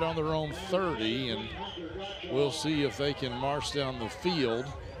Flyers have it on their own 30, and we'll see if they can march down the field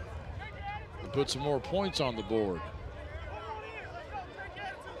and put some more points on the board.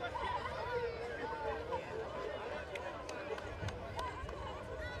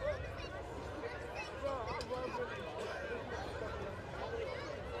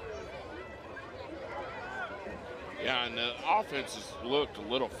 Yeah, and the offense has looked a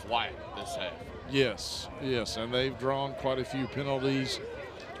little flat this half. Yes, and they've drawn quite a few penalties.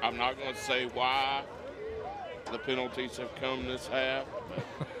 I'm not going to say why the penalties have come this half.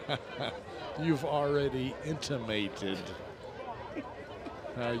 You've already intimated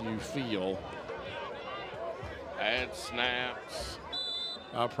how you feel. Add snaps.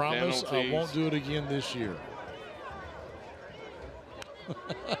 I promise penalties. I won't do it again this year.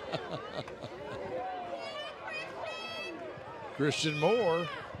 Christian Moore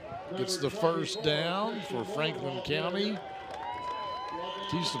gets the first down for Franklin County.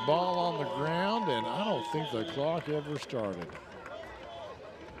 Keeps the ball on the ground, and I don't think the clock ever started.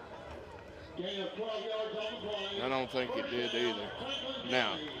 I don't think it did either.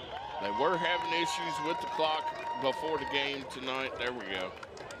 Now, they were having issues with the clock before the game tonight. There we go.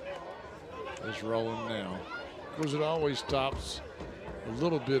 It's rolling now. Of course, it always stops a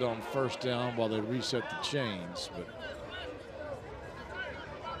little bit on first down while they reset the chains, but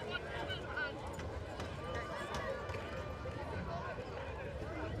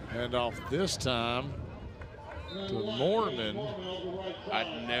hand off this time to Mormon.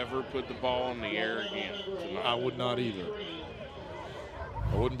 I'd never put the ball in the air again tonight. I would not either.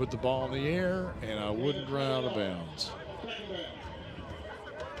 I wouldn't put the ball in the air, and I wouldn't run out of bounds.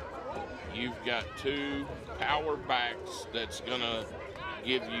 You've got two power backs that's going to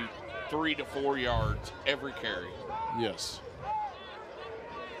give you 3 to 4 yards every carry. Yes.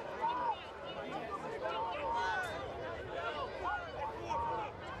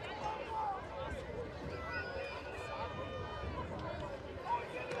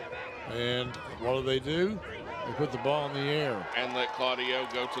 And what do? They put the ball in the air. And let Claudio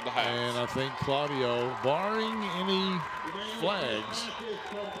go to the house. And I think Claudio, barring any flags,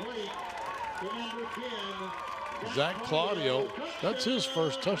 Zach Claudio, that's his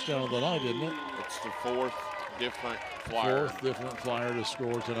first touchdown of the night, isn't it? It's the fourth different Flyer. Fourth different Flyer to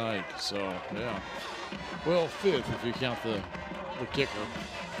score tonight. So, yeah. Well, fifth if you count the kicker.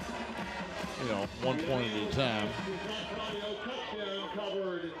 You know, 1 point at a time.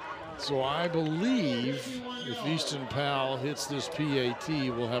 So I believe if Easton Powell hits this PAT,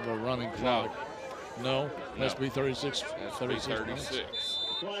 we'll have a running clock. No? Has to be 36. Has to be 36.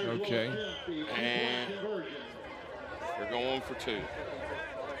 Okay. And they're going for 2.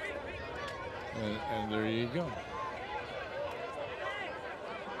 And there you go.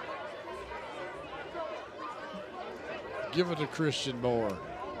 Give it to Christian Moore.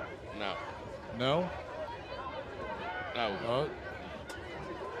 No. No? No.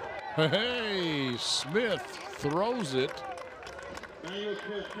 Hey, Smith throws it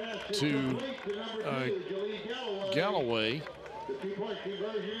to Galloway.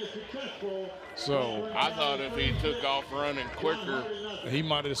 So I thought if he took off running quicker, he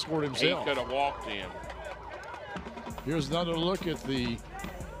might have scored himself. He could have walked in. Here's another look at the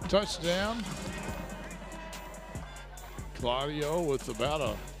touchdown. Claudio with about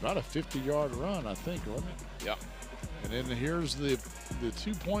a 50-yard run, I think, wasn't it? Yeah. And then here's the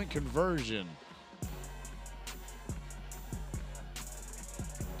 2-point conversion.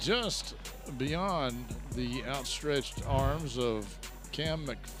 Just beyond the outstretched arms of Cam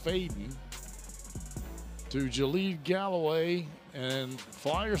McFadden to Jaleel Galloway, and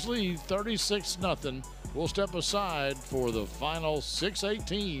Flyers lead 36-0. We'll step aside for the final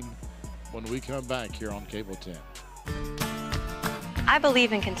 6:18 when we come back here on Cable 10. I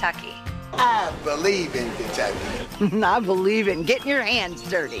believe in Kentucky. I believe in Kentucky. I believe in getting your hands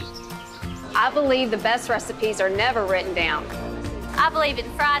dirty. I believe the best recipes are never written down. I believe in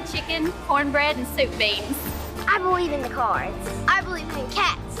fried chicken, cornbread, and soup beans. I believe in the cards. I believe in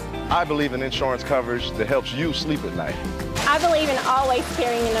cats. I believe in insurance coverage that helps you sleep at night. I believe in always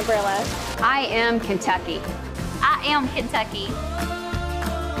carrying an umbrella. I am Kentucky. I am Kentucky.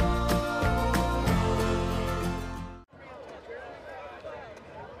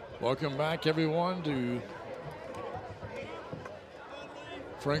 Welcome back, everyone, to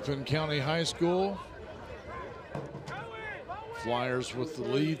Franklin County High School. Flyers with the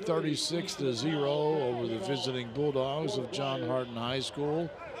lead 36-0 over the visiting Bulldogs of John Hardin High School.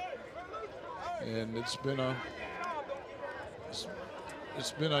 And it's been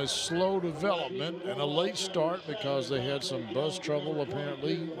a slow development and a late start because they had some bus trouble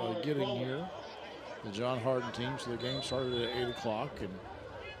apparently getting here. The John Hardin team, so the game started at 8 o'clock.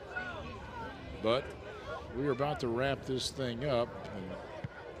 But we're about to wrap this thing up. And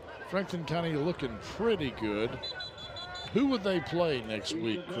Franklin County looking pretty good. Who would they play next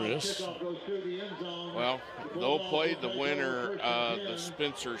week, Chris? Well, they'll play the winner of the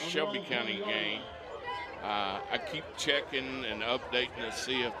Spencer-Shelby County game. I keep checking and updating to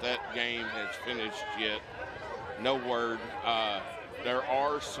see if that game has finished yet. No word. There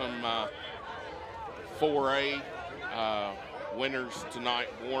are some 4A winners tonight.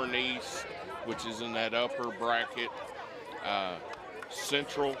 Warren East, which is in that upper bracket.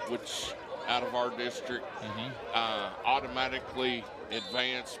 Central, which out of our district, automatically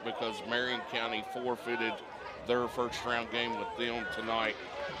advanced because Marion County forfeited their first round game with them tonight.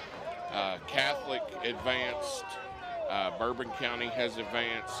 Catholic advanced, Bourbon County has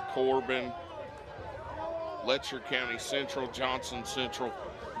advanced, Corbin, Letcher County Central, Johnson Central.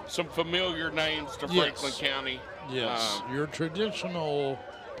 Some familiar names to Franklin County. Yes, your traditional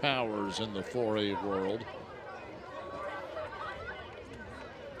powers in the 4A world.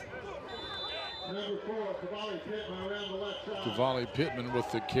 Number 4, Cavalli Pittman around the left side. Cavalli Pittman with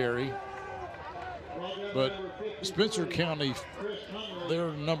the carry. But Spencer County,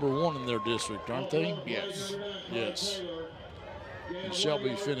 they're number 1 in their district, aren't they? Yes. Yes. And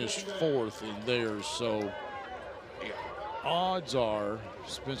Shelby finished 4th in theirs, so odds are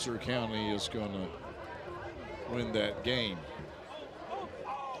Spencer County is going to win that game.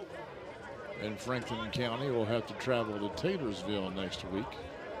 And Franklin County will have to travel to Taylorsville next week.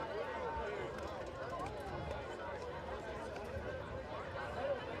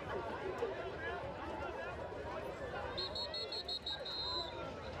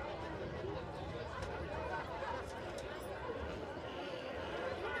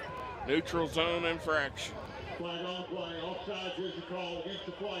 Neutral zone infraction. Flag on play. Offsides is the call against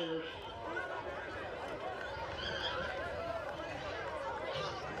the Flyers.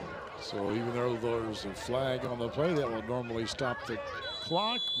 So even though there's a flag on the play, that will normally stop the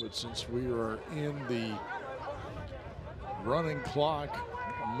clock, but since we are in the running clock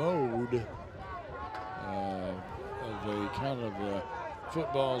mode of a kind of a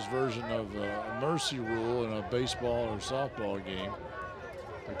football's version of a mercy rule in a baseball or softball game,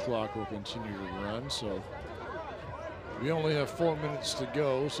 the clock will continue to run. So we only have 4 minutes to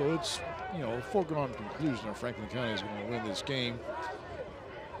go, so it's, you know, a foregone conclusion that Franklin County is going to win this game.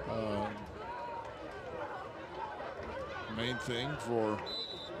 Main thing for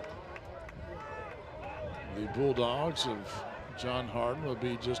the Bulldogs of John Hardin will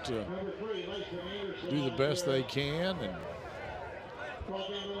be just to do the best they can and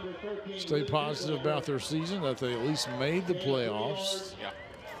stay positive about their season, that they at least made the playoffs. Yeah.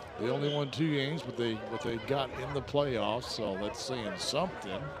 They only won 2 games, but they got in the playoffs, so that's saying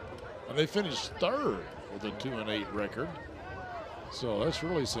something. And they finished 3rd with a 2-8 record. So that's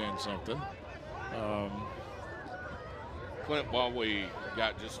really saying something. Clint, while we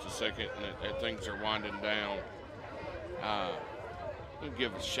got just a second and things are winding down, we'll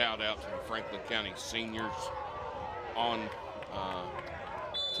give a shout out to the Franklin County seniors on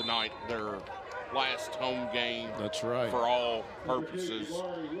tonight, their last home game. That's right. For all purposes.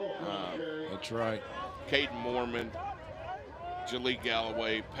 That's right. Caden Moorman, Jaleel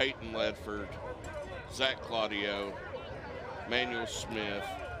Galloway, Peyton Ledford, Zach Claudio, Manuel Smith,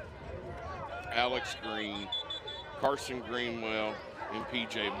 Alex Green, Carson Greenwell, and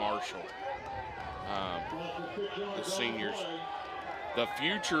P.J. Marshall, the seniors. The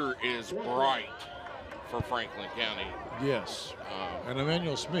future is bright for Franklin County. Yes. And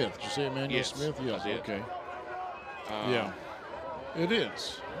Emmanuel Smith. Did you say Emmanuel Yes, Smith? Yes. I did. Okay. Yeah, it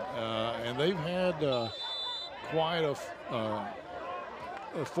is. And they've had quite a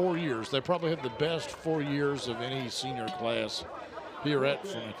 4 years. They probably had the best 4 years of any senior class here at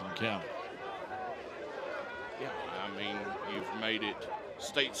Franklin County. Yeah, I mean, you've made it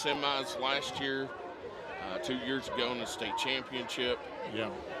state semis last year, 2 years ago in the state championship. Yeah.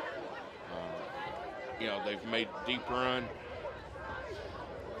 You know, they've made a deep run.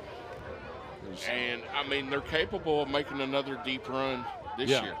 And, I mean, they're capable of making another deep run this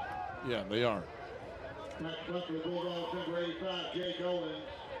year. Yeah, they are. Next up for the Bulldogs, number 85, Jake Owens.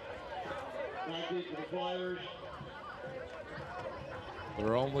 Back deep for the Flyers.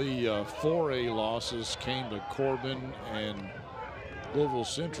 Their only 4A losses came to Corbin and Louisville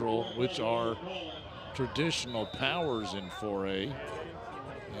Central, which are traditional powers in 4A.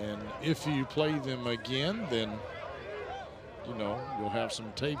 And if you play them again, then, you know, you'll have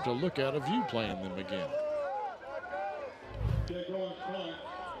some tape to look at of you playing them again. Jake Owens punt,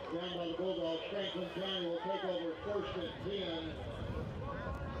 run by the Bulldogs. Franklin County will take over first and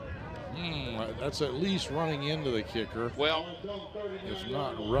 10. That's at least running into the kicker. Well, it's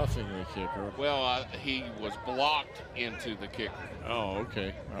not roughing the kicker. Well, he was blocked into the kicker. Oh,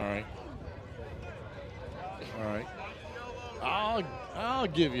 okay. All right. All right. I'll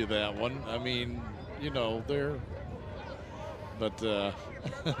give you that one. I mean, you know, they're. But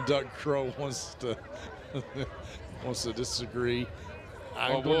Doug Crow wants to disagree.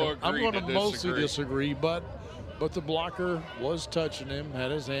 I'm going to mostly disagree, but the blocker was touching him, had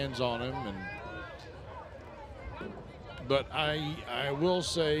his hands on him, but I will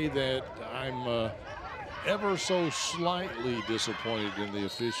say that I'm ever so slightly disappointed in the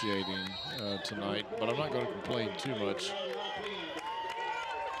officiating tonight, but I'm not going to complain too much.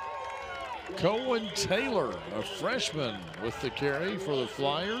 Cohen Taylor, a freshman, with the carry for the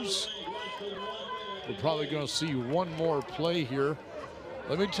Flyers. We're probably going to see one more play here.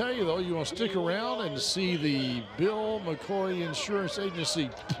 Let me tell you, though, you want to stick around and see the Bill McCoy Insurance Agency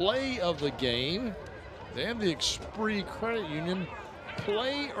play of the game and the Esprit Credit Union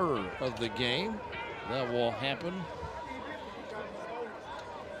player of the game. That will happen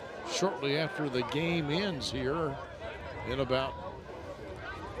shortly after the game ends here in about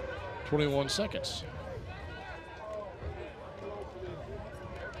 21 seconds.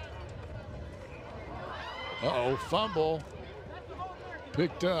 Uh-oh, fumble.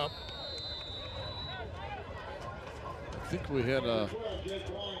 Picked up. I think we had a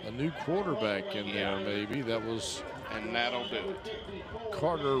new quarterback in there, maybe. That was, and that'll do it.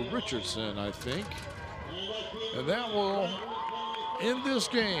 Carter Richardson, I think. And that will end this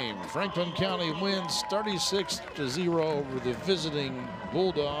game. Franklin County wins 36-0 over the visiting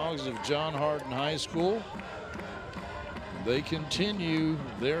Bulldogs of John Hardin High School. They continue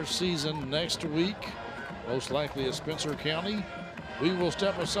their season next week, most likely at Spencer County. We will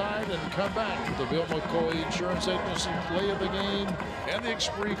step aside and come back with the Bill McCoy Insurance Agency play of the game and the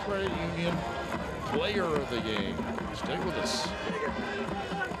Esprit Credit Union player of the game. Stay with us.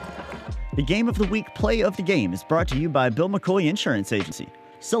 The Game of the Week Play of the Game is brought to you by Bill McCoy Insurance Agency,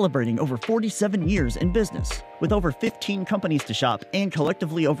 celebrating over 47 years in business. With over 15 companies to shop and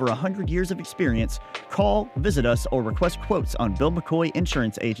collectively over 100 years of experience, call, visit us, or request quotes on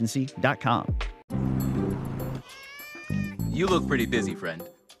BillMcCoyInsuranceAgency.com. You look pretty busy, friend.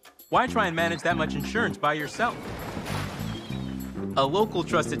 Why try and manage that much insurance by yourself? A local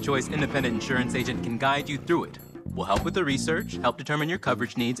trusted choice independent insurance agent can guide you through it. We'll help with the research, help determine your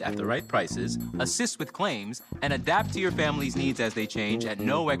coverage needs at the right prices, assist with claims, and adapt to your family's needs as they change at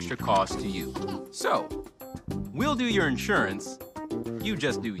no extra cost to you. So, we'll do your insurance. You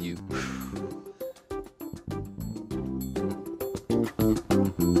just do you.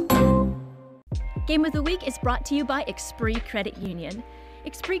 Game of the Week is brought to you by Esprit Credit Union.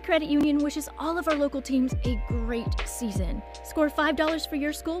 Esprit Credit Union wishes all of our local teams a great season. Score $5 for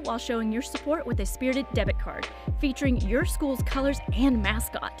your school while showing your support with a spirited debit card, featuring your school's colors and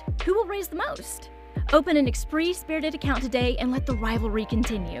mascot. Who will raise the most? Open an Esprit Spirited account today and let the rivalry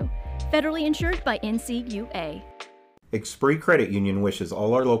continue. Federally insured by NCUA. Esprit Credit Union wishes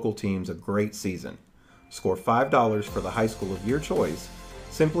all our local teams a great season. Score $5 for the high school of your choice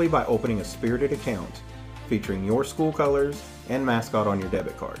simply by opening a Spirited account featuring your school colors and mascot on your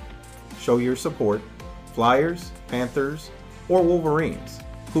debit card. Show your support. Flyers, Panthers, or Wolverines.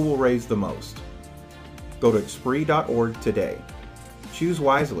 Who will raise the most? Go to Xpree.org today. Choose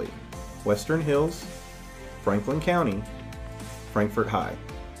wisely. Western Hills, Franklin County, Frankfort High.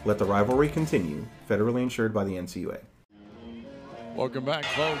 Let the rivalry continue. Federally insured by the NCUA. Welcome back,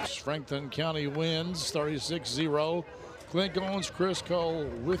 folks. Franklin County wins 36-0. Clint Goins, Chris Cole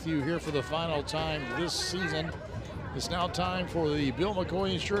with you here for the final time this season. It's now time for the Bill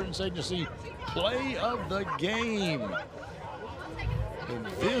McCoy Insurance Agency Play of the Game. And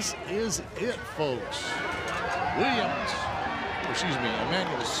this is it, folks. Emmanuel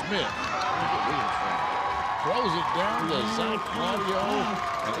Smith, throws it down to Zach Claudio,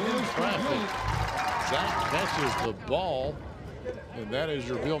 and in traffic, Zach catches the ball. And that is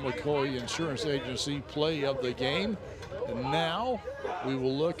your Bill McCoy Insurance Agency Play of the Game. And now we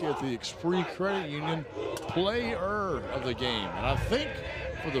will look at the Xpree Credit Union Player of the Game. And I think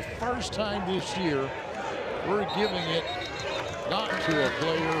for the first time this year, we're giving it not to a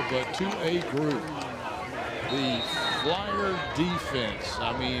player, but to a group. The Flyer defense.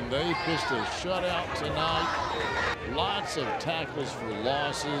 I mean, they pitched a shutout tonight. Lots of tackles for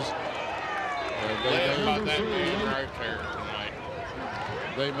losses.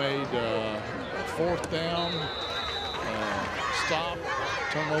 They made fourth down, stop,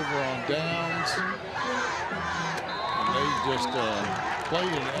 turnover on downs. And they just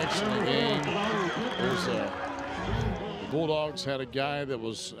played an excellent game. The Bulldogs had a guy that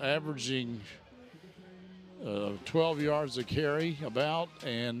was averaging 12 yards a carry about,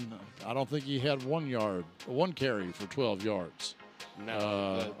 and I don't think he had one carry for 12 yards.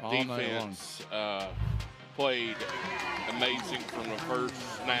 No, the defense played amazing from the first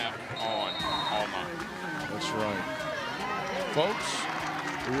snap on all night. That's right. Folks,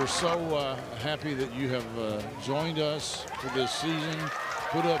 we are so happy that you have joined us for this season.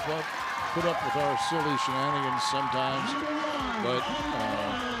 Put up with our silly shenanigans sometimes, but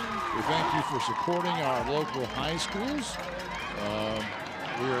we thank you for supporting our local high schools.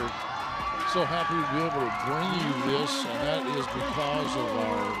 We're so happy to be able to bring you this, and that is because of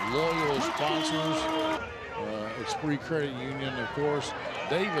our loyal sponsors, Xpree Credit Union, of course.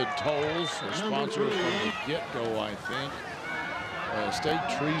 David Tolles, a sponsor from the get-go, I think. State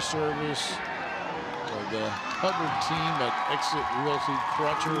Tree Service, the Hubbard team at Exit Realty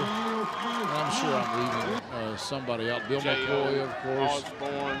Crutcher. And I'm sure I'm leaving somebody out. Bill McCoy, of course.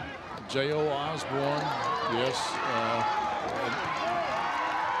 J.O. Osborne, yes.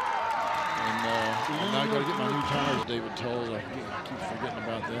 And now I got to get my new tires, David Tolles. I keep forgetting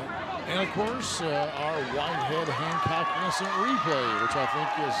about that. And of course, our Whitehead Hancock Instant Replay, which I think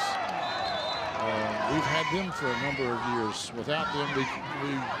is, we've had them for a number of years. Without them, we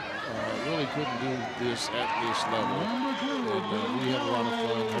really couldn't do this at this level. And we have a lot of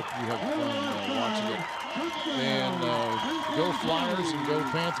fun. Hope you have fun watching it. And go Flyers and go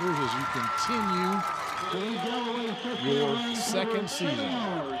Panthers as you continue your second season.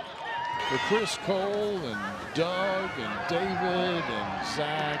 For Chris Cole and Doug and David and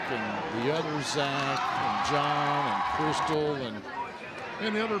Zach and the other Zach and John and Crystal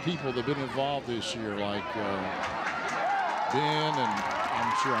and the other people that have been involved this year, like Ben, and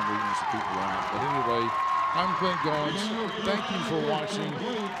I'm sure I'm leaving some people out. But anyway, I'm Clint Goins. Thank you for watching.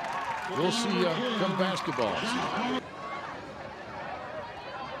 We'll see you come basketball season.